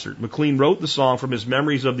concert. McLean wrote the song from his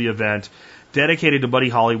memories of the event, dedicated to Buddy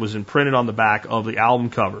Holly, was imprinted on the back of the album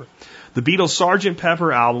cover. The Beatles' Sgt.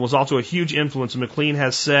 Pepper album was also a huge influence, and McLean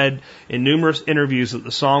has said in numerous interviews that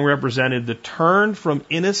the song represented the turn from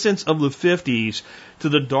innocence of the 50s to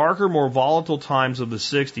the darker, more volatile times of the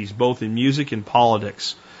 60s, both in music and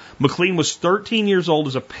politics. McLean was 13 years old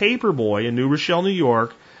as a paper boy in New Rochelle, New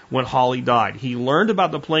York, when Holly died. He learned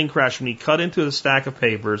about the plane crash when he cut into a stack of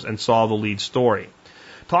papers and saw the lead story.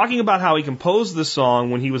 Talking about how he composed this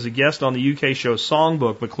song when he was a guest on the UK show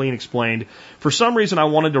Songbook, McLean explained, "For some reason I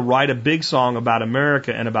wanted to write a big song about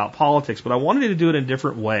America and about politics, but I wanted to do it in a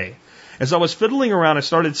different way. As I was fiddling around, I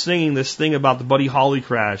started singing this thing about the Buddy Holly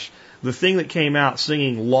crash, the thing that came out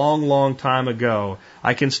singing long, long time ago.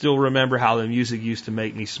 I can still remember how the music used to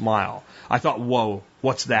make me smile. I thought, whoa,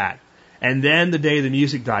 what's that? And then the day the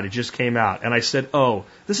music died, it just came out. And I said, oh,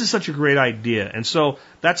 this is such a great idea. And so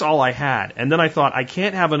that's all I had. And then I thought, I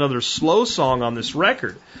can't have another slow song on this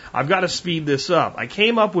record. I've got to speed this up. I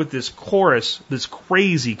came up with this chorus, this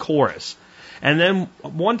crazy chorus. And then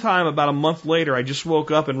one time, about a month later, I just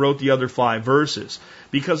woke up and wrote the other 5 verses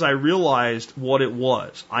because I realized what it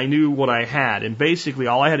was. I knew what I had. And basically,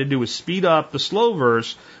 all I had to do was speed up the slow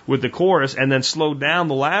verse with the chorus and then slow down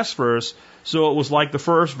the last verse so it was like the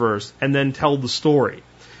first verse, and then tell the story,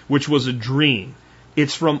 which was a dream.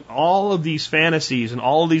 It's from all of these fantasies and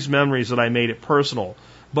all of these memories that I made it personal.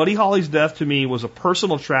 Buddy Holly's death to me was a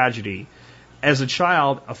personal tragedy. As a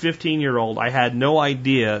child, a 15-year-old, I had no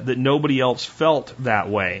idea that nobody else felt that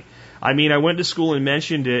way. I mean, I went to school and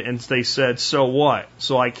mentioned it, and they said, so what?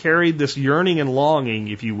 So I carried this yearning and longing,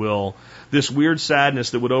 if you will, this weird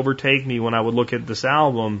sadness that would overtake me when I would look at this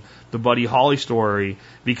album, the Buddy Holly story,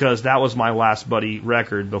 because that was my last Buddy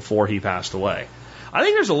record before he passed away. I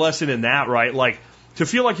think there's a lesson in that, right? Like, to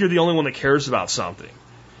feel like you're the only one that cares about something.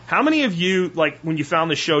 How many of you, like, when you found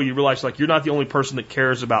the show, you realized, like, you're not the only person that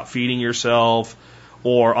cares about feeding yourself,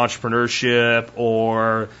 or entrepreneurship,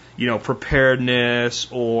 or, you know, preparedness,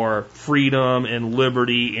 or freedom and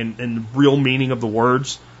liberty and the real meaning of the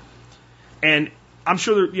words? And I'm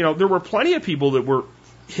sure there were plenty of people that were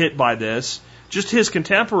hit by this. Just his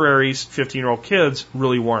contemporaries, 15-year-old kids,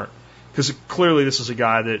 really weren't. Because clearly this is a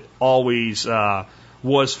guy that always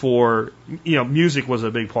was for, music was a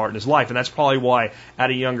big part in his life. And that's probably why at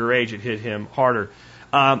a younger age it hit him harder.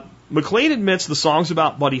 McLean admits the song's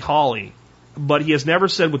about Buddy Holly, but he has never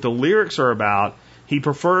said what the lyrics are about. He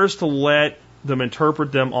prefers to let them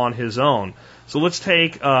interpret them on his own. So let's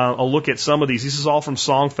take a look at some of these. This is all from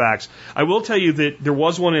Song Facts. I will tell you that there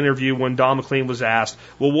was one interview when Don McLean was asked,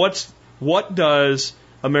 well, what does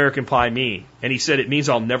American Pie mean? And he said, it means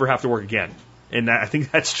I'll never have to work again. And I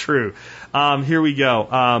think that's true. Here we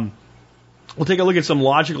go. We'll take a look at some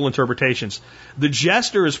logical interpretations. The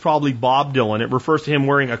jester is probably Bob Dylan. It refers to him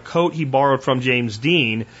wearing a coat he borrowed from James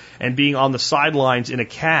Dean and being on the sidelines in a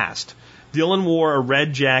cast. Dylan wore a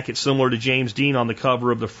red jacket similar to James Dean on the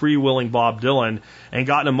cover of the freewheeling Bob Dylan and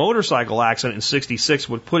got in a motorcycle accident in '66,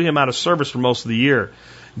 would put him out of service for most of the year.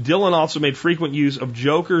 Dylan also made frequent use of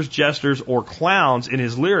jokers, jesters, or clowns in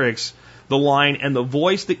his lyrics. The line, "and the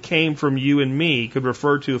voice that came from you and me," could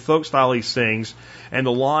refer to the folk style he sings, and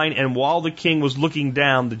the line, "and while the king was looking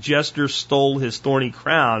down, the jester stole his thorny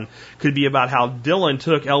crown," could be about how Dylan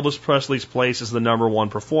took Elvis Presley's place as the #1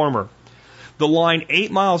 performer. The line,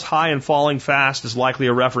 "8 miles high and falling fast," is likely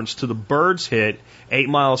a reference to the Byrds hit 8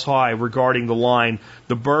 Miles High, regarding the line,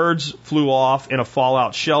 "the birds flew off in a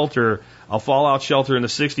fallout shelter." A fallout shelter in the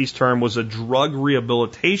 '60s term was a drug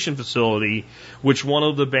rehabilitation facility which one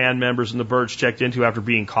of the band members and the Byrds checked into after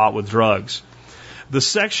being caught with drugs. The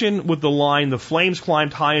section with the line, "the flames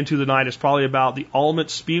climbed high into the night," is probably about the Ultimate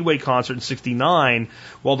Speedway concert in '69.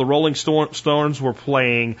 While the Rolling Stones were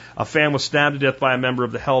playing, a fan was stabbed to death by a member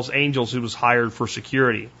of the Hells Angels who was hired for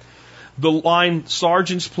security. The line,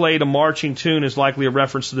 "Sergeants played a marching tune," is likely a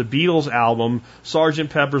reference to the Beatles album Sgt.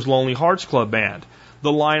 Pepper's Lonely Hearts Club Band.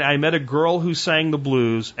 The line, "I met a girl who sang the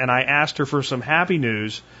blues and I asked her for some happy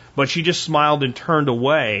news, but she just smiled and turned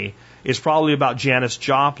away," is probably about Janis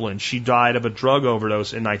Joplin. She died of a drug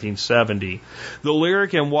overdose in 1970. The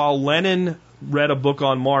lyric, "and while Lenin read a book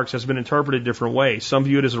on Marx," has been interpreted different ways. Some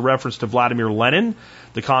view it as a reference to Vladimir Lenin,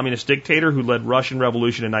 the communist dictator who led Russian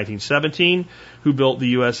Revolution in 1917, who built the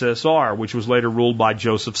USSR, which was later ruled by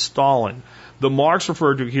Joseph Stalin. The Marx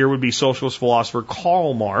referred to here would be socialist philosopher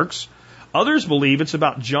Karl Marx. Others believe it's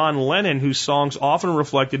about John Lennon, whose songs often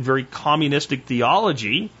reflected very communistic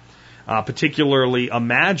theology, particularly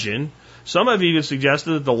Imagine. Some have even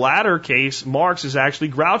suggested that the latter case, Marx, is actually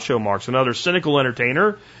Groucho Marx, another cynical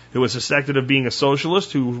entertainer who was suspected of being a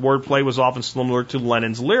socialist, whose wordplay was often similar to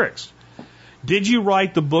Lennon's lyrics. "Did you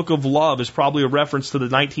write the Book of Love?" is probably a reference to the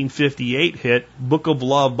 1958 hit Book of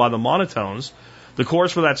Love by the Monotones. The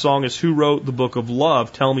chorus for that song is, "Who wrote the Book of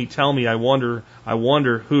Love? Tell me, I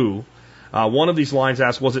wonder who." One of these lines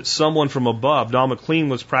asks, "Was it someone from above?" Don McLean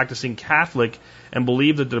was practicing Catholic and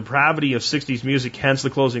believed that the depravity of '60s music, hence the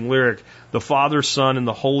closing lyric, "The Father, Son, and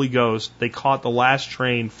the Holy Ghost, they caught the last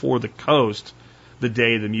train for the coast the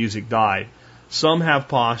day the music died." Some have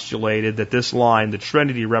postulated that this line, the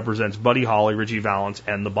Trinity, represents Buddy Holly, Ritchie Valens,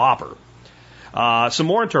 and the Bopper. Some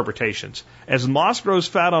more interpretations. As moss grows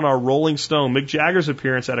fat on our Rolling Stone, Mick Jagger's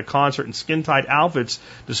appearance at a concert in skin-tight outfits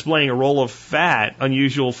displaying a roll of fat,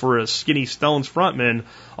 unusual for a skinny Stones frontman.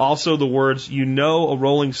 Also the words, "You know a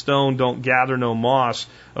Rolling Stone don't gather no moss,"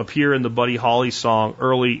 appear in the Buddy Holly song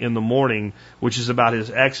Early in the Morning, which is about his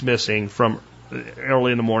ex missing from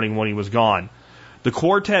early in the morning when he was gone. The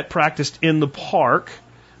quartet practiced in the park,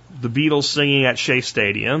 the Beatles singing at Shea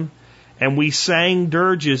Stadium. And we sang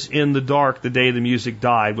dirges in the dark the day the music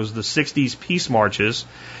died, was the '60s peace marches.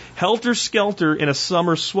 Helter Skelter in a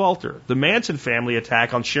summer swelter, the Manson family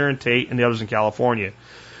attack on Sharon Tate and the others in California.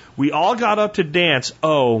 We all got up to dance,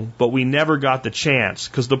 oh, but we never got the chance,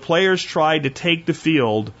 'cause the players tried to take the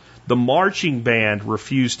field, the marching band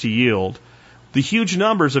refused to yield. The huge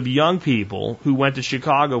numbers of young people who went to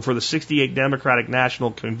Chicago for the '68 Democratic National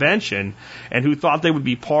Convention and who thought they would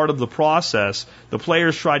be part of the process, the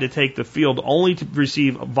players tried to take the field only to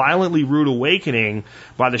receive a violently rude awakening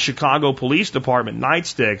by the Chicago Police Department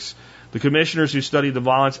nightsticks. The commissioners who studied the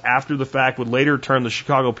violence after the fact would later term the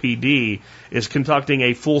Chicago PD is conducting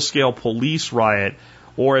a full-scale police riot,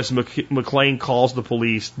 or as McLean calls the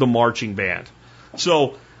police, the marching band.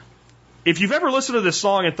 So, if you've ever listened to this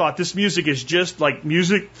song and thought this music is just like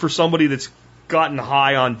music for somebody that's gotten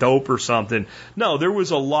high on dope or something, no, there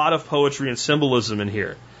was a lot of poetry and symbolism in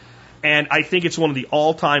here. And I think it's one of the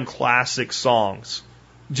all-time classic songs,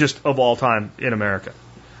 just of all time in America.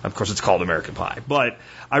 Of course, it's called American Pie, but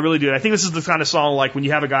I really do. I think this is the kind of song like when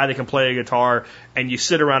you have a guy that can play a guitar and you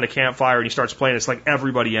sit around a campfire and he starts playing, it's like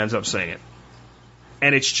everybody ends up singing.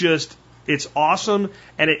 And it's just, it's awesome,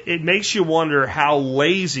 and it makes you wonder how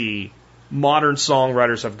lazy modern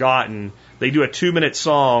songwriters have gotten. They do a 2-minute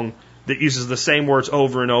song that uses the same words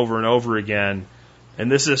over and over and over again, and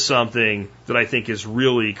this is something that I think is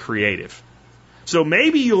really creative. So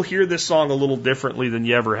maybe you'll hear this song a little differently than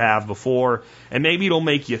you ever have before, and maybe it'll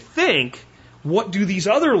make you think, what do these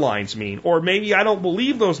other lines mean? Or maybe I don't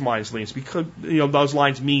believe those lines mean because those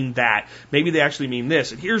lines mean that. Maybe they actually mean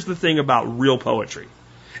this. And here's the thing about real poetry,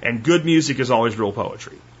 and good music is always real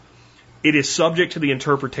poetry. It is subject to the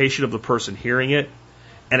interpretation of the person hearing it.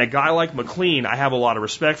 And a guy like McLean, I have a lot of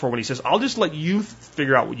respect for when he says, I'll just let you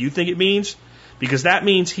figure out what you think it means, because that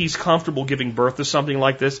means he's comfortable giving birth to something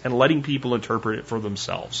like this and letting people interpret it for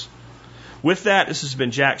themselves. With that, this has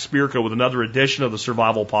been Jack Spirko with another edition of the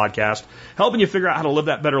Survival Podcast, helping you figure out how to live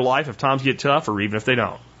that better life if times get tough or even if they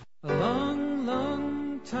don't. A long,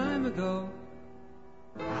 long time ago,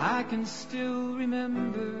 I can still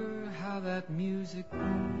remember how that music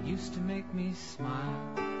used to make me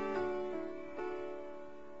smile.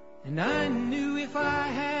 And I knew if I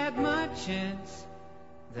had my chance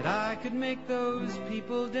that I could make those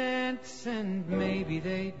people dance, and maybe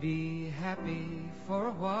they'd be happy for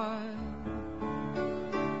a while.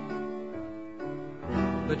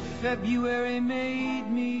 But February made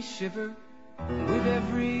me shiver with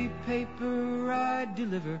every paper I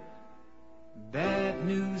deliver. Bad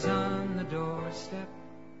news on the doorstep,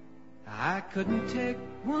 I couldn't take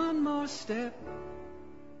one more step.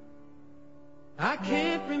 I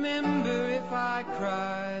can't remember if I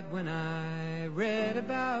cried when I read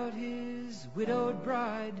about his widowed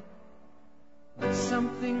bride, but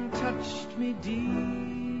something touched me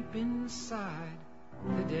deep inside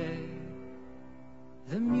the day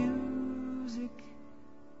the music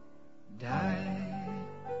died.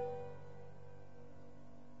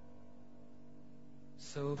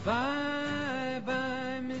 So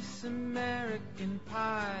bye-bye, Miss American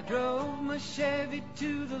Pie. Drove my Chevy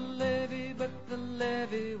to the levee, but the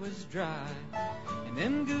levee was dry. And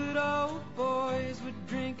them good old boys were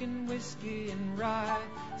drinking whiskey and rye,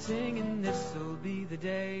 singing, this'll be the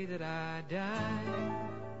day that I die.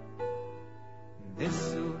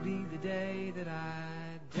 This'll be the day that I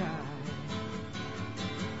die.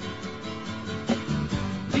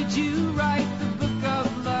 Did you write the book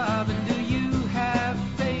of love, and do you have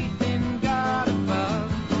faith in God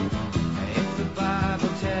above? If the Bible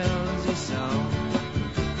tells you so.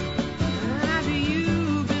 Do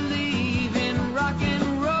you believe in rock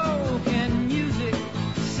and roll? Can music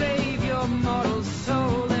save your mortal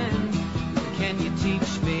soul? And can you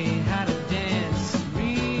teach me how to dance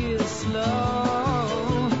real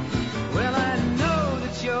slow? Well, I know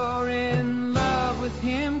that you're in love with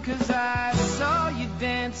him, 'cause I saw you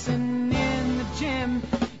dancing in the gym.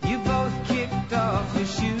 You both kicked off your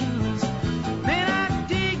shoes. Man, I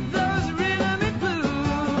dig those rhythmic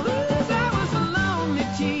blues. I was a lonely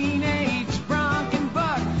teenage bronc and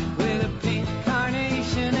buck with a pink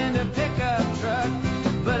carnation and a pickup truck,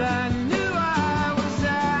 but I knew I was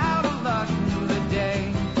out of luck the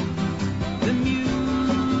day the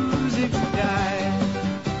music died.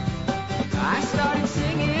 I started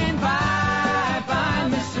singing bye-bye,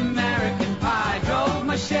 Miss American Pie. Drove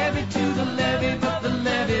my Chevy to the levee, but the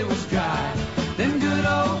levee was dry. Them good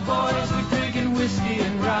old boys were drinking whiskey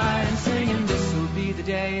and rye and singing, this'll be the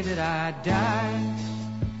day that I die.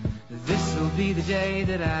 This'll be the day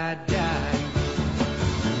that I die.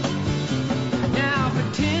 Now for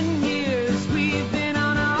 10 years we've been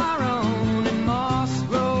on our own, and moss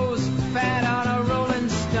grows fat on a rolling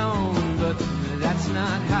stone, but that's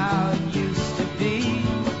not how it used to be.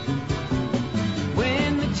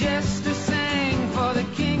 When the jester sang for the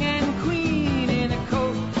king and queen in a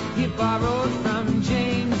coat he borrowed from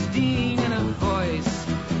James Dean, and a voice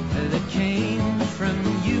that came from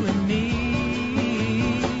you and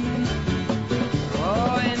me.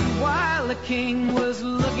 Oh, and while the king was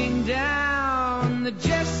looking down, the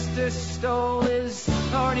jester stole his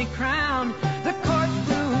thorny crown. The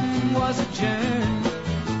courtroom was adjourned.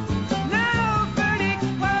 No verdict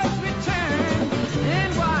was returned.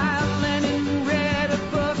 And while Lenin read a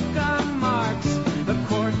book on Marx, the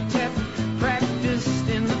quartet practiced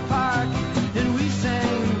in the park, and we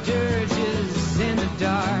sang dirges in the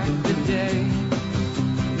dark the day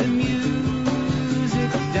the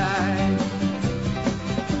music died.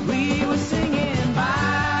 We were singing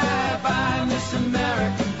bye-bye, Miss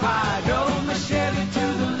American Pie. Drove my Chevy to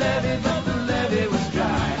the levee, but the levee was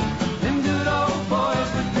dry. Them good old boys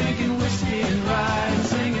were drinking whiskey and rye and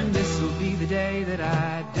singing, this'll be the day that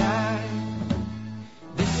I die.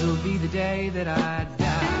 This'll be the day that I die.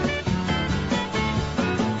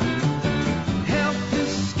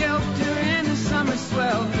 Helter-skelter in the summer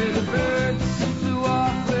swelter, the birds flew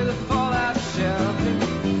off with a fallout shelter,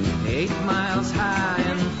 8 miles high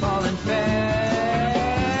and falling fast.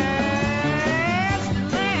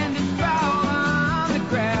 It landed foul on the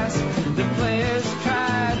grass. The players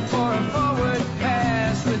tried for a forward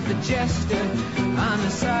pass with the jester on the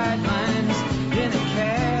sidelines in a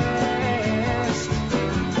cast.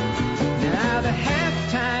 Now the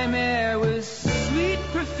halftime air was sweet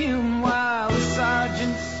perfume while the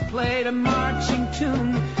sergeants played a marching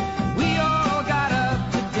tune. We all got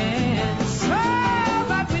up to dance, oh,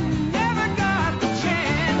 but we never got the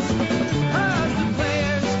chance.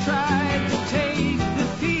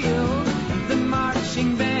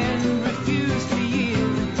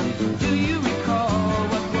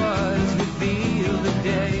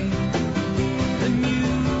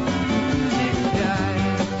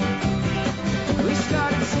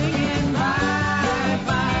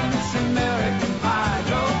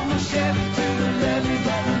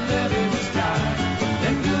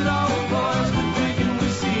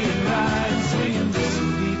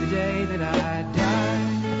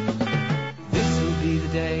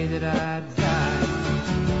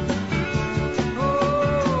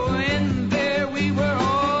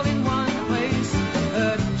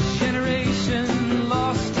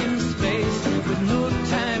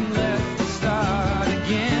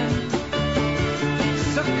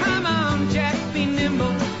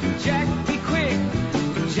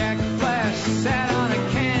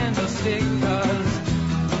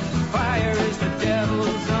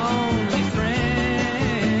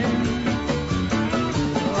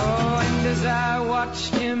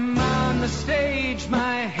 watched him on the stage.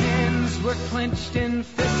 My hands were clenched in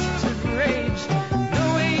fists of rage.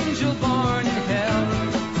 No angel born in hell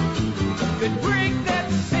could break that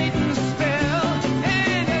Satan's spell.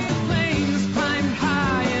 And as the flames climbed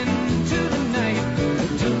high into the night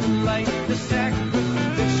to light the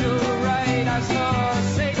sacrificial rite, I saw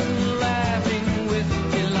Satan laughing with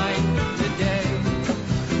delight. Today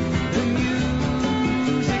the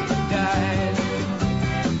music died.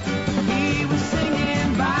 He was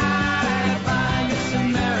singing bye bye Miss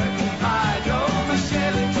American Pie. Drove my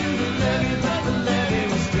Chevy to the levee, but the levee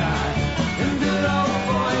was dry. And good old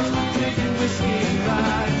boys drinking whiskey and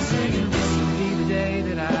rye, singing, this'll be the day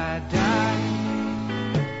that I die.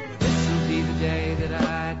 This'll be the day that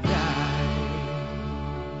I die.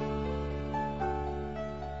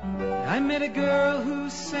 I met a girl who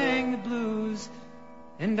sang the blues,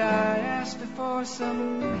 and I asked her for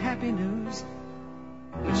some happy news,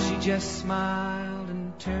 but she just smiled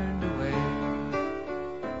and turned away.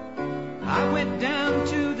 I went down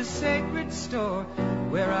to the sacred store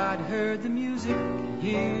where I'd heard the music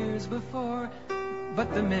years before,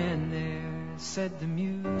 but the man there said the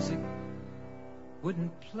music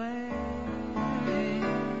wouldn't play.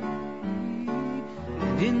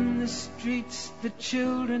 And in the streets the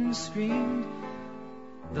children screamed,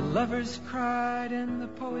 the lovers cried and the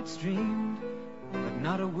poets dreamed, but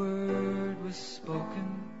not a word was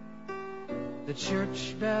spoken. The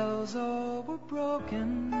church bells all were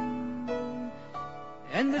broken.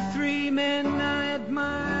 And the three men I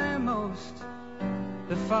admire most,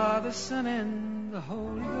 the Father, Son, and the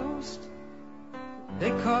Holy Ghost,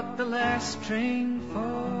 they caught the last train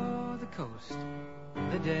for the coast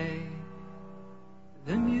the day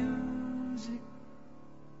the music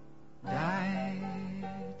died.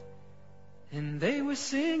 And they were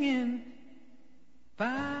singing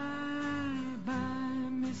bye bye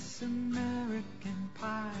Miss American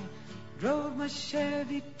Pie. Drove my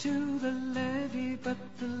Chevy to the levee, but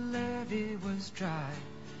the levee was dry.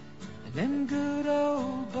 And them good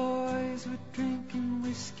old boys were drinking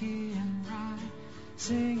whiskey and rye,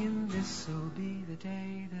 singing, this'll be the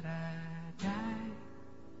day that I die.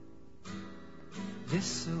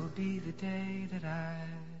 This'll be the day that I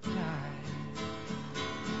die.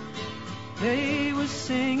 They were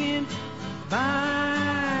singing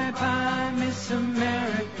bye bye Miss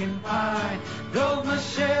American Pie. Drove my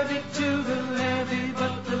Chevy to the levee,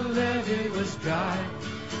 but the levee was dry.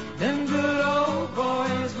 Them good old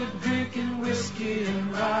boys were drinking whiskey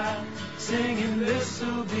and rye, singing,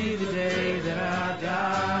 this'll be the day